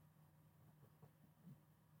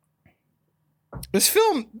 This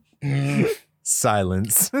film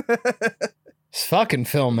Silence. this fucking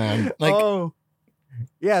film, man. Like oh.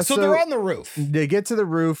 Yeah, so they're on the roof. They get to the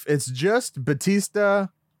roof. It's just Batista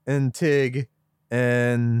and Tig.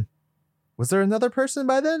 And was there another person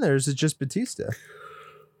by then? Or is it just Batista?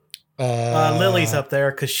 Lily's up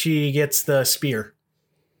there because she gets the spear.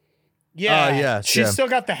 Yeah, yeah, she's yeah. still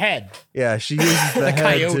got the head. Yeah, she uses the, The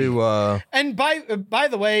head coyote. to And by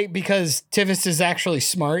the way, because Tivis is actually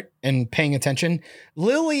smart and paying attention,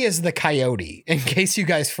 Lily is the coyote, in case you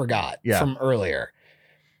guys forgot from earlier.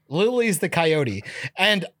 Lily's the coyote.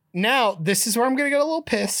 And now this is where I'm going to get a little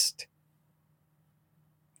pissed.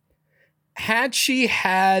 Had she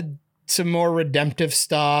had some more redemptive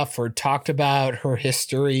stuff or talked about her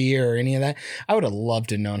history or any of that, I would have loved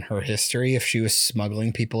to known her history if she was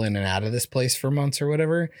smuggling people in and out of this place for months or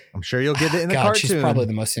whatever. I'm sure you'll get it in the God, cartoon. she's probably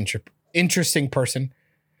the most interesting person.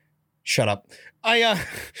 Shut up.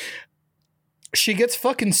 She gets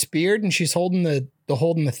fucking speared and she's holding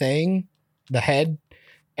the thing, the head,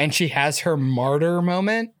 and she has her martyr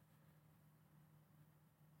moment.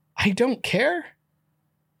 I don't care.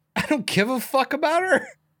 I don't give a fuck about her.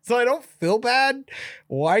 So I don't feel bad.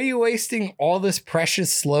 Why are you wasting all this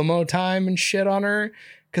precious slow-mo time and shit on her?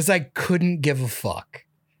 Because I couldn't give a fuck.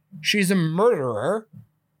 She's a murderer.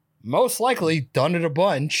 Most likely done it a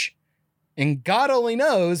bunch. And God only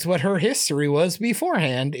knows what her history was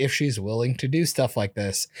beforehand if she's willing to do stuff like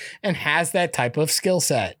this and has that type of skill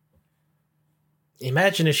set.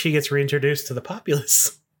 Imagine if she gets reintroduced to the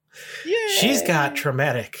populace. Yeah. She's got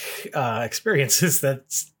traumatic experiences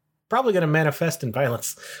that's probably going to manifest in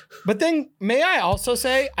violence. But then, may I also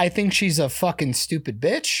say, I think she's a fucking stupid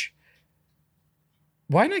bitch.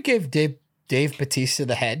 Why not give Dave Bautista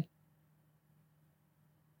the head?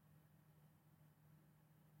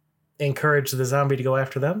 Encourage the zombie to go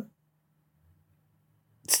after them?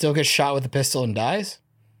 Still gets shot with a pistol and dies?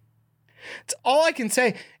 It's all I can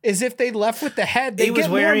say is if they left with the head, they He was get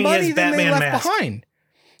more wearing money his than they Batman left mask. behind.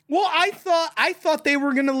 Well, I thought they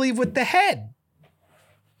were going to leave with the head.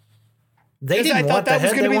 They Because didn't I want thought that the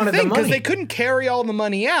was head, going to they be the wanted the thing because money. they couldn't carry all the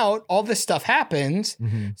money out. All this stuff happens.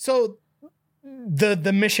 Mhm. So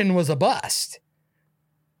the mission was a bust.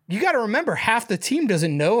 you got to remember half the team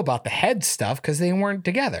doesn't know about the head stuff because they weren't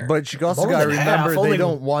together. But you also More got to than half, remember only- they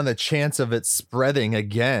don't want a chance of it spreading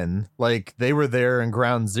again. Like they were there in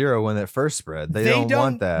ground zero when it first spread. They don't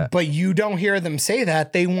want that. But you don't hear them say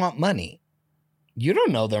that. They want money. You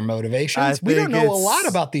don't know their motivations. We don't think know a it's- lot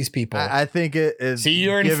about these people. I think it is. See,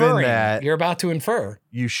 you're given inferring. that You're about to infer.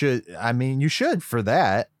 you should. I mean, you should for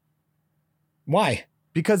that Why?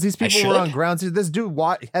 because these I people were on should? ground zero. This dude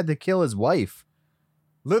had to kill his wife,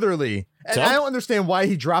 literally. And So? I don't understand why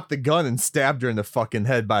he dropped the gun and stabbed her in the fucking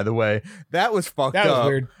head. By the way, that was fucked That was up.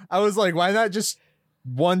 weird. I was like, why not just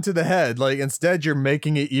one to the head? Like instead, you're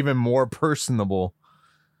making it even more personable.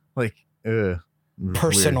 Like,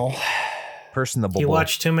 Personal. personable. You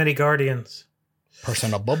watch too many Guardians.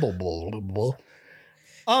 Personal bubble.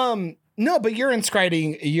 No, but you're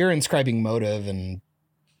inscribing motive and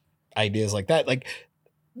ideas like that. Like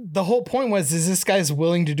the whole point was, is this guy's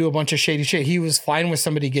willing to do a bunch of shady shit. He was fine with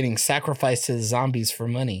somebody getting sacrificed to the zombies for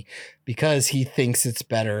money because he thinks it's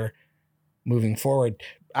better moving forward.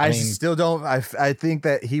 I mean- still don't. I think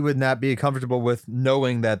that he would not be comfortable with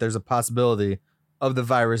knowing that there's a possibility of the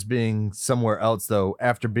virus being somewhere else, though,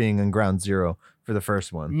 after being in ground zero for the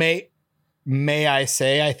first one. May I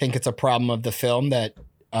say, I think it's a problem of the film that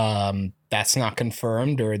that's not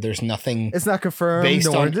confirmed or there's nothing. It's not confirmed Based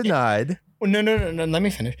nor on- denied. No. Let me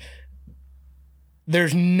finish.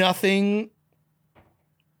 There's nothing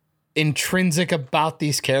intrinsic about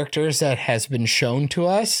these characters that has been shown to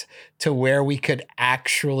us to where we could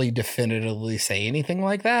actually definitively say anything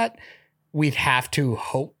like that. We'd have to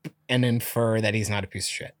hope and infer that he's not a piece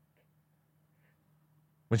of shit.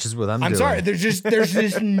 Which is what I'm I'm doing. sorry. There's just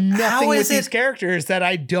nothing How with is these it- characters that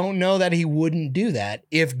I don't know that he wouldn't do that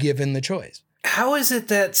if given the choice. How is it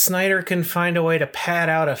that Snyder can find a way to pad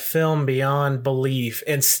out a film beyond belief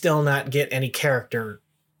and still not get any character?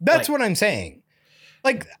 That's Like- what I'm saying.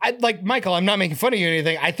 Like Michael, I'm not making fun of you or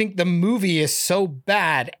anything. I think the movie is so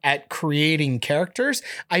bad at creating characters.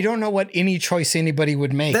 I don't know what any choice anybody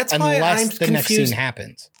would make That's why unless I'm the next confused. scene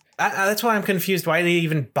happens. That's why I'm confused why they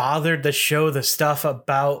even bothered to show the stuff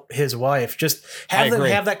about his wife. Just I have them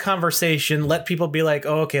agree. have that conversation. Let people be like,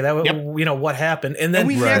 "Oh, okay, that Yep. you know what happened," and then And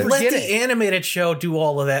we never let get the it. animated show do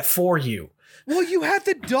all of that for you. Well, you had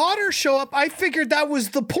the daughter show up. I figured that was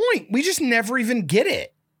the point. We just never even get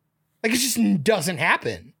it. Like it just doesn't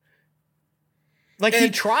happen. Like he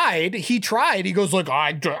And- tried. He goes like,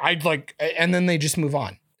 I'd like, and then they just move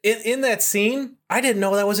on. In that scene, I didn't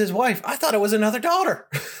know that was his wife. I thought it was another daughter.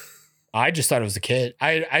 I just thought it was a kid.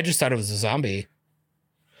 I just thought it was a zombie.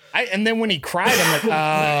 And then when he cried, I'm like,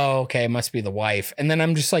 oh, okay, it must be the wife. And then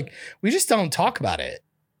I'm just like, we just don't talk about it,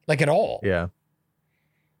 like at all. Yeah.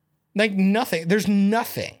 Like nothing. There's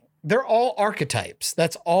nothing. They're all archetypes.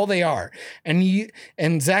 That's all they are.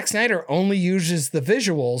 And Zack Snyder only uses the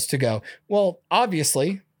visuals to go, well,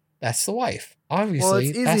 obviously, that's the wife. Obviously, Well,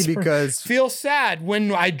 it's that's easy her. because Feel sad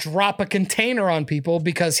when I drop a container on people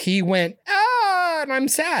because he went, and I'm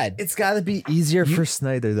sad. it's got to be easier for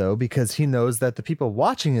Snyder, though, because he knows that the people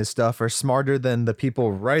watching his stuff are smarter than the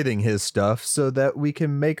people writing his stuff so that we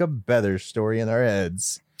can make a better story in our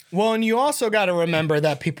heads. Well, and you also got to remember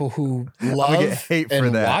that people who gonna love get hate for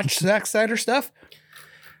and that. watch Zack Snyder stuff,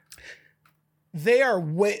 they are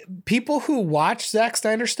people who watch Zack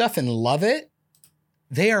Snyder stuff and love it.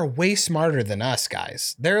 They are way smarter than us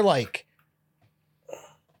guys. They're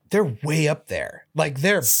way up there. Like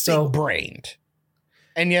they're So- big brained.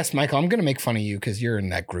 And yes, Michael, I'm going to make fun of you because you're in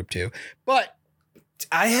that group too. But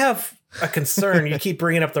I have a concern. You keep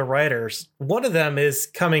bringing up the writers. One of them is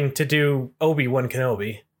coming to do Obi-Wan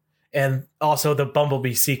Kenobi and also the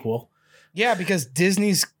Bumblebee sequel. yeah, because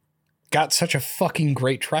Disney's got such a fucking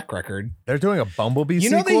great track record. They're doing a Bumblebee You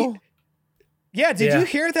know, sequel? Yeah, did Yeah. you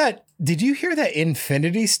hear that? Did you hear that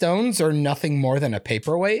Infinity Stones are nothing more than a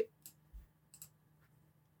paperweight?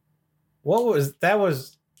 What was that?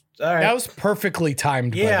 Was all right. That was perfectly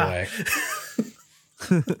timed, Yeah. by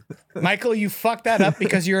the way. Michael, you fucked that up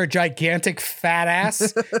because you're a gigantic fat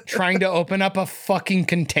ass trying to open up a fucking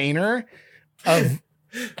container of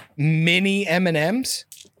mini M&Ms.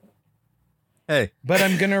 Hey, But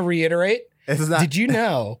I'm going to reiterate. it's not. Did you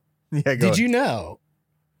know? Yeah, go Did you know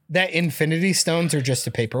that Infinity Stones are just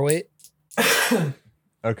a paperweight?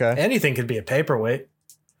 Okay. Anything could be a paperweight.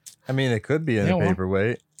 I mean, it could be in Yeah, a well-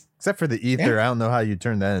 paperweight. Except for the ether. I don't know how you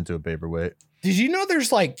turn that into a paperweight. Did you know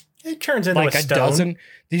there's like It turns into a a stone. dozen?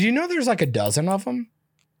 Did you know there's like a dozen of them?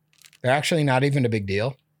 They're actually not even a big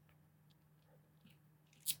deal.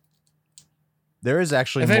 There is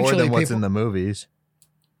actually more Eventually, than what's people- in the movies.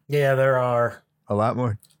 Yeah, there are. A lot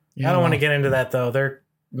more. I don't want to get into that though. They're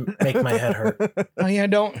make my head hurt. Oh yeah,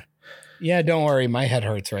 don't Yeah, don't worry. My head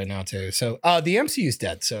hurts right now, too. So the MCU's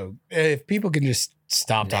dead. So if people can just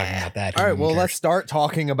stop talking about that. All right, who well, cares? let's start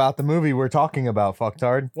talking about the movie we're talking about,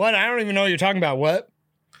 fucktard. What? I don't even know what you're talking about. What?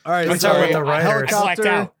 All right, I'm so talking about the writers. Blacked helicopter.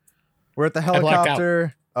 out. We're at the blacked out.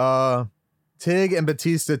 helicopter. Tig and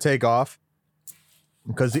Batista take off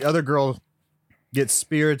because the other girl gets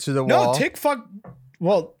speared to the wall. No, Tig fucked.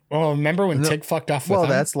 Well, remember when No. Tig fucked off with Well, him?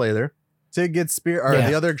 that's later. Tig gets speared, or Yeah.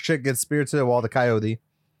 the other chick gets speared to the wall, the coyote.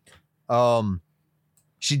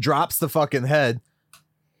 She drops the fucking head.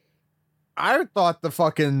 I thought the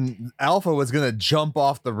fucking Alpha was gonna jump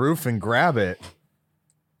off the roof and grab it.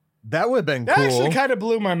 That would have been That cool. actually kind of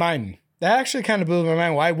blew my mind.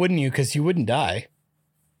 Why wouldn't you? Because you wouldn't die.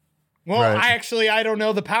 Well, Right. I don't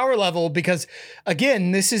know the power level because,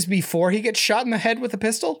 again, this is before he gets shot in the head with a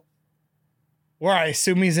pistol. Where I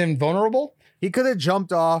assume he's invulnerable. He could have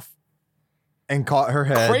jumped off and caught her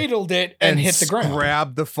head. Cradled it and hit the ground.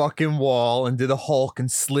 Grabbed the fucking wall and did a Hulk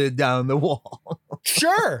and slid down the wall.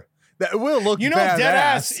 Sure. That will look You know, badass. dead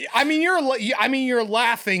ass. I mean, you're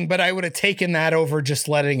laughing, but I would have taken that over just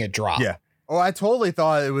letting it drop. Yeah. Oh, I totally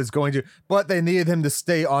thought it was going to, but they needed him to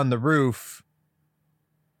stay on the roof.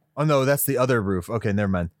 Oh no, that's the other roof. Okay, never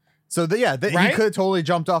mind. So he Right? could have totally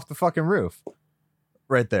jumped off the fucking roof,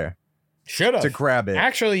 right there, Should to have. grab it.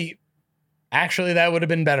 Actually, that would have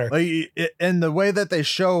been better. Like, and the way that they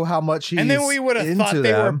show how much he's And then we would have into thought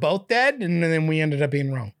they were them, both dead, and then we ended up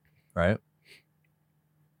being wrong. right?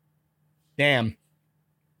 Damn.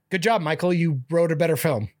 Good job, Michael. You wrote a better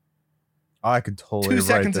film. I could totally 2 write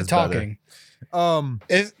seconds this of talking.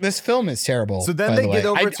 better. This film is terrible. So then by they the get way.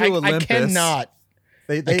 over to Olympus.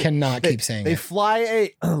 I cannot keep saying they it.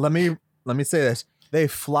 fly let me say this. They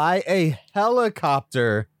fly a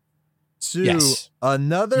helicopter to Yes.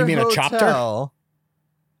 another You mean a hotel, chopper?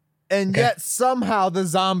 and Okay. yet somehow the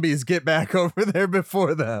zombies get back over there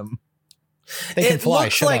before them. They can It fly.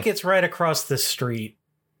 looks Shut like up. it's right across the street.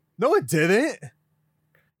 No, it didn't.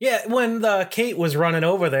 Yeah, when Kate was running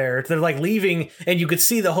over there, they're like leaving, and you could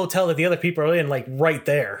see the hotel that the other people are in, like right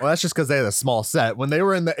there. Well, that's just because they had a small set. When they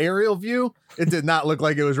were in the aerial view, it did not look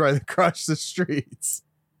like it was right across the streets.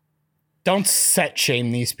 Don't set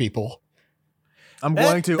shame these people. I'm That-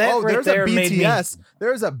 going to. that Oh, right there's there a made me- BTS.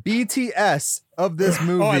 There's a BTS of this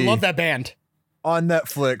movie Oh, I love that band. on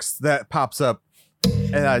Netflix that pops up,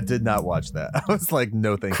 and I did not watch that. I was like,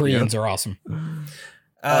 no, thank Koreans you. are awesome.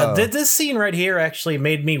 This scene right here actually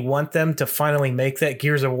made me want them to finally make that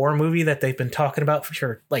Gears of War movie that they've been talking about for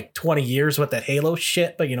sure, like 20 years with that Halo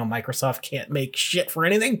shit. But Microsoft can't make shit for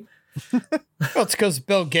anything. Well, it's because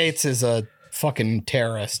Bill Gates is a fucking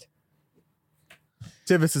terrorist.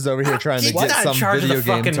 Tivis is over here trying to He's get not in some charge of video the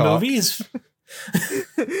game fucking talk. movies.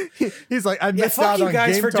 He's like, I Yeah, missed fuck out you on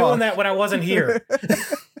guys game for talk. doing that when I wasn't here.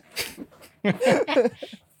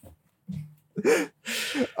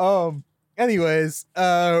 Anyways,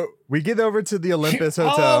 we get over to the Olympus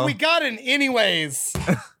Hotel. Oh, we got an anyways.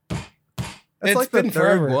 That's it's like the been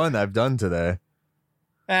third forever. one I've done today.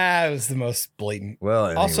 It was the most blatant. Well,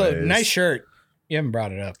 anyways. Also, nice shirt. You haven't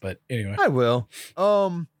brought it up, but anyway. I will.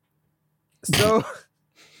 So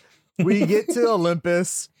we get to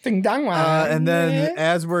Olympus, Ding dong. and then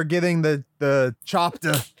as we're getting the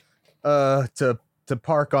chopper to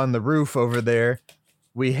park on the roof over there,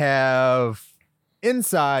 we have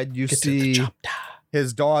inside. You see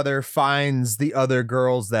his daughter finds the other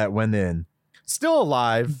girls that went in, still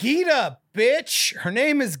alive. Gita, bitch. Her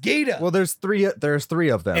name is Gita. Well, there's three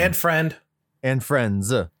of them And friend. and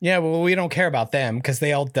friends. Yeah, well, we don't care about them because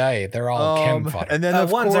they all die. They're all chem fodder. And then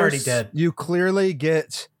of one's course, already dead. You clearly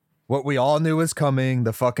get what we all knew was coming.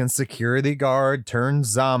 The fucking security guard turned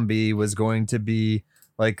zombie was going to be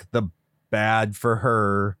like the bad for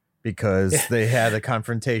her because they had a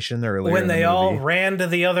confrontation earlier. When in the they all movie. ran to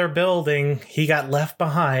the other building, he got left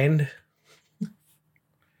behind.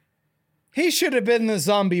 He should have been the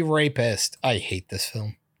zombie rapist. I hate this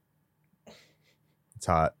film. It's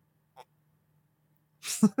hot.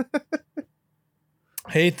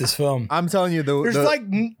 I hate this film. I'm telling you, There's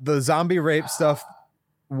the zombie rape stuff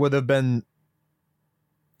would have been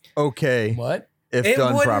okay what? if It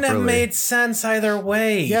done wouldn't properly. have made sense either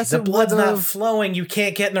way. Yes, the it blood's not would've. flowing. You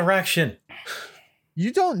can't get an erection.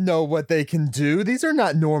 You don't know what they can do. These are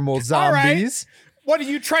not normal All right. zombies. What are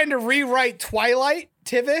you trying to rewrite Twilight,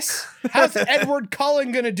 Tivis? How's Edward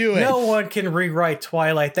Cullen gonna do it? No one can rewrite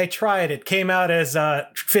Twilight. They tried. It came out as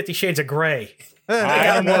 50 Shades of Grey. I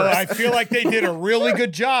don't know. I feel like they did a really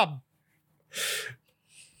good job.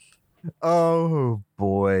 Oh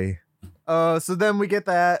boy. So then we get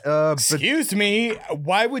that. But Excuse me.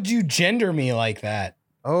 Why would you gender me like that?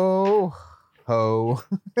 oh ho.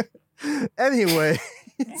 Anyway,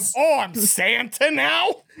 Oh, I'm Santa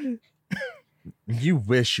now? You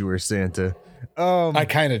wish you were Santa. I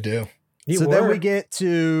kind of do. So then we get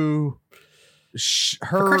to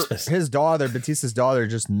his daughter, Batista's daughter,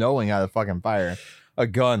 just knowing how to fucking fire a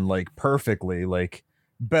gun like perfectly, like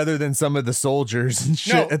better than some of the soldiers and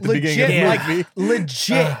shit at the beginning of the movie.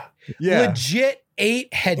 Legit. Yeah. Legit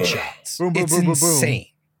 8 headshots. Boom, boom, It's boom, boom, boom. insane.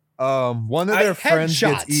 One of their friends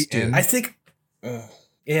gets headshots, eaten. dude. I think,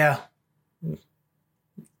 yeah,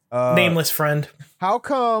 Uh, nameless friend. How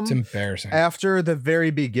come It's embarrassing. after the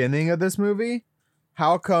very beginning of this movie,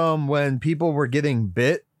 how come when people were getting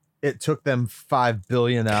bit, it took them 5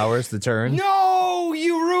 billion hours to turn? No,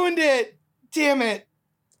 you ruined it. Damn it.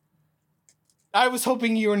 I was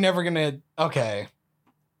hoping you were never going to. Okay.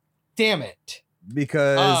 Damn it.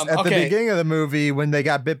 Because at the okay. beginning of the movie, when they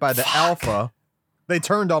got bit by the alpha, they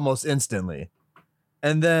turned almost instantly.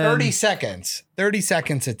 And then 30 seconds. 30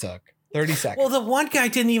 seconds it took. 30 seconds. Well, the one guy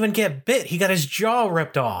didn't even get bit. He got his jaw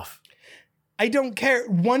ripped off. I don't care.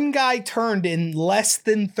 One guy turned in less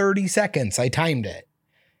than 30 seconds. I timed it.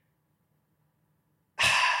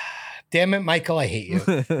 Damn it, Michael. I hate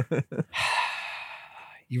you.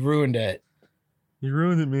 You ruined it. You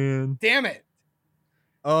ruined it, man. Damn it.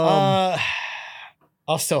 I'll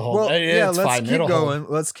still hold Well, it. yeah, It's let's fine. keep It'll going.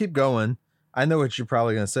 hold. Let's keep going. I know what you're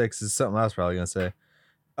probably gonna say because it's something I was probably gonna say.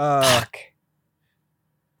 Fuck.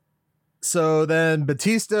 So then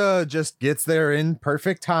Batista just gets there in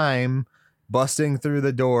perfect time, busting through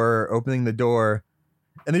the door, opening the door,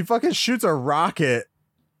 and he fucking shoots a rocket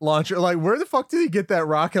launcher. Like, where the fuck did he get that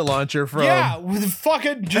rocket launcher from? Yeah, with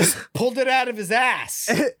fucking just pulled it out of his ass.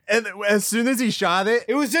 And as soon as he shot it,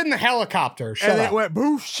 It was in the helicopter. Shut and up. it went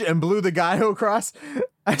boosh and blew the guy across.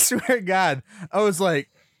 I swear to God, I was like,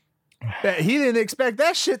 he didn't expect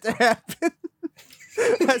that shit to happen.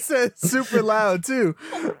 I said super loud too.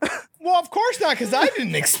 Well, of course not, because I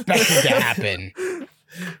didn't expect it to happen.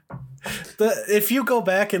 If you go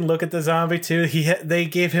back and look at the zombie too, they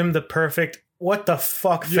gave him the perfect what the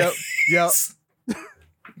fuck Yep. face. Yep.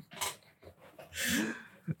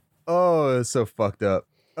 Oh, it's so fucked up.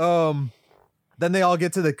 Then they all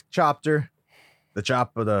get to the chopper. The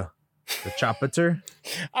chopper.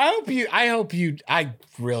 I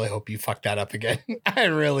really hope you fucked that up again. I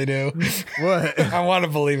really do. What? I want to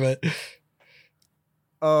believe it.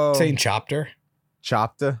 Saying chopper.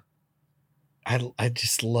 Chopta. I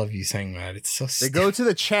just love you saying that. It's so They stupid. go to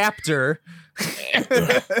the chapter.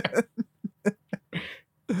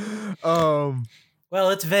 Well,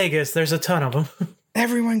 it's Vegas. There's a ton of them.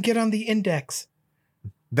 Everyone get on the index.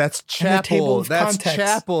 That's And the table chapel. of That's context.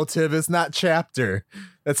 chapel, Tiv. It's not chapter.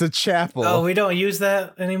 That's a chapel. Oh, we don't use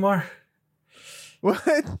that anymore. What?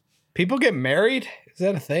 People get married? Is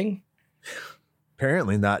that a thing?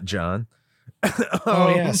 Apparently not, John.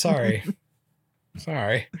 Oh yeah, sorry.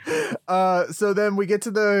 Sorry. So then we get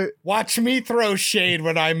to the Watch me throw shade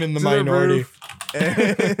when I'm in the to minority.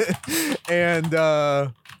 roof.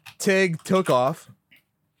 and Tig took off,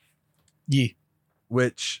 Yeah.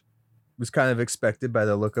 which was kind of expected by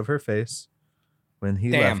the look of her face when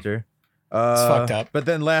he Damn. left her. It's fucked up. But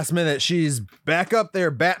then last minute, she's back up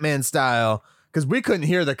there Batman style because we couldn't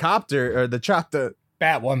hear the copter or the chopper.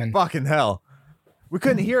 Batwoman. Fucking hell. We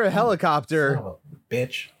couldn't hear a helicopter Oh,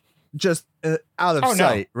 bitch. just out of Oh, no.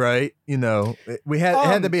 sight, right? You know, it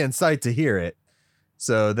had to be in sight to hear it.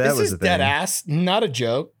 So that This was is the thing. dead ass, not a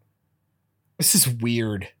joke. This is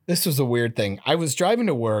weird. This was a weird thing. I was driving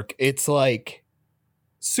to work. It's like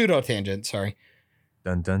pseudo tangent. Sorry.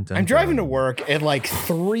 Dun, dun, dun, I'm driving to dun. work at like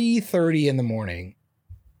 3:30 in the morning.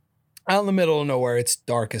 Out in the middle of nowhere. It's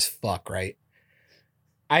dark as fuck, right?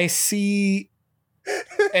 I see,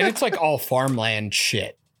 and it's like all farmland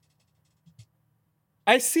shit.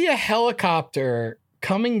 I see a helicopter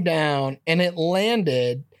coming down and it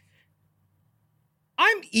landed.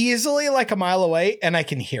 I'm easily like a mile away and I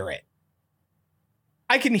can hear it.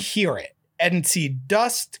 I can hear it and see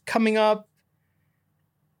dust coming up.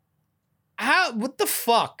 What the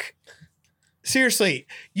fuck? Seriously,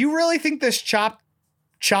 you really think this chopper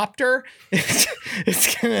is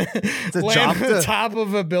gonna a land on the chopper. top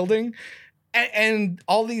of a building and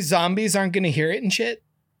all these zombies aren't gonna hear it and shit?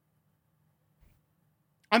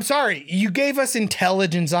 I'm sorry, you gave us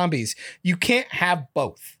intelligent zombies. You can't have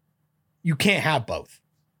both. You can't have both.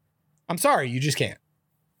 I'm sorry, you just can't.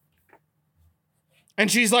 And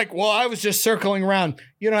she's like, well, I was just circling around.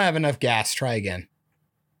 You don't have enough gas. Try again.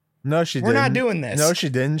 No, she We're didn't. not doing this. No, she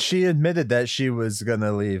didn't. She admitted that she was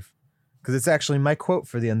gonna leave because it's actually my quote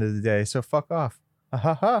for the end of the day. So fuck off. Ha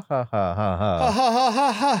ha ha ha ha ha Ha, ha, ha,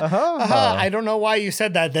 ha, ha. ha ha Ha. I don't know why you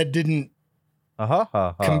said that. That didn't ha ha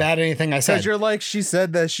ha. combat anything I Because said. you're like she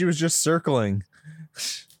said that she was just circling.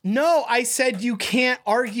 No, I said you can't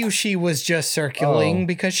argue she was just circling Oh.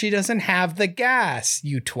 because she doesn't have the gas,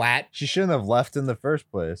 you twat. She shouldn't have left in the first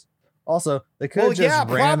place. Also, they could have Well, just yeah,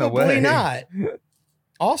 ran probably away. not.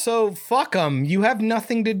 Also, fuck them. You have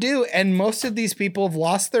nothing to do. And most of these people have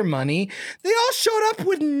lost their money. They all showed up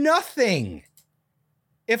with nothing.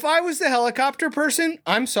 If I was the helicopter person,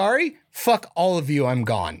 I'm sorry. Fuck all of you. I'm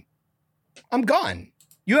gone. I'm gone.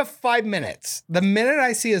 You have 5 minutes. The minute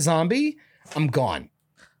I see a zombie, I'm gone.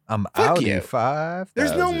 I'm Fuck out you. of 5.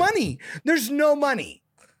 There's no money. There's no money.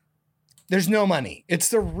 There's no money. It's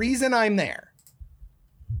the reason I'm there.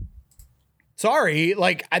 Sorry,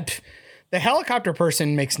 like the helicopter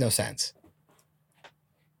person makes no sense.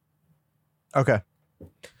 Okay.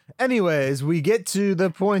 Anyways, we get to the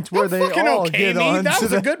point where How they fucking all okay, get me. on That to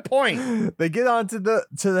was the a good point. they get onto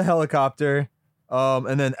the helicopter,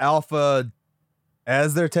 and then Alpha,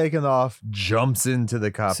 as they're taking off, jumps into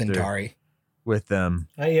the copter Centauri. with them,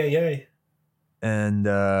 Ay. and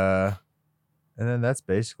then that's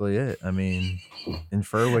basically it. I mean,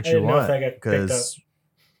 infer what I you didn't know if want, I got picked because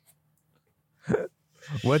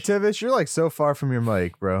what, Tivish? You're like so far from your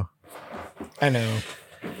mic, bro. I know.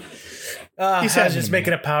 I He's was having just a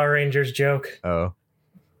making a Power Rangers joke. Oh,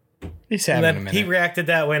 He's And having a then he minute. reacted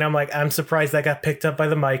that way, and I'm like, I'm surprised that got picked up by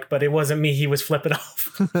the mic, but it wasn't me he was flipping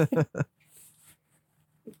off.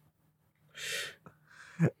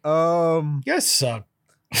 You guys suck.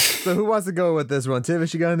 So who wants to go with this one?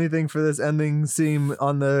 Tivish, you got anything for this ending scene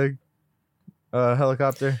on the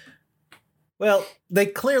helicopter? Well, they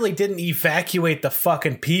clearly didn't evacuate the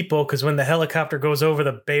fucking people, because when the helicopter goes over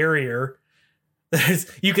the barrier,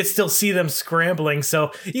 you could still see them scrambling.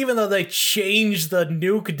 So even though they changed the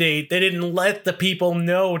nuke date, they didn't let the people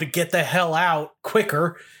know to get the hell out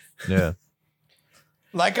quicker. Yeah.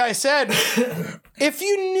 Like I said, if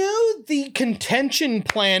you knew the contention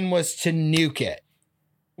plan was to nuke it,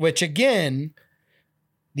 which again,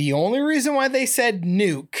 the only reason why they said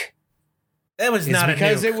nuke That was is not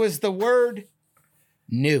because a nuke. it was the word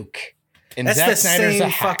nuke. And That's Zack the Snyder's a same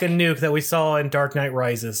hack. fucking nuke that we saw in Dark Knight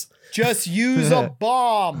Rises. Just use a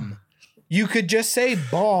bomb. You could just say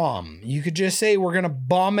bomb. You could just say we're gonna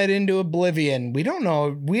bomb it into oblivion. We don't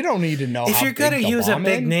know. We don't need to know. If how you're gonna big the use a bomb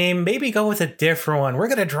big is. name, maybe go with a different one. We're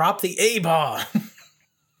gonna drop the A bomb.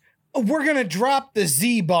 We're gonna drop the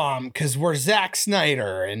Z bomb because we're Zack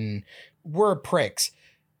Snyder and we're pricks.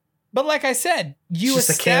 But like I said, you It's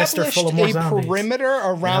just a canister established full of more a zombies. perimeter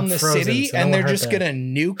around I'm the frozen, city, so no and one they're heard just that. gonna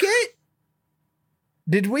nuke it.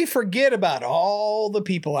 Did we forget about all the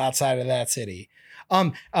people outside of that city?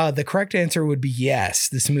 The correct answer would be yes.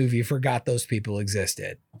 This movie forgot those people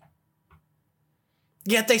existed.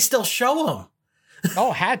 Yet they still show them.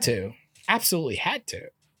 Oh, had to. Absolutely had to.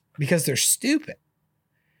 Because they're stupid.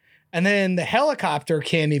 And then the helicopter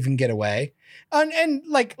can't even get away. And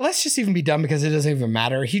like, let's just even be done because it doesn't even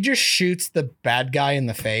matter. He just shoots the bad guy in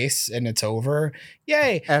the face and it's over.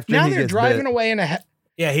 Yay. After now he they're gets driving bit. away in a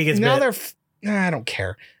Yeah, he gets now bit. I don't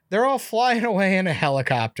care. They're all flying away in a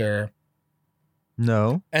helicopter.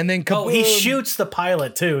 No. And then kaboom. Oh, he shoots the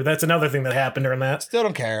pilot too. That's another thing that happened during that. Still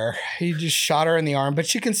don't care. He just shot her in the arm, but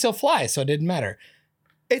she can still fly, so it didn't matter.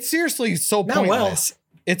 It's seriously so Not well. pointless.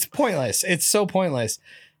 It's pointless. It's so pointless.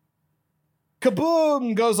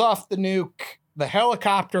 Kaboom goes off the nuke. The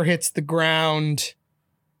helicopter hits the ground.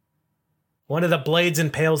 One of the blades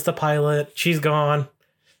impales the pilot. She's gone.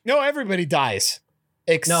 No, everybody dies.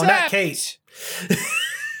 Except, No, not Kate.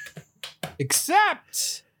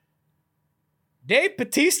 Except Dave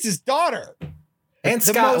Bautista's daughter. And The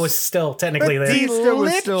Scott most- was still technically there. Batista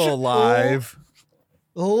was still literal- alive.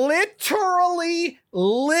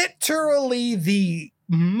 Literally the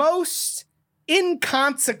most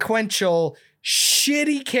inconsequential,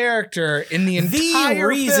 shitty character in the entire The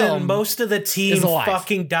reason film. most of the team is alive.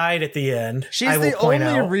 fucking died at the end. She's I will the point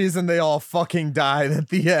only out. reason they all fucking died at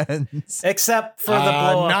the end. Except for the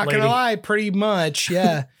blow up not lady. gonna lie, pretty much,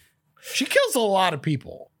 yeah. She kills a lot of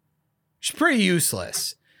people. She's pretty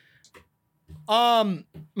useless.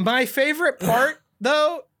 My favorite part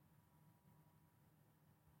though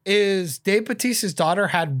is Dave Bautista's daughter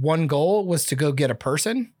had one goal, was to go get a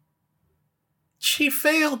person. She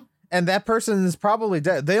failed. And that person is probably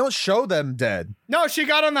dead. They don't show them dead. No, she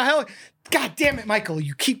got on the heli. God damn it, Michael.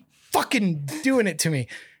 You keep fucking doing it to me.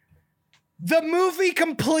 The movie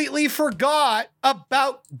completely forgot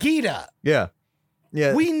about Gita. Yeah.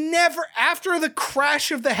 Yeah. We never, after the crash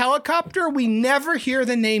of the helicopter, we never hear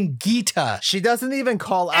the name Gita. She doesn't even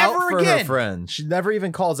call out Ever for her again. friend. She never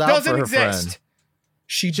even calls out Doesn't for her exist. friend.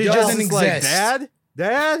 She She doesn't just is like, exist.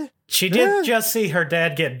 Dad? She Yeah. did just see her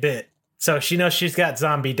dad get bit. So she knows she's got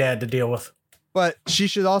zombie dad to deal with. But she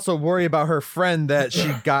should also worry about her friend that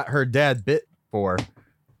she got her dad bit for.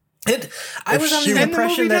 I was under the And the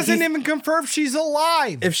impression movie that doesn't even confirm she's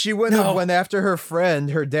alive. If she wouldn't have went after her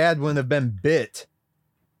friend, her dad wouldn't have been bit.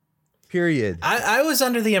 Period. I was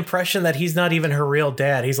under the impression that he's not even her real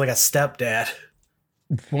dad. He's like a stepdad.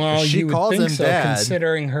 Well, She you would calls think him so, dad.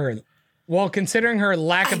 considering her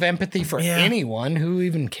lack of empathy for anyone who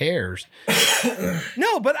even cares.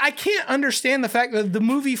 No, but I can't understand the fact that the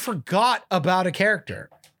movie forgot about a character.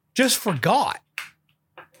 Just forgot.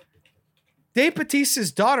 Dave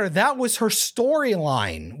Bautista's daughter, that was her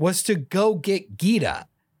storyline, was to go get Gita.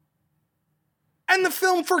 And the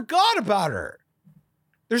film forgot about her.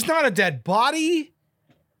 There's not a dead body.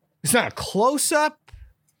 There's not a close-up.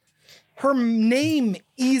 Her name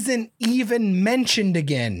isn't even mentioned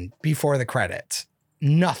again before the credits.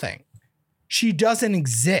 Nothing. She doesn't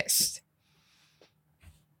exist.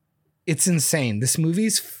 It's insane. This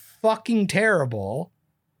movie's fucking terrible.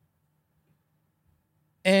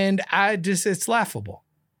 And it's laughable.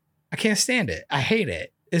 I can't stand it. I hate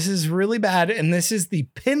it. This is really bad. And this is the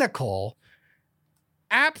pinnacle,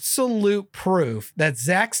 absolute proof that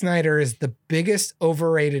Zack Snyder is the biggest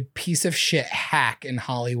overrated piece of shit hack in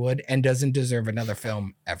Hollywood and doesn't deserve another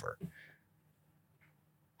film ever.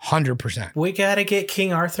 100%. We gotta get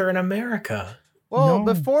King Arthur in America. Well,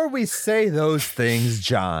 No. before we say those things,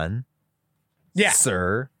 John, Yeah.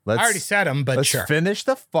 sir, I already said them, but let's sure. finish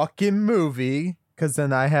the fucking movie, because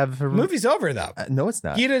then I have The movie's over, though. No, it's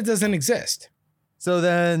not. Gita doesn't exist. So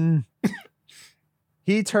then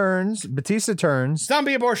Batista turns,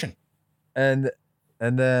 Zombie abortion. and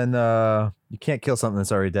then you can't kill something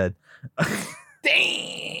that's already dead.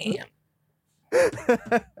 Damn.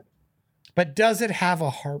 But does it have a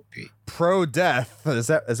heartbeat? Pro death. Is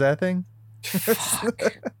that a thing? Fuck.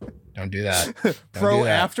 Don't do that. Pro do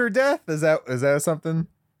that. after death? Is that something?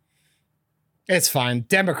 It's fine.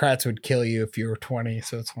 Democrats would kill you if you were 20,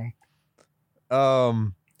 so it's fine.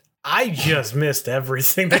 I just missed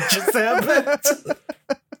everything that just happened.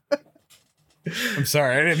 I'm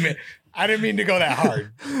sorry. I didn't mean to go that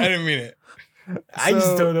hard. I didn't mean it. I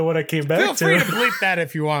just don't know what I came back Feel free to to. bleep that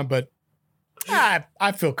if you want, but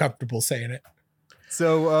I feel comfortable saying it.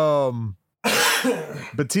 So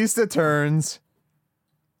Batista turns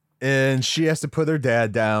and she has to put her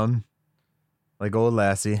dad down like old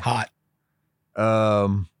Lassie. Hot.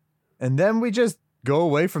 And then we just go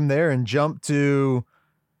away from there and jump to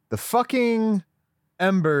the fucking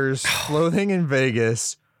embers floating in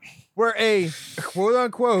Vegas, where a quote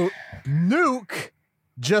unquote nuke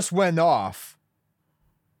just went off.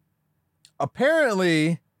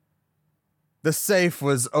 Apparently, the safe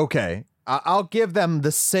was okay. I'll give them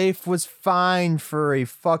the safe was fine for a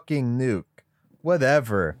fucking nuke.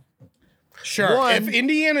 Whatever. Sure. If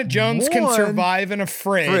Indiana Jones can survive in a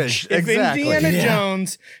fridge, if exactly. Indiana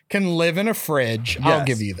Jones can live in a fridge, I'll Yes.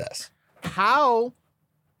 give you this. How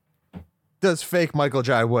does fake Michael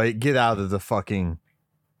Jai White get out of the fucking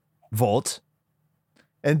vault?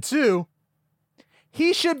 And two,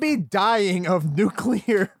 he should be dying of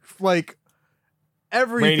nuclear, like,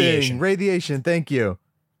 everything. Radiation. Thank you.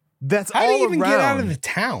 That's How all did he even around. get out of the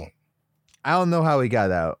town? I don't know how he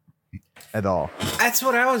got out at all. That's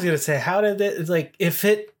what I was gonna say. How did it? Like, if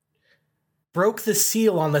it broke the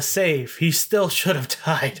seal on the safe, he still should have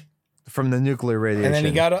died. From the nuclear radiation.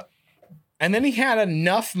 And then he had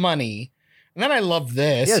enough money. And then I love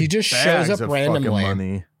this. He just bags shows up of fucking randomly.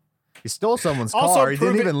 money. He stole someone's Also car. He didn't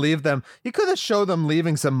proving- even leave them. He could have showed them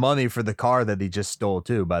leaving some money for the car that he just stole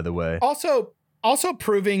too, by the way. Also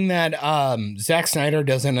proving that Zack Snyder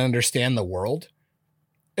doesn't understand the world.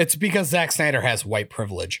 It's because Zack Snyder has white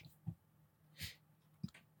privilege.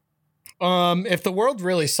 If the world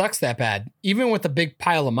really sucks that bad, even with a big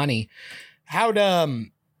pile of money, how'd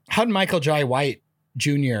Michael Jai White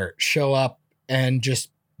Jr. show up and just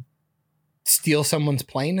steal someone's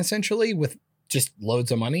plane essentially with just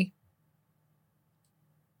loads of money?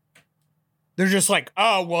 They're just like,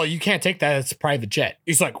 oh, well, you can't take that. It's a private jet.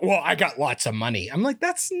 He's like, well, I got lots of money. I'm like,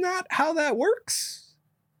 that's not how that works.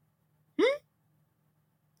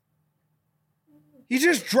 He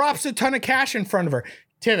just drops a ton of cash in front of her.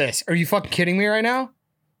 Tivis, are you fucking kidding me right now?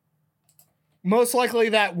 Most likely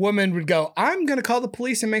that woman would go, I'm going to call the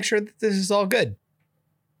police and make sure that this is all good.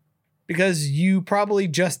 Because you probably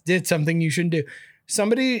just did something you shouldn't do.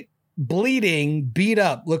 Somebody bleeding, beat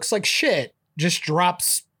up, looks like shit, just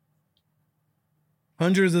drops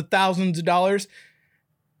hundreds of thousands of dollars.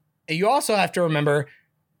 And you also have to remember,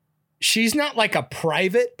 she's not like a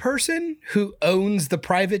private person who owns the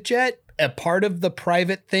private jet, a part of the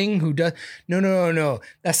private thing who does. No.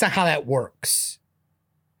 That's not how that works.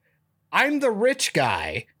 I'm the rich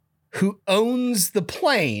guy who owns the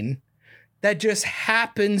plane that just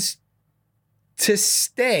happens to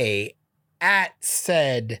stay at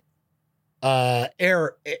said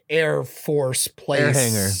Air Force place. Air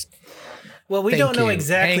hangar. Well, we Thank don't know you.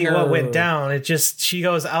 exactly Hangar. what went down. It just, she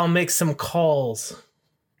goes, I'll make some calls.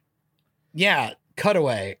 Yeah,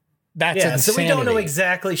 cutaway. That's Yeah, so we don't know insanity.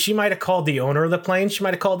 exactly. She might have called the owner of the plane. She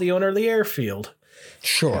might have called the owner of the airfield.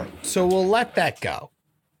 Sure. So we'll let that go.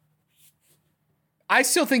 I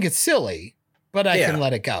still think it's silly, but I can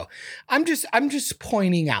let it go. I'm just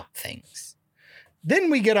pointing out things. Then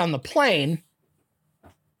we get on the plane.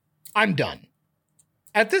 I'm done.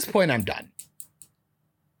 At this point, I'm done.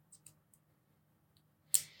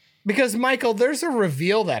 Because, Michael, there's a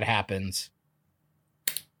reveal that happens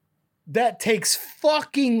that takes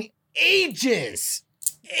fucking ages.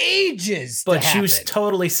 But to you happen.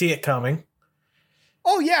 totally see it coming.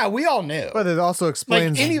 Oh, yeah, we all knew. But it also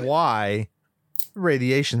explains any- why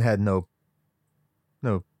radiation had no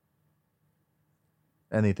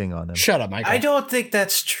anything on him. Shut up, Michael. I don't think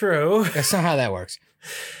that's true. That's not how that works.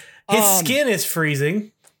 His skin is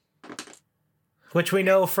freezing, which we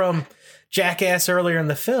know from Jackass earlier in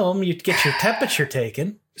the film. You'd get your temperature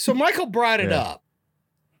taken. So Michael brought it Yeah. up,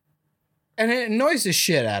 and it annoys the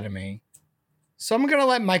shit out of me. So I'm going to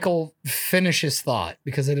let Michael finish his thought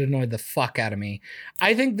because it annoyed the fuck out of me.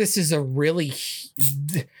 I think this is a really...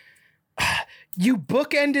 You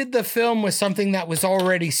bookended the film with something that was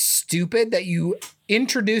already stupid that you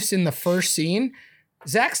introduced in the first scene.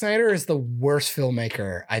 Zack Snyder is the worst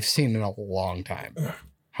filmmaker I've seen in a long time.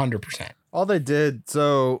 100%. All they did,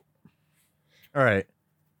 so all right.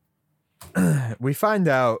 We find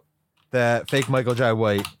out that fake Michael Jai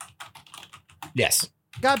White Yes.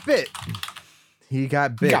 got bit. He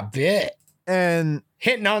got bit. Got bit. And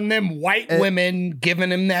Hitting on them white And- women,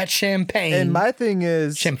 giving him that champagne. and my thing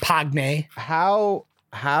is champagne. how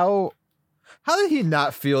did he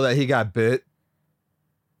not feel that he got bit?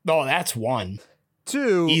 Oh, that's one.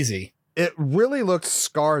 Two, Easy. it really looked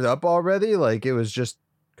scarred up already, like it was just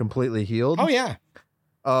completely healed. Oh, yeah.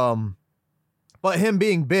 But him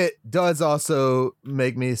being bit does also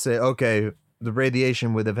make me say, okay, the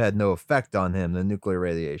radiation would have had no effect on him, the nuclear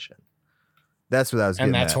radiation. That's what I was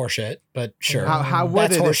getting And that's at. horseshit, but sure. How would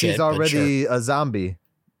That's it if horseshit, he's but already a zombie,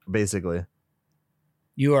 basically?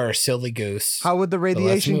 You are a silly goose. How would the let's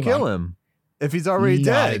radiation move kill on. him if he's already Not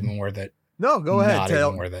dead? even worth it. No, go ahead, Not tell.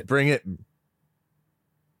 even worth it. Bring it.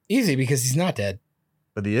 Easy because he's not dead.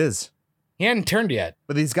 But he is. He hadn't turned yet.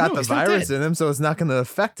 But he's got No, the he's not virus dead. in him, so it's not going to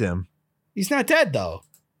affect him. He's not dead though.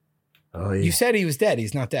 Oh, You said he was dead.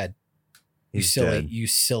 He's not dead. he's you silly, dead. you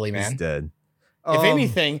silly man. He's dead. If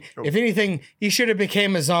anything, he should have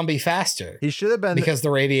became a zombie faster he should have been. because the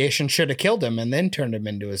radiation should have killed him and then turned him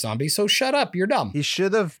into a zombie. So shut up. You're dumb. He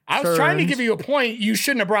should have. I was trying to turned- give you a point. You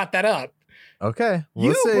shouldn't have brought that up. Okay, we'll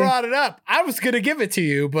You see. brought it up. I was going to give it to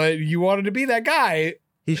you, but you wanted to be that guy.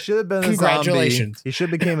 He should have been a zombie. Congratulations. He should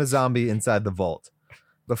have became a zombie inside the vault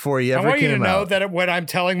before he I ever want you to came know out. that when I'm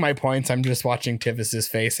telling my points, I'm just watching Tivis's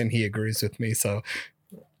face and he agrees with me. So,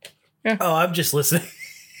 Oh, I'm just listening.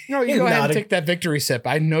 no, you go ahead and Nodding. take that victory sip.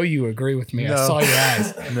 I know you agree with me. I No. saw your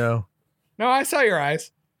eyes. No, No, I saw your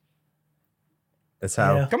eyes. that's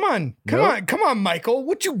how. Yeah. Come on. Nope. Come on, Michael.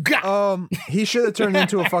 What you got? He should have turned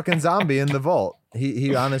into a fucking zombie in the vault.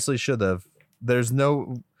 He honestly should have. There's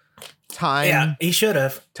no time Yeah, he should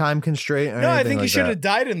have. time constraint or No, I anything think he like should that. have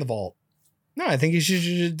died in the vault. No, I think he should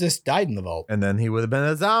have just died in the vault. And then he would have been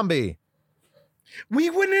a zombie. We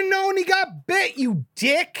wouldn't have known he got bit, you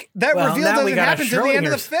dick. That Well, reveal now we doesn't got a happen to the end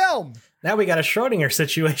of the Schrodinger's. film. Now we got a Schrodinger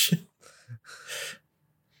situation.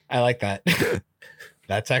 I like that.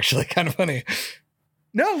 That's actually kind of funny.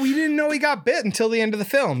 No, we didn't know he got bit until the end of the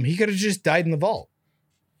film. He could have just died in the vault.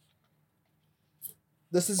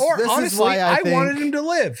 This is Or this honestly, is why I think wanted him to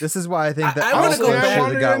live. This is why I think that I wanna also go back- should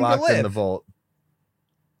wanted have got him to locked in live. the vault.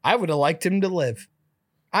 I would have liked him to live.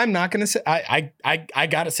 I'm not gonna say I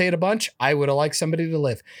gotta say it a bunch. I would have liked somebody to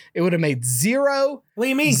live. It would have made zero What do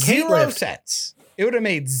you mean? Kate zero lived. sense. It would have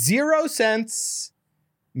made 0 cents,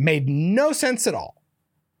 made no sense at all.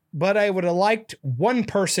 But I would have liked one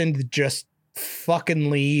person to just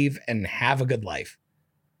fucking leave and have a good life.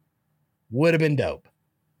 Would have been dope.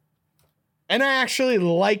 And I actually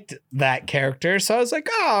liked that character, so I was like,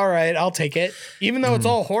 oh, all right, I'll take it. Even though it's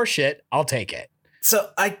all horseshit, I'll take it.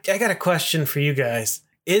 So I got a question for you guys.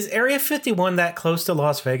 Is Area 51 that close to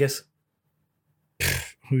Las Vegas?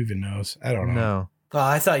 Who even knows? I don't know. No, Oh,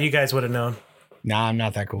 I thought you guys would have known. Nah, I'm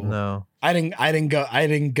not that cool. no. I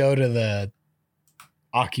didn't go to the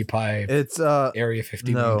Occupy It's Area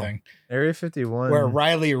 51 no. thing Area 51. where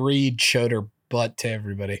Riley Reid showed her butt to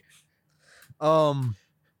everybody.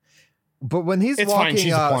 But when he's It's fine, walking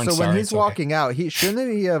she's a out, porn so star, when he's it's okay. walking out,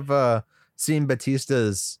 shouldn't he have seen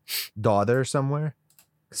Batista's daughter somewhere?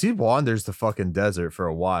 Because he wanders the fucking desert for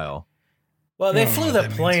a while. Well, they I don't know flew what the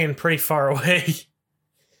that plane pretty far away.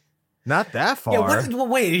 Not that far. Yeah, well,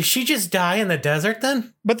 wait, did she just die in the desert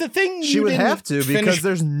then? But the thing She you would didn't have to because finish-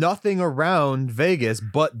 there's nothing around Vegas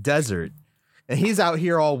but desert. And he's out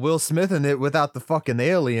here all Will Smith in it without the fucking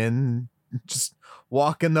alien just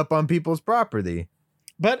walking up on people's property.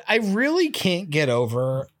 But I really can't get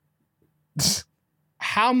over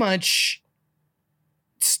how much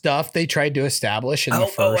stuff they tried to establish in the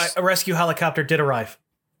first. A rescue helicopter did arrive.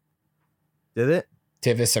 Did it?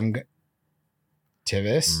 Tivis,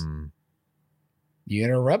 Tivis, Mm. you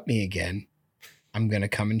interrupt me again, I'm gonna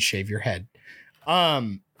come and shave your head.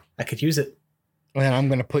 I could use it. And I'm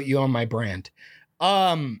gonna put you on my brand.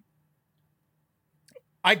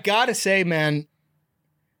 I gotta say, man,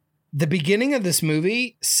 the beginning of this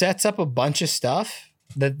movie sets up a bunch of stuff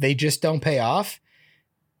that they just don't pay off.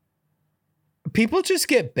 People just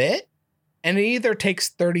get bit, and it either takes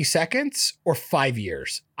 30 seconds or 5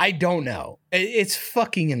 years. I don't know. It's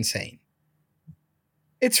fucking insane.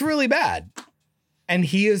 It's really bad. And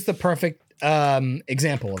he is the perfect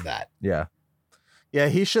example of that. Yeah. Yeah,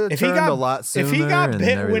 he should have If he turned got- a lot sooner. If he got and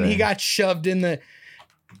bit when he everything. got shoved in the,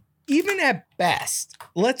 even at best,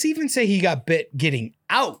 let's even say he got bit getting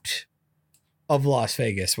out of Las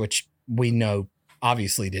Vegas, which we know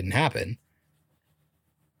obviously didn't happen.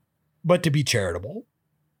 But to be charitable,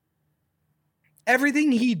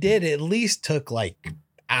 everything he did at least took like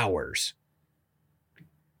hours.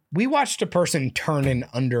 We watched a person turn in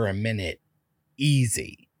under a minute.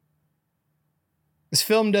 Easy. This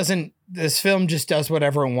film just does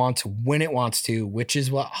whatever it wants when it wants to, which is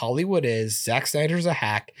what Hollywood is. Zack Snyder's a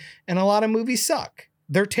hack, and a lot of movies suck.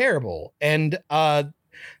 They're terrible. And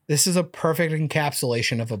this is a perfect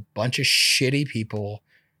encapsulation of a bunch of shitty people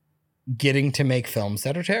getting to make films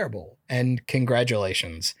that are terrible. And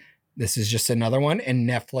congratulations. This is just another one, and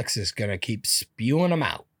Netflix is going to keep spewing them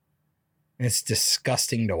out. And it's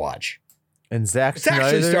disgusting to watch. And Zack It's Snyder,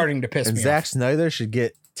 actually starting to piss and me Zack off. Snyder should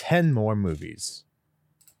get 10 more movies.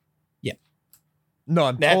 Yeah. No,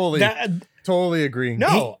 I'm totally agreeing.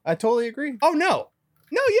 No. I totally agree. Oh, no.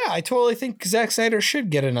 No, yeah, I totally think Zack Snyder should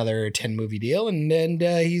get another 10 movie deal, and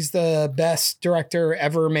he's the best director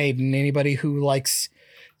ever made. And anybody who likes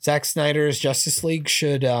Zack Snyder's Justice League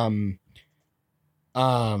should learn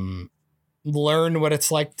what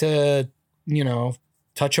it's like to,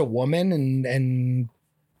 touch a woman, and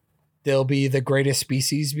they'll be the greatest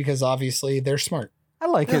species because obviously they're smart. I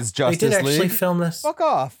like his Justice They did actually League. film this. Fuck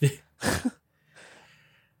off.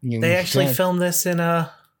 They actually filmed this in on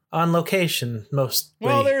location most.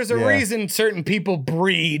 Well, there's a Yeah. reason certain people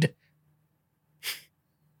breed.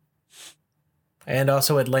 And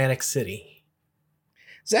also Atlantic City.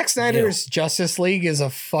 Zack Snyder's Justice League is a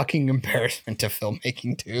fucking embarrassment to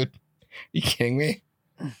filmmaking, dude. You kidding me?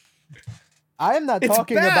 I am not It's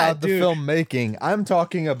talking bad, about the dude. filmmaking. I'm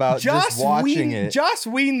talking about just watching it. Joss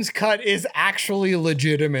Whedon's cut is actually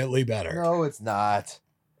legitimately better. No, it's not.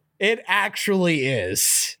 It actually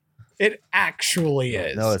is. It actually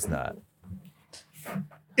is. No, it's not.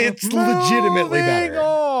 It's legitimately Moving better.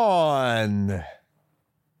 on.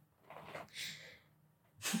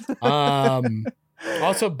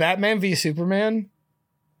 Also, Batman v Superman.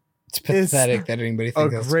 It's It's pathetic that anybody A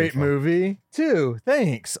thinks that's great good fun. movie, too.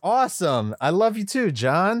 Thanks. Awesome. I love you too,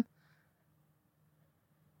 John.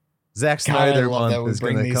 Zack God, I Snyder love month that we is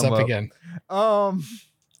bring going to these come up up. again.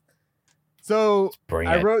 So Bring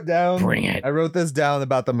I it. wrote down. Bring it. I wrote this down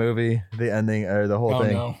about the movie, the ending, or the whole Oh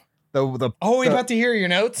thing. no. The Oh, we the- about to hear your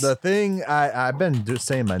notes? The thing I've been just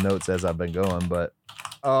saying my notes as I've been going, but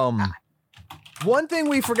one thing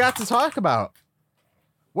we forgot to talk about.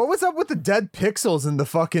 What was up with the dead pixels in the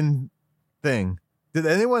fucking thing? Did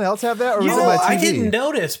anyone else have that, or was it my TV? I didn't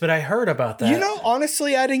notice, but I heard about that.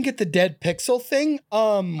 Honestly, I didn't get the dead pixel thing.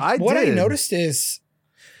 I what I did. noticed is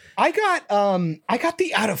I got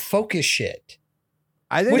the out of focus shit,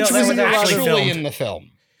 I didn't which that was was actually actually filmed. in the film.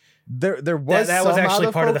 There was that was some actually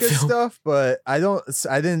out part of the focus film. stuff, but I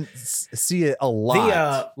didn't see it a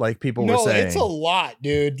lot like people were No, saying. it's a lot,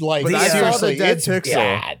 dude. Like But I saw the seriously, dead it's pixel.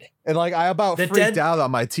 bad. And like I about The freaked dead- out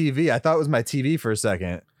on my TV. I thought it was my TV for a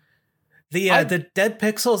second. The Dead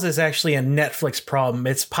Pixels is actually a Netflix problem.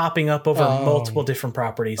 It's popping up over Oh. multiple different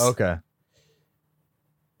properties. Okay.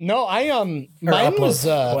 No, mine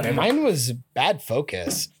upload, whatever. was bad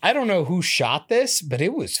focus. I don't know who shot this, but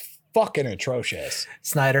it was fucking atrocious.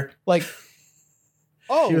 Snyder. Like,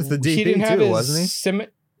 He was the DP didn't have too, his wasn't he? sim-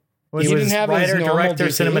 Was he He didn't was have his writer, normal director,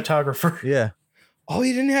 DP? cinematographer. Yeah. Oh,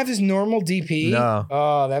 he didn't have his normal DP? No.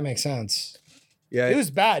 Oh, that makes sense. Yeah, It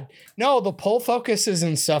was bad. No, the pull focuses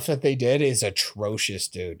and stuff that they did is atrocious,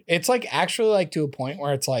 dude. It's like actually like to a point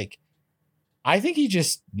where it's like, I think he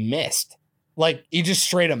just missed. Like he just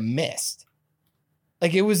straight up missed.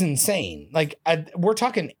 Like it was insane. Like we're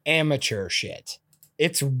talking amateur shit.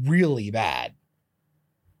 It's really bad.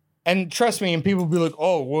 And trust me, and people be like,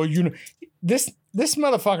 oh, well, you know, this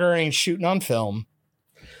motherfucker ain't shooting on film.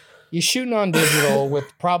 He's shooting on digital with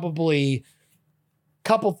probably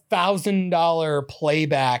couple $1,000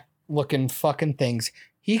 playback looking fucking things.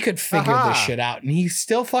 He could figure this shit out and he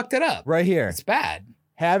still fucked it up. right here. It's bad.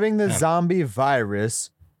 Having the zombie virus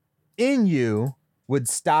in you would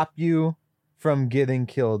stop you from getting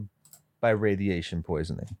killed by radiation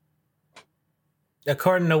poisoning.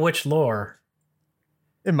 According to which lore?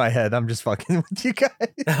 In my head, I'm just fucking with you guys.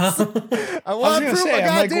 I want to gonna prove say, my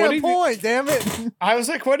I'm like, goddamn what do you- point, damn it. I was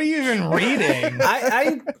like, what are you even reading?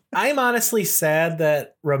 I'm honestly sad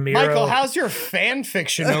that Ramiro. Michael, how's your fan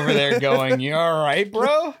fiction over there going? You all right,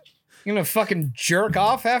 bro? You gonna fucking jerk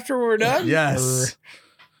off after we're done? Yes.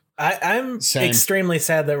 I'm Same. extremely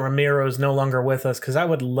sad that Ramiro is no longer with us because I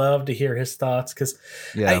would love to hear his thoughts because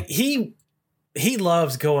Yeah. he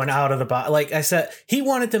loves going out of the box. Like I said, he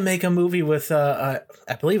wanted to make a movie with I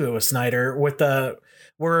believe it was Snyder with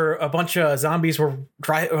where a bunch of zombies were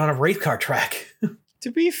driving on a race car track.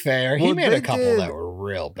 To be fair, he Well, made they a couple did- that were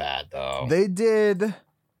real bad though. They did. He's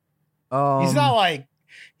not like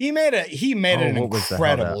he made an what was the hell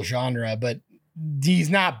incredible that- genre, but he's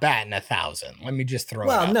not batting 1,000. Let me just throw it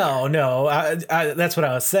Well, out. no, that's what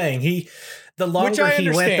I was saying. The longer I he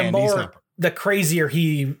went, the understand, he's more not- the crazier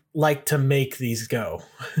he liked to make these go.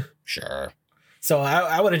 Sure. So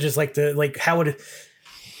I would have just liked to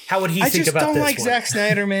how would he I think just about don't this like one? Zack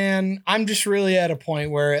Snyder, man. I'm just really at a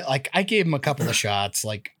point where like I gave him a couple of shots.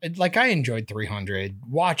 Like I enjoyed 300.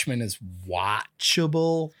 Watchmen is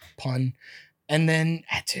watchable, pun. And then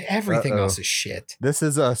everything Uh-oh. else is shit. This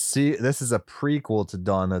is a prequel to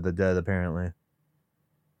Dawn of the Dead, apparently.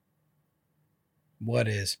 What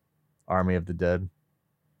is? Army of the Dead.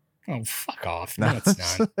 Oh, fuck off. No,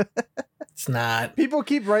 it's not. It's not. People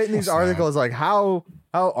keep writing these It's not. articles like how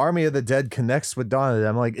Army of the Dead connects with Dawn of the Dead.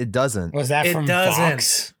 I'm like, it doesn't. Was that It from doesn't.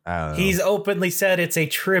 Fox? I don't know. He's openly said it's a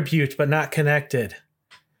tribute, but not connected.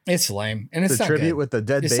 It's lame. And it's it's a not tribute good. with the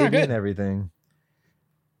dead It's not baby good. and everything.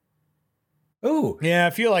 Ooh, Yeah,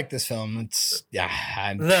 if you like this film, it's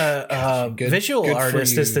the good- visual good for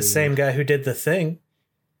artist is the you. same guy who did The Thing.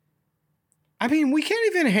 I mean, we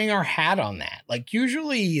can't even hang our hat on that. Like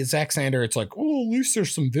usually Zack Snyder, it's like, oh, at least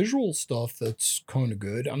there's some visual stuff that's kind of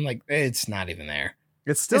good. I'm like, it's not even there.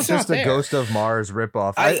 It's still It's not just a there. Ghost of Mars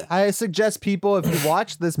ripoff. I suggest people, if you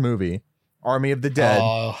watch this movie, Army of the Dead,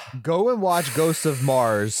 Oh, go and watch Ghost of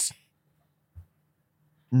Mars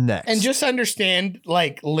next. and just understand,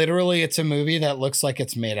 like, literally, it's a movie that looks like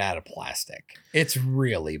it's made out of plastic. It's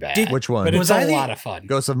really bad. which one? But it's Was I a the- lot of fun.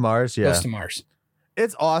 Ghost of Mars, yeah. Ghost of Mars.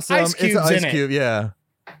 It's awesome. Ice It's an Cube's Ice in it. Cube, yeah.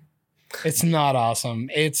 It's not awesome.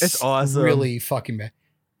 It's awesome. Really fucking bad.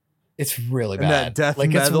 It's really And that bad. death like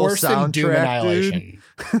it's metal worse than Doom soundtrack, dude. Annihilation.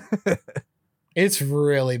 It's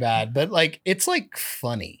really bad, but like it's like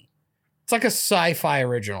funny. It's like a sci-fi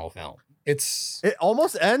original film. It's It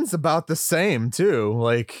almost ends about the same, too.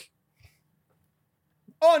 Like,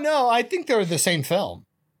 oh no, I think they're the same film.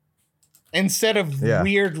 Instead of Yeah.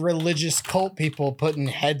 weird religious cult people putting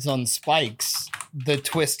heads on spikes, the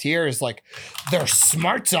twist here is like they're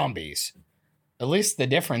smart zombies. At least the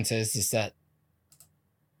difference is that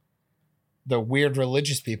the weird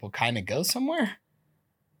religious people kind of go somewhere.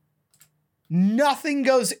 Nothing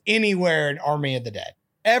goes anywhere in Army of the Dead.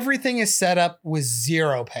 Everything is set up with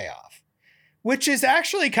zero payoff, which is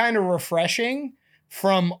actually kind of refreshing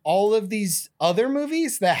from all of these other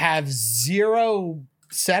movies that have zero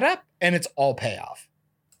setup and it's all payoff.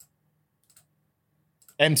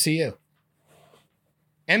 MCU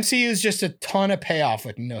is just a ton of payoff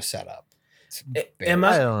with no setup. It's Am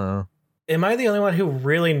I I don't know. am I the only one who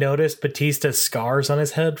really noticed Batista's scars on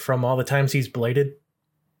his head from all the times he's bladed?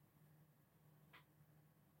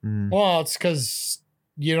 Mm. Well, it's because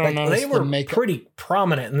you don't Like, notice they the were makeup. pretty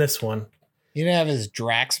prominent in this one. He didn't have his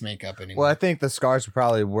Drax makeup anymore. Well, I think the scars would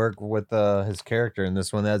probably work with his character in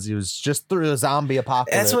this one, as he was just through the zombie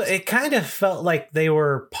apocalypse. That's what it kind of felt like. They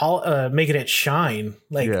were making it shine,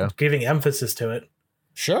 like Yeah. giving emphasis to it.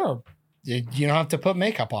 Sure. You don't have to put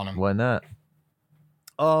makeup on him. Why not?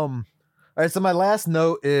 All right, so my last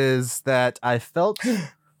note is that I felt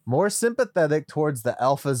more sympathetic towards the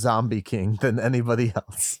Alpha Zombie King than anybody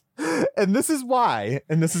else. And this is why.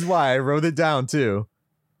 I wrote it down too.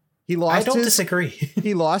 He I lost don't his disagree.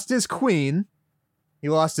 he lost his queen he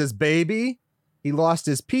lost his baby, he lost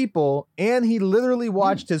his people, and he literally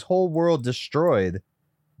watched his whole world destroyed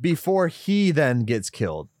before he then gets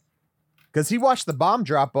killed. Because he watched the bomb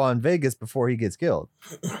drop on Vegas before he gets killed.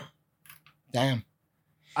 Damn.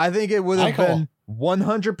 I think it would have Michael. been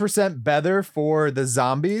 100% better for the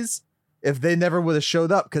zombies if they never would have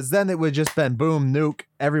showed up, because then it would have just been boom, nuke,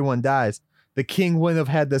 everyone dies. The king wouldn't have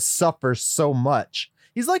had to suffer so much.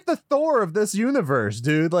 He's like the Thor of this universe,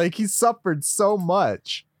 dude. Like, he suffered so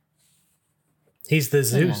much. He's the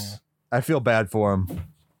Zeus. I feel bad for him.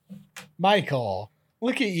 Michael,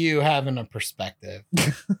 look at you having a perspective.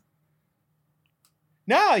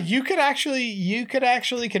 No, you could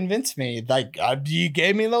actually convince me. Like, you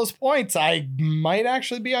gave me those points. I might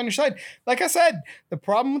actually be on your side. Like I said, the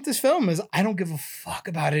problem with this film is I don't give a fuck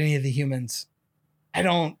about any of the humans.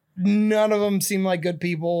 None of them seem like good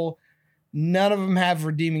people. None of them have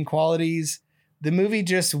redeeming qualities. The movie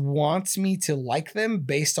just wants me to like them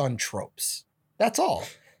based on tropes. That's all.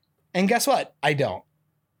 And guess what? I don't.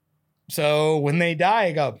 So when they die,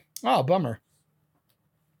 I go, oh, bummer.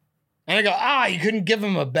 And I go, you couldn't give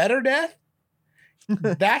them a better death?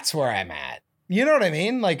 That's where I'm at. You know what I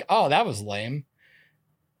mean? Like, oh, that was lame.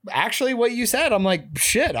 Actually, what you said, I'm like,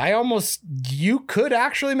 shit, you could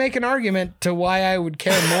actually make an argument to why I would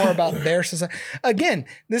care more about their society. Again,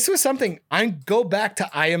 this was something, I go back to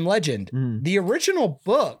I Am Legend. The original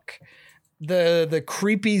book, the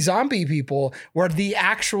creepy zombie people were the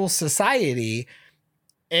actual society,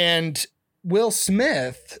 and Will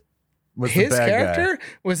Smith, his character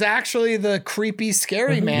was actually the creepy,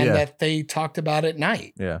 scary man that they talked about at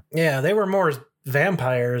night. Yeah. Yeah, they were more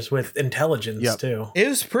vampires with intelligence too. It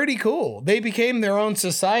was pretty cool. They became their own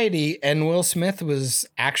society, and Will Smith was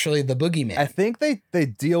actually the boogeyman. I think they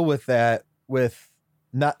deal with that with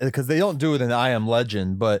not because they don't do it in I Am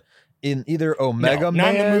Legend, but in either Omega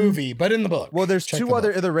Man, not in the movie, but in the book. Well, there's two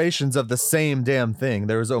other iterations of the same damn thing.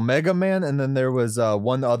 There was Omega Man, and then there was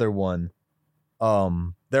one other one.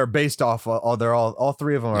 They're based off. All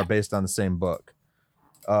three of them are based on the same book.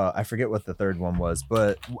 I forget what the third one was,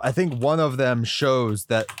 but I think one of them shows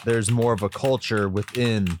that there's more of a culture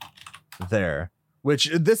within there, which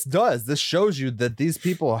this shows you that these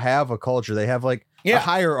people have a culture. They have like a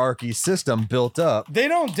hierarchy system built up. They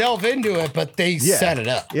don't delve into it, but they set it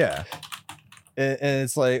up. Yeah. And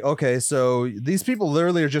it's like, okay, so these people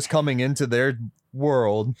literally are just coming into their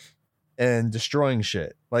world and destroying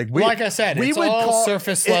shit. Like I said, it's all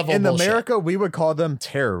surface level in bullshit. America, we would call them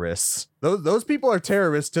terrorists. Those people are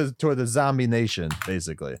terrorists to the zombie nation,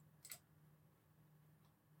 basically.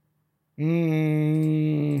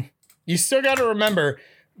 You still got to remember,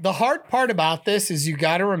 the hard part about this is you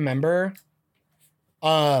got to remember,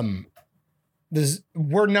 we're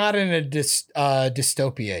not in a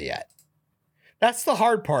dystopia yet. That's the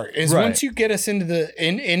hard part. Is once you get us into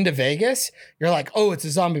into Vegas, you're like, oh, it's a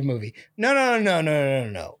zombie movie.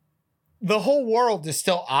 No. The whole world is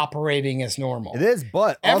still operating as normal. It is,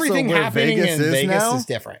 but everything also happening in Vegas is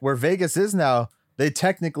different. Where Vegas is now, they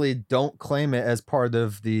technically don't claim it as part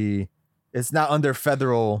of the. It's not under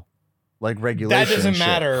federal regulation. That doesn't shit.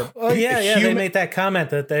 matter. Oh yeah. They made that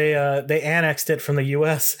comment that they annexed it from the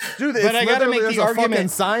U.S. Dude, but I gotta make the argument. Fucking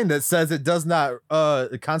sign that says it does not.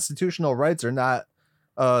 Constitutional rights are not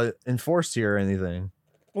enforced here or anything.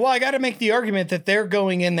 Well, I got to make the argument that they're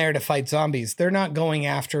going in there to fight zombies. They're not going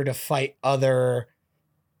after to fight other.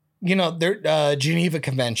 Their Geneva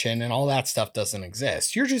Convention and all that stuff doesn't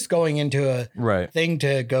exist. You're just going into a thing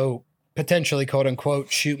to go potentially, quote unquote,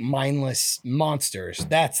 shoot mindless monsters.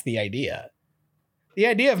 That's the idea. The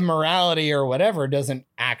idea of morality or whatever doesn't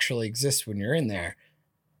actually exist when you're in there,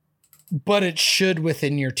 but it should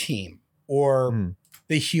within your team or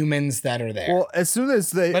the humans that are there. Well, as soon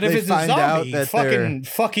as if it's find a zombie, out that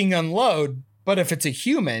fucking unload. But if it's a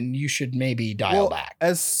human, you should maybe dial back.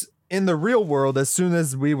 As in the real world, as soon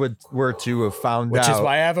as we were to have found out, which is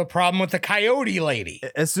why I have a problem with the coyote lady.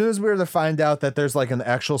 As soon as we were to find out that there's an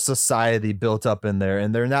actual society built up in there,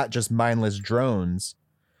 and they're not just mindless drones,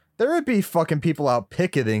 there would be fucking people out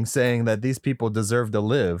picketing saying that these people deserve to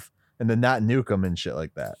live and to not nuke them and shit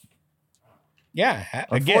like that. Yeah.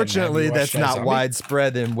 Unfortunately, that's not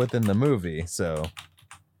widespread within the movie. So,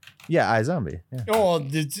 yeah, iZombie. Yeah.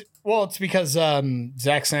 Well, it's because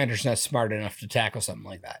Zack Snyder's not smart enough to tackle something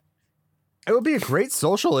like that. It would be a great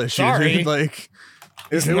social issue. Sorry. Dude.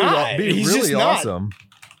 It would be He's really just not. awesome.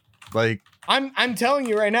 I'm telling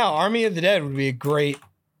you right now, Army of the Dead would be a great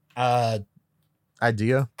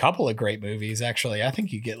idea. Couple of great movies, actually. I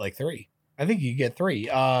think you get 3. I think you get 3.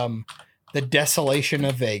 The Desolation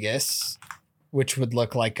of Vegas, which would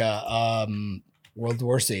look like a World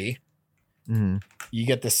War Z. Mm-hmm. You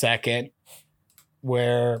get the second.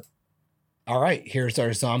 where, all right, here's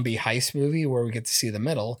our zombie heist movie where we get to see the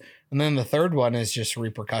middle. And then the third one is just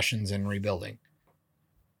repercussions and rebuilding.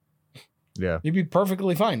 Yeah. You'd be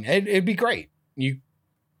perfectly fine. It'd be great. You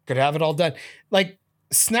could have it all done. Like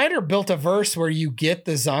Snyder built a verse where you get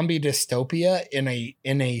the zombie dystopia in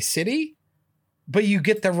a city, but you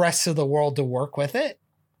get the rest of the world to work with it.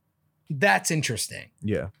 That's interesting.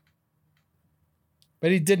 Yeah.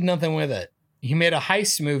 But he did nothing with it. He made a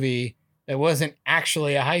heist movie that wasn't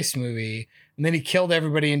actually a heist movie, and then he killed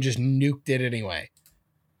everybody and just nuked it anyway.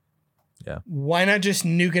 Yeah. Why not just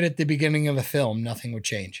nuke it at the beginning of the film? Nothing would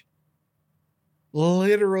change.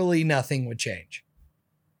 Literally nothing would change.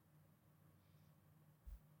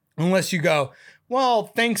 Unless you go, well,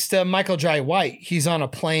 thanks to Michael Jai White, he's on a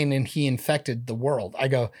plane and he infected the world. I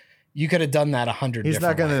go, you could have done that 100 He's not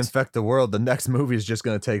different going to ways. infect the world. The next movie is just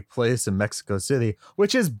going to take place in Mexico City,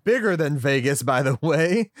 which is bigger than Vegas, by the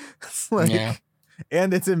way. It's like, Yeah.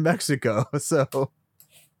 and it's in Mexico. So,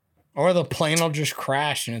 Or the plane will just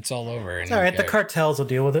crash and it's all over. And It's all right. The cartels will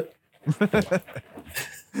deal with it.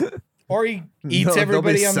 Or he No, eats they'll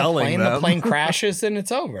everybody be on the selling plane. them. The plane crashes and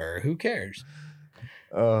it's over. Who cares?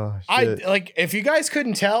 oh, I shit. like, if you guys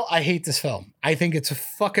couldn't tell, I hate this film. I think it's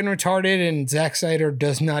fucking retarded, and Zack Snyder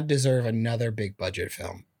does not deserve another big budget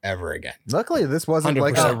film ever again. Luckily, this wasn't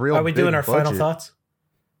like a 100%. real. Are we doing big our final budget. thoughts?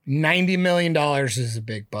 $90 million is a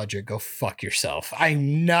big budget. Go fuck yourself.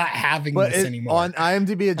 I'm not having But this it, anymore. on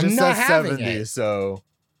IMDb, it I'm just not says having 70. it. So,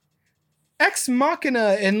 Ex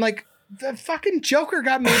Machina and like the fucking Joker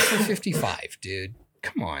got made for 55, dude.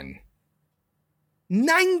 Come on.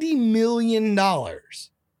 $90 million.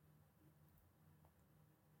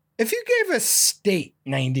 If you gave a state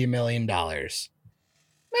 $90 million,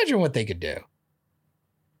 imagine what they could do.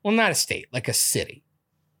 Well, not a state, like a city.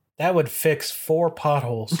 That would fix 4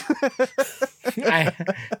 potholes.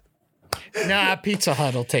 Nah, Pizza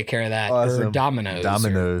Hut will take care of that. Or Awesome. Domino's.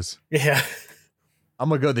 Domino's. Yeah. I'm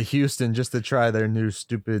gonna go to Houston just to try their new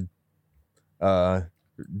stupid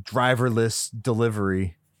driverless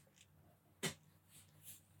delivery.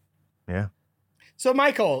 Yeah. So,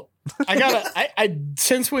 Michael, I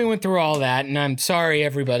since we went through all that, and I'm sorry,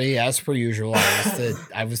 everybody, as per usual,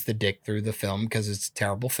 I was the dick through the film because it's a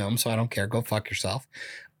terrible film, so I don't care. Go fuck yourself.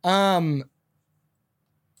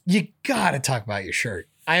 You gotta talk about your shirt.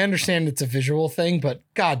 I understand it's a visual thing, but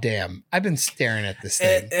goddamn, I've been staring at this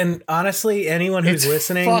thing. And honestly, anyone who's It's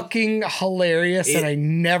listening, fucking hilarious, and It- I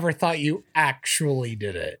never thought you actually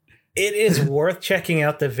did it. it is worth checking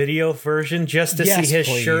out the video version just to Yes, see his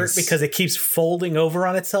please. shirt because it keeps folding over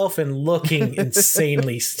on itself and looking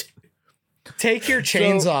insanely stupid. Take your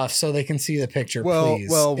chains off so they can see the picture, Well, please.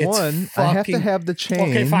 well, It's one, I have to fucking- have the chains.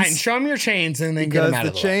 Okay, fine. Show them your chains and then get Because them out the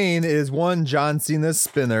of the way. chain is one John Cena's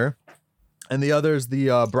spinner, and the other is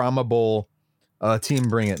the Brahma Bowl Team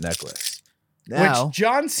Bring It necklace. Now, Which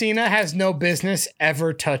John Cena has no business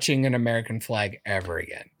ever touching an American flag ever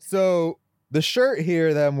again. so the shirt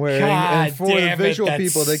here that I'm wearing, God and for the damn it, visual that's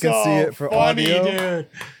people, they can so see it for funny, audio. dude.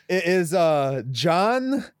 It is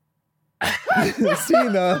John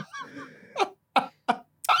Cena.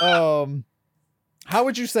 How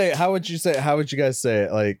would you say it? How would you say it? How would you guys say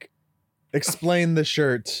it? Like, explain the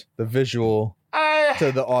shirt, the visual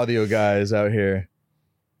to the audio guys out here.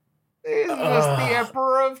 He's just the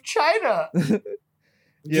Emperor of China.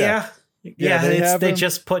 Yeah. Yeah, they have They him-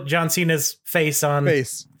 just put John Cena's face on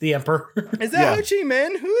Face. the Emperor. Is that Yeah. Ho Chi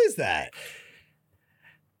Minh? Who is that?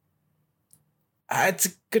 It's a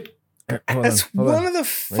good. That's Hold on. one of the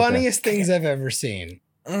funniest things I've ever seen.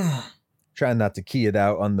 Ugh. Trying not to key it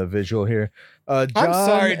out on the visual here. John, I'm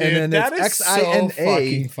sorry, dude. and then That it's is so fucking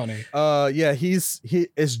XINA. funny. Yeah,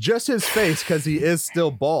 it's just his face because he is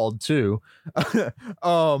still bald too.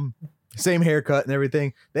 Same haircut and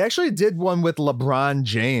everything. They actually did one with LeBron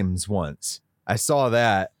James once. I saw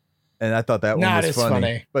that and I thought that one Not was as funny.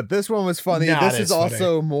 funny. But this one was funny. Not This as is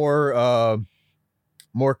also more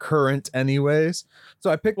current anyways. So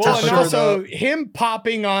I picked Well, this and shirt also up. him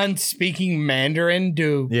popping on speaking Mandarin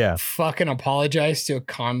to Yeah. fucking apologize to a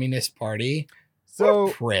communist party. What So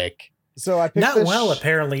a prick. I picked Not this well,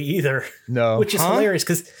 apparently, either. No. Which is Huh? hilarious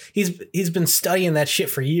because he's been studying that shit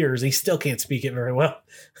for years. He still can't speak it very well.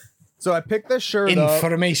 So I picked this shirt up,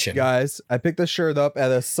 Information. guys. I picked this shirt up at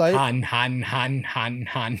a site. Han.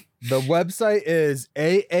 The website is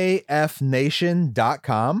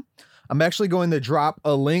aafnation.com. I'm actually going to drop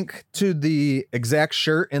a link to the exact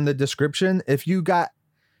shirt in the description. If you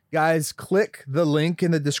guys click the link in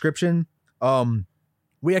the description,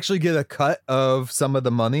 we actually get a cut of some of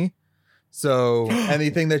the money. So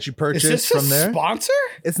anything that you Is purchase this from a there, sponsor?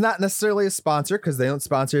 it's not necessarily a sponsor because they don't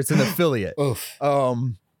sponsor. It's an affiliate. Oof.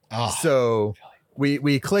 Um, Oh. so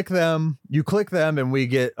we click them, you click them, and we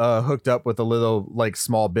get hooked up with a little like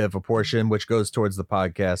small bit of a portion, which goes towards the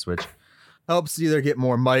podcast, which helps either get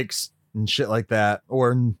more mics and shit like that,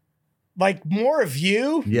 or Like more of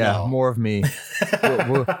you? yeah, No. more of me.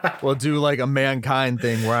 We'll do like a mankind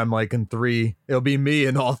thing where I'm like in 3. It'll be me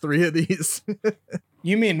in all 3 of these.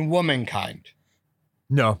 You mean womankind?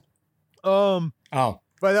 No. Oh,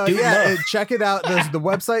 But Dude, yeah, no. check it out. The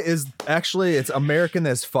website is actually, it's American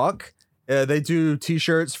as fuck. They do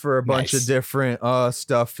t-shirts for a bunch Nice. of different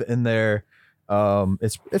stuff in there.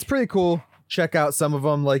 It's pretty cool. Check out some of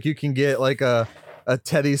them. Like you can get like a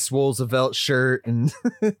Teddy Swoelsevelt shirt and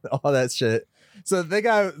all that shit. So they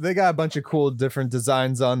got a bunch of cool different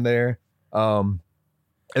designs on there.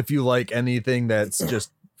 If you like anything that's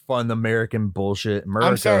just fun American bullshit, America.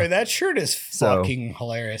 I'm sorry. That shirt is So- fucking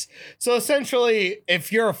hilarious. So essentially,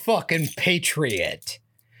 if you're a fucking patriot,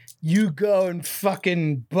 you go and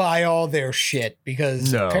fucking buy all their shit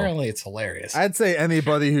because No. apparently it's hilarious. I'd say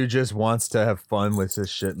anybody who just wants to have fun with this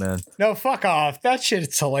shit, man. No, fuck off. That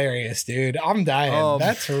shit's hilarious, dude. I'm dying.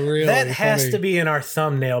 That's really That has funny. to be in our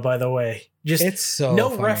thumbnail, by the way. Just It's so no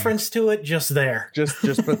funny. reference to it, just there. Just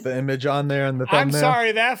put the image on there on the I'm thumbnail.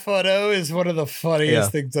 sorry. That photo is one of the funniest Yeah.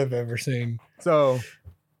 things I've ever seen. So,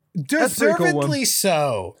 That's a pretty cool one. Deservedly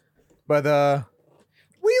so. but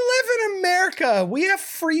We live in America. We have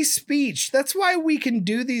free speech. That's why we can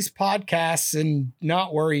do these podcasts and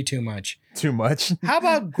not worry too much. too much. How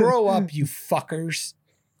about grow up, you fuckers?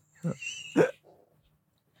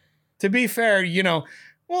 To be fair, you know,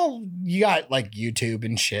 well, you got like YouTube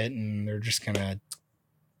and shit, and they're just gonna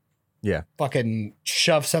fucking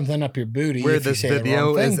shove something up your booty. Where if you this say the video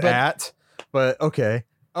wrong thing, is but, at. But okay.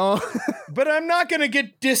 Oh, but I'm not gonna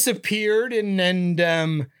get disappeared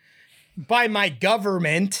and by my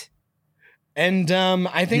government. And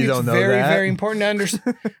I think You it's don't know very, that? very important to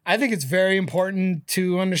understand. I think it's very important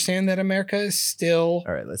to understand that America is still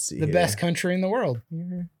all right. Let's see. the here. best country in the world.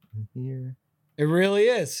 Here. It really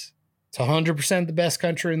is. It's 100% the best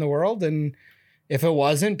country in the world. And if it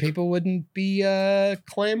wasn't, people wouldn't be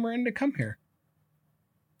clamoring to come here.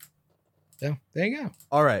 So there you go.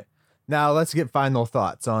 All right. Now let's get final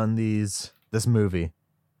thoughts on this movie.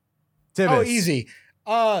 Tivis. Oh, easy.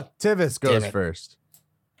 Tivis Damn goes it. first.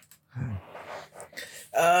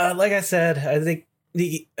 Like I said, I think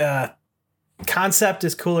the concept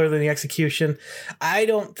is cooler than the execution. I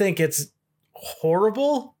don't think it's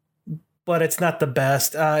horrible, but it's not the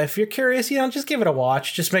best. If you're curious, just give it a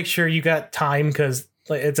watch. Just make sure you got time because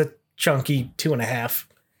it's a chunky 2.5.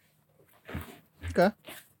 Okay.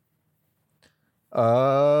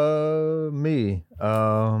 Me.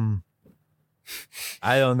 I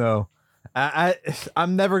don't know.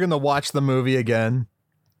 I'm never gonna watch the movie again.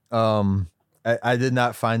 I did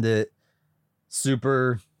not find it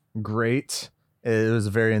super great. It was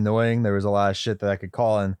very annoying. There was a lot of shit that I could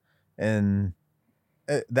call in, and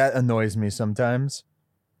that annoys me sometimes.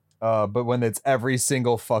 But when it's every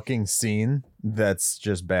single fucking scene, that's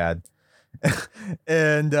just bad.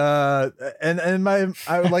 and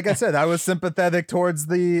like I said, I was sympathetic towards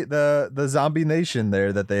the zombie nation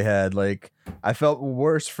there that they had. Like I felt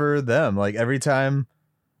worse for them. Like every time,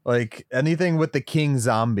 like anything with the king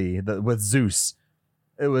zombie, with Zeus,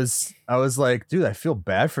 I was like, dude, I feel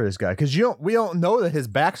bad for this guy because we don't know his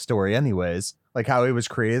backstory anyways, like how he was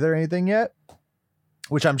created or anything yet.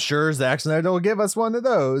 Which I'm sure Zack Snyder will give us one of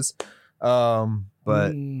those.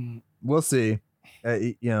 But we'll see.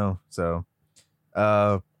 So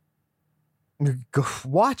go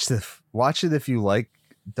watch it if you like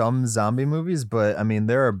dumb zombie movies. But I mean,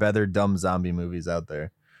 there are better dumb zombie movies out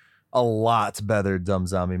there. A lot better dumb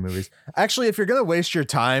zombie movies. Actually, if you're gonna waste your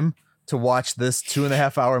time to watch this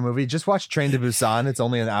 2.5 hour movie, just watch Train to Busan. It's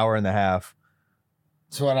only an hour and a half.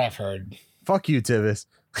 That's what I've heard. Fuck you, Tivis.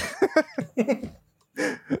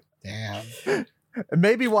 Damn.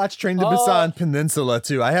 Maybe watch Train to Busan Peninsula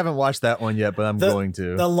too. I haven't watched that one yet, but I'm going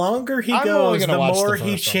to. The longer he I'm only goes, gonna the watch the more first he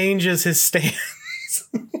one. changes his stance.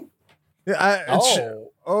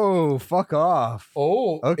 Yeah, fuck off.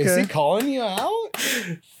 Okay. Is Okay. he calling you out?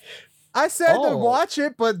 I said to Oh. watch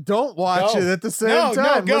it, but don't watch No. it at the same No,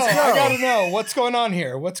 time. go. Let's go. I gotta know what's going on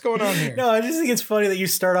here. What's going on here? No, I just think it's funny that you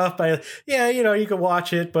start off by, you can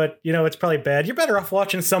watch it, but, it's probably bad. You're better off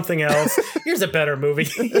watching something else. Here's a better movie.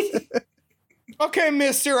 Okay,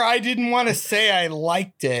 mister, I didn't want to say I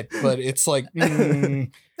liked it, but it's like,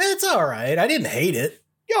 It's all right. I didn't hate it.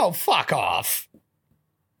 yo, fuck off.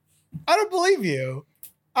 I don't believe you.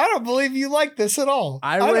 I don't believe you like this at all.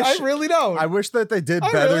 I I really don't. I wish that they did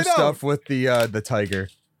I better really don't. stuff with the tiger.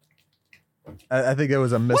 I think it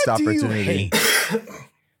was a missed what do you opportunity. hate?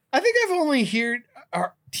 I think I've only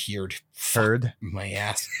Heard. My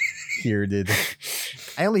ass. Hearded.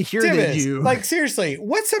 I only heard Tibbs, you. like seriously,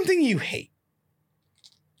 what's something you hate?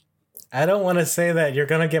 I don't want to say that. You're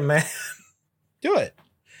gonna get mad. Do it.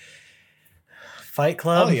 Fight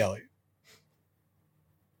Club, I'll yell at you.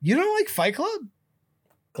 You don't like Fight Club?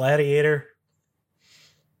 Gladiator,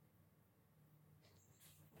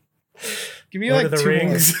 Give me Lord like of the two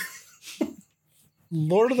Rings. more.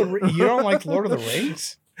 Lord of the Rings. You don't like Lord of the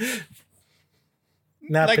Rings?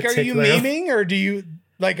 Not Like, are you particularly. memeing or do you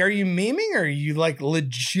like? Are you memeing or you like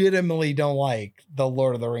legitimately don't like the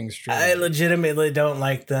Lord of the Rings trilogy? I legitimately don't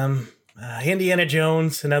like them. Indiana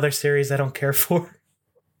Jones, another series I don't care for.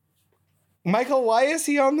 Michael, why is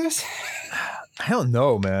he on this? I don't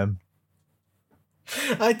know, man.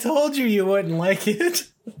 I told you wouldn't like it.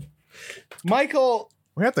 Michael,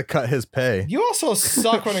 We have to cut his pay. you also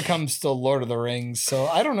suck when it comes to Lord of the Rings. So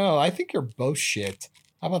I don't know. I think you're both shit.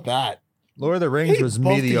 How about that? Lord of the Rings hate was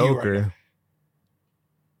both of you right mediocre. now.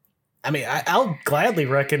 I mean, I'll gladly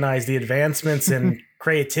recognize the advancements and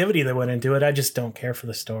creativity that went into it. I just don't care for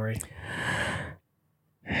the story.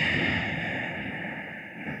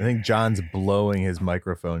 I think John's blowing his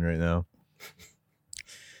microphone right now.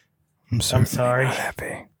 I'm sorry.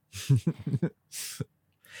 happy.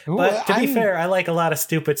 But to be fair, I like a lot of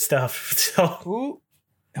stupid stuff. So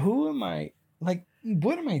who am I? Like,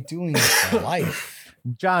 what am I doing with my life?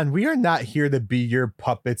 John, we are not here to be your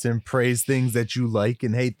puppets and praise things that you like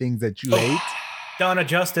and hate things that you hate. Dawn of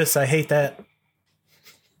Justice, I hate that.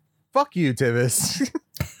 Fuck you, Tivis.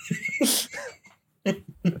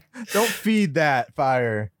 Don't feed that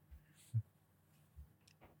fire.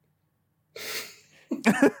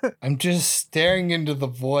 I'm just staring into the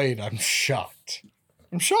void. I'm shocked.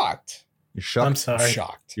 You're shucked. I'm sorry.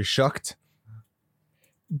 Shocked. You're shucked.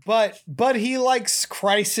 But he likes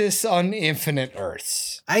Crisis on Infinite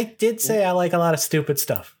Earths. I did say I like a lot of stupid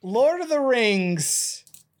stuff. Lord of the Rings,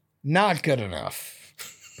 not good enough.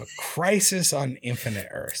 But Crisis on Infinite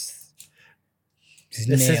Earths.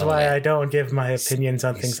 This is why I don't give my opinions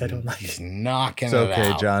on things I don't like. He's knocking It's it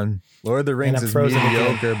okay, out. John. Lord of the Rings I'm is frozen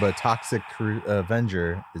again. mediocre, but Toxic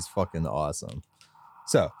Avenger is fucking awesome.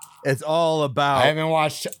 So it's all about. I haven't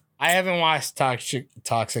watched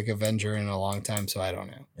Toxic Avenger in a long time, so I don't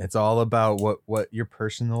know. It's all about what your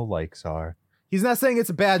personal likes are. He's not saying it's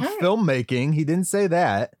a bad filmmaking. He didn't say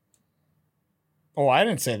that. Oh, I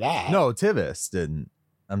didn't say that. No, Tivis didn't.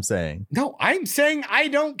 I'm saying. No, I'm saying I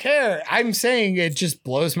don't care. I'm saying it just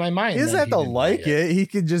blows my mind. He doesn't have he to didn't like it. He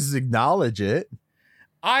could just acknowledge it.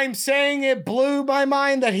 I'm saying it blew my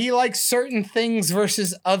mind that he likes certain things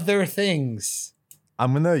versus other things.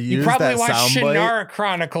 I'm gonna use You probably that watched soundbite. Shannara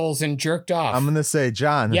Chronicles and jerked off. I'm gonna say,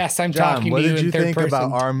 John. Yes, I'm John, talking what to you did in you third think person.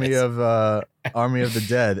 about Army of the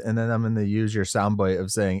Dead? And then I'm gonna use your soundbite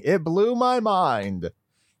of saying it blew my mind.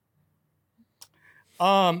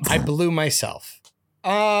 I blew myself.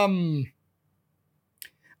 I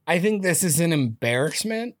think this is an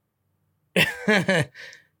embarrassment.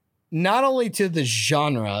 Not only to the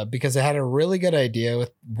genre, because it had a really good idea with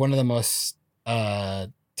one of the most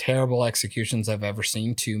terrible executions I've ever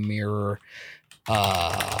seen to mirror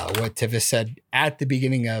what Tivis said at the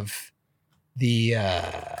beginning of the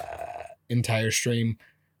entire stream.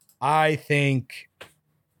 I think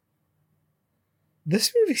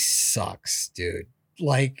this movie sucks, dude.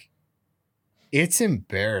 Like, it's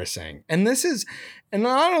embarrassing. And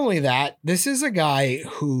not only that, this is a guy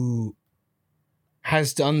who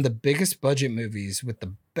has done the biggest budget movies with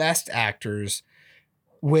the best actors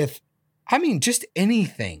with, I mean, just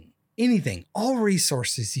anything, all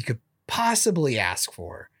resources he could possibly ask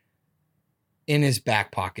for in his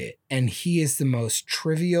back pocket. And he is the most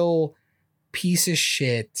trivial piece of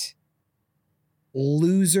shit,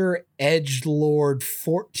 loser, edgelord,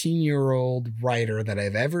 14-year-old writer that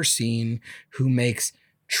I've ever seen who makes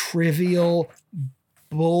trivial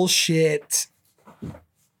bullshit,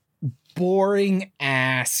 boring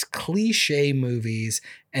ass cliche movies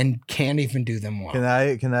and can't even do them well. Can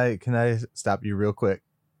I stop you real quick?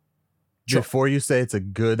 Sure. Before you say it's a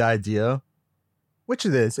good idea, which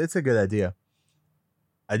it is, it's a good idea.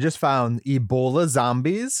 I just found Ebola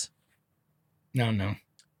Zombies. No.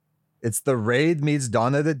 It's The Raid meets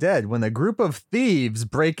Dawn of the Dead when a group of thieves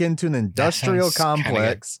break into an industrial sounds kinda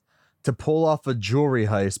complex to pull off a jewelry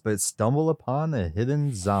heist, but stumble upon a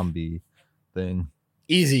hidden zombie thing.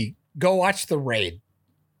 Easy. Go watch The Raid.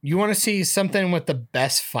 You want to see something with the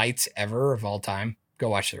best fights ever of all time? Go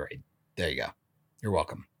watch The Raid. There you go. You're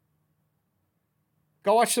welcome.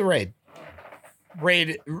 Go watch The Raid.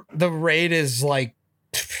 The Raid is like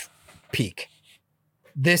peak.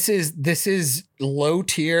 This is low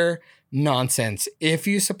tier nonsense. If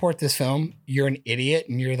you support this film, you're an idiot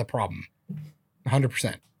and you're the problem.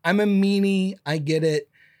 100%. I'm a meanie. I get it.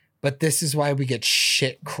 But this is why we get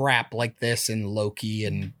shit crap like this in Loki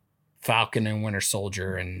and Falcon and Winter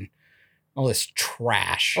Soldier and all this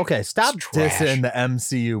trash. Okay, stop It's trash. dissing the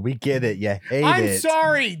MCU. We get it. You hate I'm it.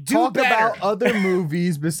 sorry. Do Talk better. about other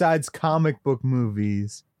movies besides comic book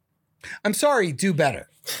movies. I'm sorry. Do better.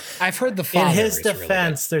 I've heard the In father his is really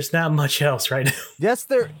defense, there's not much else right now. Yes,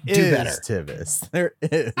 there Do is, better. Tivis. There is.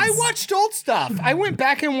 good. I watched old stuff. I went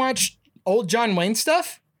back and watched old John Wayne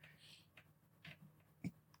stuff.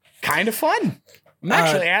 Kind of fun. I'm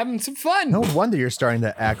actually having some fun. No wonder you're starting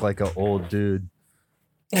to act like an old dude.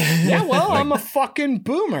 Yeah, well, I'm a fucking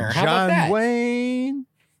boomer. How about John that? Wayne.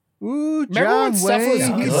 Ooh, Remember John when stuff was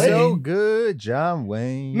Wayne. He's good? so good. John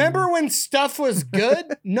Wayne. Remember when stuff was good?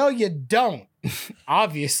 No, you don't.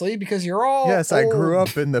 Obviously, because you're all Yes, I grew old.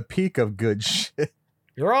 up in the peak of good shit.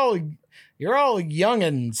 You're all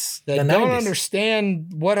youngins that The don't 90s.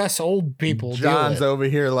 understand what us old people John's do. over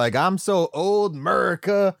here like, I'm so old,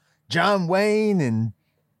 America. John Wayne and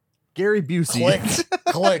Gary Busey.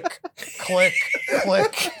 Click, click,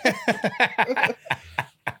 click, click.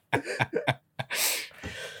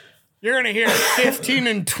 You're gonna hear 15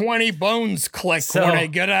 and 20 bones click So- when I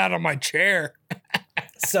get out of my chair.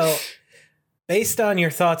 So, based on your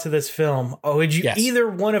thoughts of this film, would you Yes. either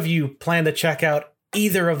one of you plan to check out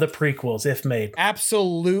either of the prequels if made?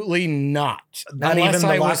 Absolutely not. Not Unless even The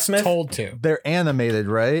I was Locksmith? told to. They're animated,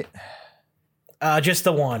 right? Just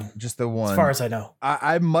the one, Just the one. as far as I know.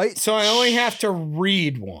 I might. So I only have to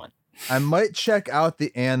read one. I might check out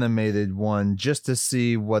the animated one just to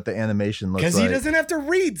see what the animation looks Because like. he doesn't have to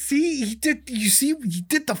read. See, he did. You see, he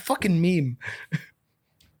did the fucking meme.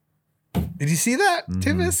 Did you see that, Mhm.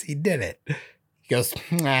 Tivis? He did it. He goes,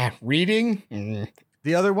 reading.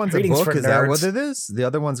 The other one's a Reading's book. for Is that nerds. what it is? The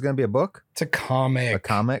other one's going to be a book, It's a comic. a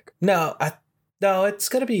comic, No, it's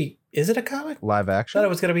gonna be. Is it a comic? live I action. thought it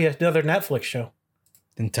was gonna be another Netflix show.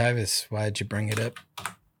 Then Tivis, why'd you bring it up?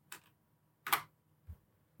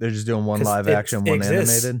 They're just doing one 'Cause live it action, one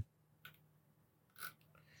exists. animated.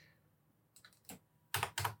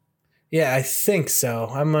 Yeah, I think so.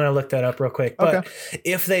 I'm gonna look that up real quick. But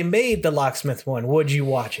if they made the Locksmith one, would you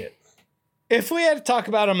watch it? If we had to talk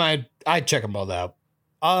about them, I'd check them both out.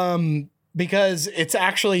 Because it's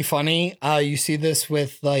actually funny. You see this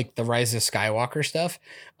with like the Rise of Skywalker stuff.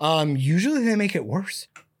 Usually they make it worse.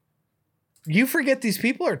 You forget these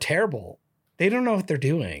people are terrible. They don't know what they're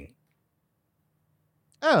doing.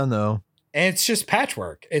 I don't know. And it's just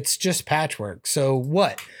patchwork. It's just patchwork. So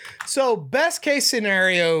what? So best case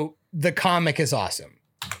scenario, the comic is awesome.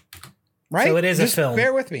 Right? So it is a Just film.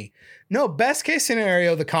 Bear with me. No, best case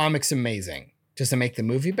scenario, the comic's amazing. Does it make the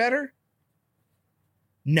movie better?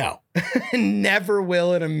 No. Never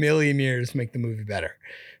will in a million years make the movie better.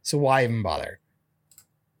 So why even bother?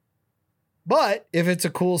 But if it's a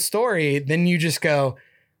cool story, then you just go,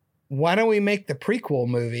 why don't we make the prequel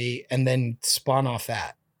movie and then spawn off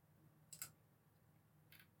that?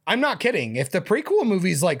 I'm not kidding. If the prequel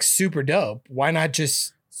movie's like super dope, why not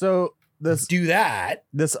just So this do that?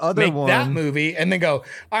 this other Make one, that movie and then go,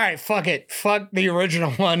 all right, fuck it. Fuck the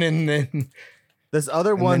original one. And then this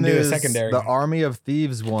other and one then do a is secondary the one. Army of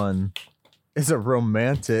Thieves one. Is a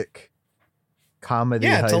romantic comedy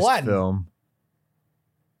Yeah, it's heist Aladdin. film,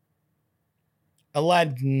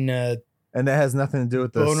 Aladdin, and that has nothing to do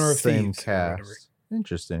with the Owner of same Thieves or whatever. cast.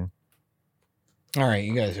 Interesting. all right,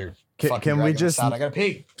 you guys are Can- fucking can we dragging us just- out. I gotta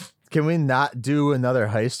pee. Can we not do another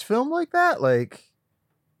heist film like that? Like,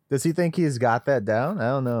 does he think he's got that down? I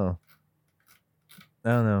don't know.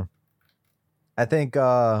 I think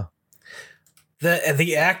The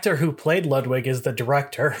actor who played Ludwig is the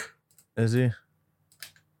director. is he?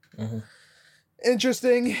 Mhm.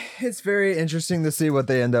 Interesting. It's very interesting to see what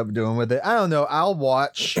they end up doing with it. I don't know. I'll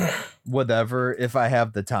watch whatever if I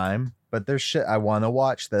have the time, but there's shit I want to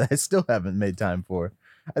watch that I still haven't made time for.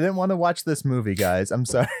 I didn't want to watch this movie, guys. I'm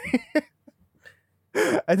sorry.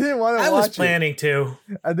 I didn't want to I watch was planning to.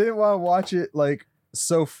 it. I didn't want to watch it like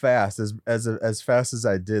so fast as fast as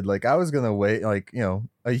I did. Like I was gonna wait like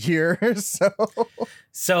a year or so.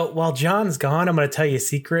 So while John's gone, I'm going to tell you a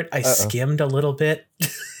secret. I skimmed a little bit.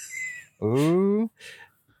 Ooh.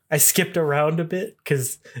 I skipped around a bit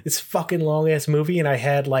because it's a fucking long ass movie, and I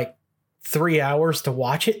had like 3 hours to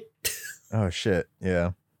watch it. Oh shit.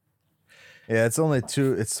 Yeah. Yeah, it's only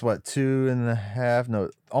it's what, 2.5? No,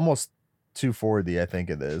 almost 240, I think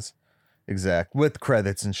it is. Exact. With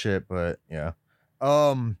credits and shit, but yeah.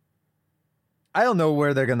 I don't know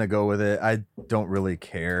where they're gonna go with it. I don't really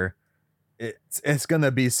care. It's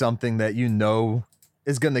gonna be something that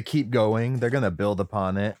is gonna keep going. They're gonna build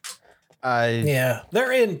upon it. Yeah,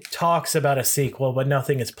 they're in talks about a sequel, but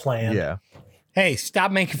nothing is planned. Yeah. Hey,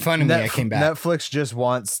 stop making fun of me. I came back. Netflix just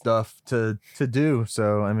wants stuff to do.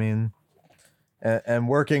 So I mean, and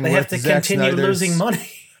working They with have to Zack continue Snyder's- losing money.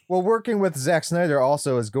 Well, working with Zack Snyder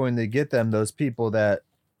also is going to get them those people that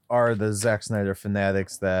are the Zack Snyder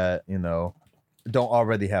fanatics that, you know, don't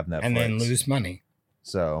already have Netflix. and then lose money.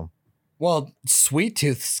 So Well, Sweet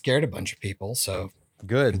Tooth scared a bunch of people, so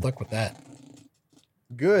good. good luck with that.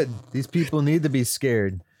 Good. These people need to be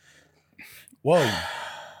scared. Whoa.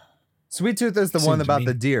 Sweet Tooth is the Seems one to about me-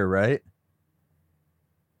 the deer, right?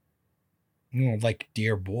 Like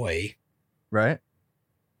Dear Boy. Right?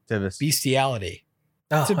 Tivis. Bestiality.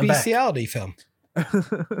 Oh, It's a I'm back. bestiality film.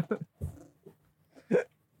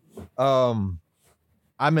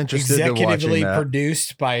 I'm interested in watching Executively that.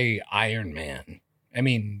 produced by Iron Man. I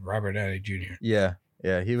mean, Robert Downey Jr. Yeah,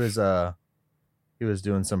 he was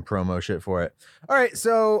doing some promo shit for it. All right,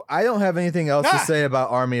 so I don't have anything else to Ah! say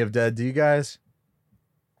about Army of Dead. Do you guys?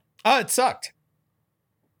 Oh, it sucked.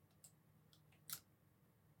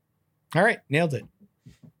 All right, nailed it.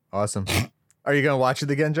 Awesome. Are you gonna watch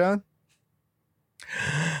it again, John?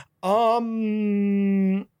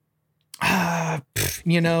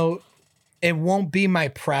 You know, it won't be my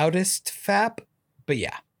proudest fap, but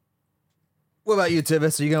yeah. What about you,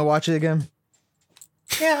 Tivis? Are you gonna watch it again?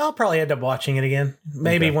 Yeah, I'll probably end up watching it again.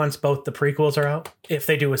 Maybe Okay. once both the prequels are out, if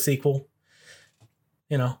they do a sequel.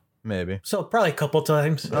 You know, Maybe. so probably a couple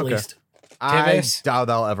times at Okay. least. I Tivis? doubt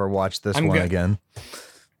I'll ever watch this I'm one good. again.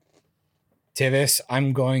 Tivis,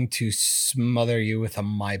 I'm going to smother you with a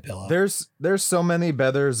My Pillow. There's so many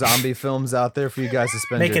better zombie films out there for you guys to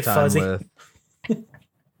spend Make your it time fuzzy. with.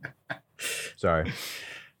 Sorry.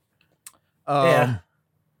 Yeah.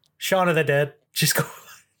 Shaun of the Dead. Just go.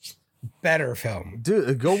 Better film.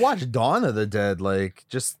 Dude, go watch Dawn of the Dead. Like,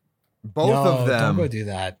 just both No, of them. Don't go do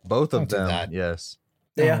that. Both don't of do them. that. Yes.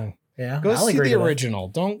 Yeah. No. Yeah. Go I'll see agree the to that. original.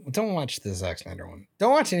 Don't watch the Zack Snyder one.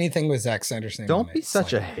 Don't watch anything with Zack Snyder's name. Don't on be it.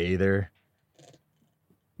 such a It's like, hater.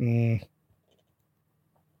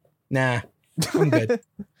 Nah, I'm good.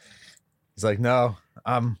 He's like, no,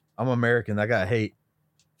 I'm American. I got hate.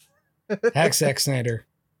 Hack Zack Snyder.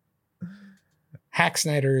 Hack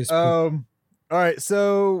Snyder is All right.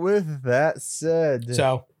 So with that said,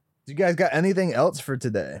 so. do you guys got anything else for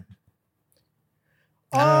today?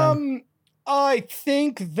 I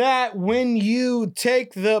think that when you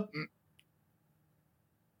take the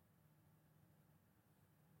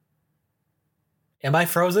Am I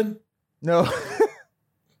frozen? No.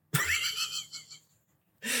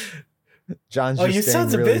 John's Oh, just you staying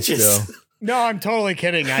sons of really bitches. still. No, I'm totally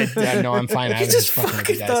kidding. I no, I'm fine. I You was just just fucking with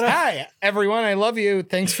you fucking guys. thought I- Hi, everyone. I love you.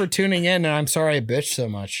 Thanks for tuning in, and I'm sorry I bitched so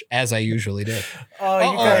much as I usually do. Oh, you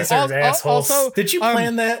Uh-oh. guys are Al- assholes. also, Did you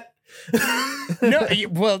plan that? No,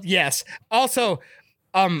 well, yes. Also,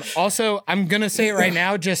 I'm gonna say it right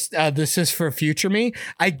now. Just this is for future me.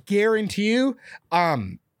 I guarantee you,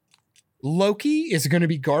 Loki is gonna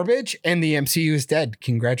be garbage, and the MCU is dead.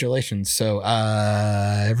 Congratulations. So,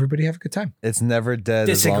 everybody have a good time. It's never dead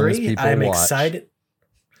as long as Disagree. people I'm watch. excited.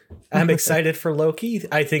 I'm excited for Loki.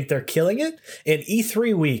 I think they're killing it in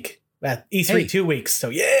E3 week. E3 Hey. 2 weeks. So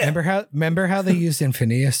yeah. Remember how they used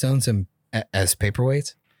Infinity Stones as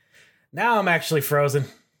paperweights? Now I'm actually frozen.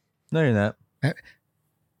 No, you're not.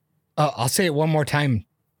 I'll say it one more time,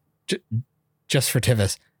 just for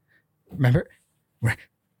Tivis.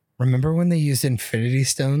 Remember when they used Infinity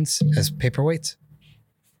Stones as paperweights?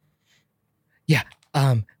 Yeah.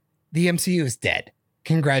 The MCU is dead.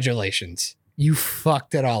 Congratulations. You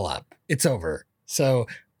fucked it all up. It's over. So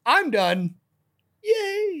I'm done.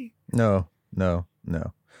 Yay. No.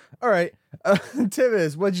 All right.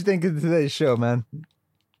 Tivis, what'd you think of today's show, man?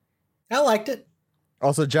 I liked it.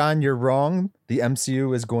 Also, John, you're wrong. The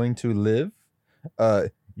MCU is going to live.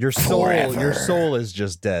 Your Forever. soul is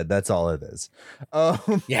just dead. That's all it is.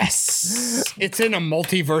 Yes. It's in a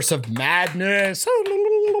multiverse of madness.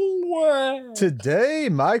 Today,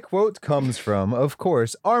 my quote comes from, of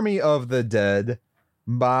course, Army of the Dead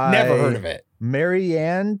by Never heard of it.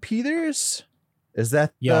 Marianne Peters. Is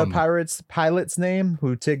that Yum. the pilot's name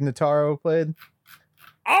who Tig Notaro played?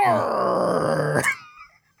 Arr!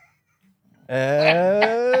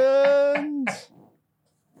 And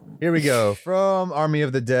here we go. From Army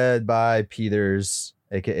of the Dead by Peters,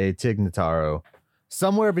 aka Tig Notaro.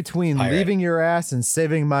 Somewhere between Pirate. leaving your ass and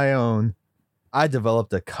saving my own, I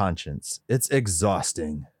developed a conscience. It's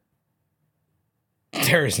exhausting.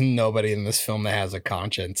 There's nobody in this film that has a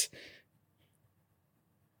conscience.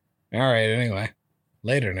 All right, anyway.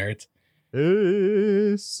 Later, nerds.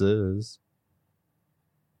 Kisses.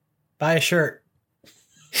 Buy a shirt.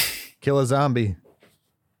 Kill a zombie.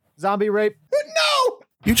 Zombie rape. No!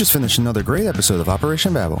 You just finished another great episode of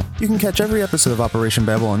Operation Babel. You can catch every episode of Operation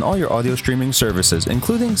Babel on all your audio streaming services,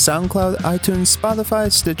 including SoundCloud, iTunes,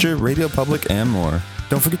 Spotify, Stitcher, Radio Public, and more.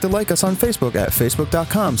 Don't forget to like us on Facebook at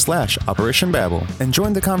facebook.com/Operation Babel. And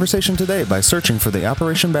join the conversation today by searching for the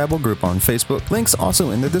Operation Babel group on Facebook. Links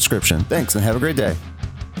also in the description. Thanks and have a great day.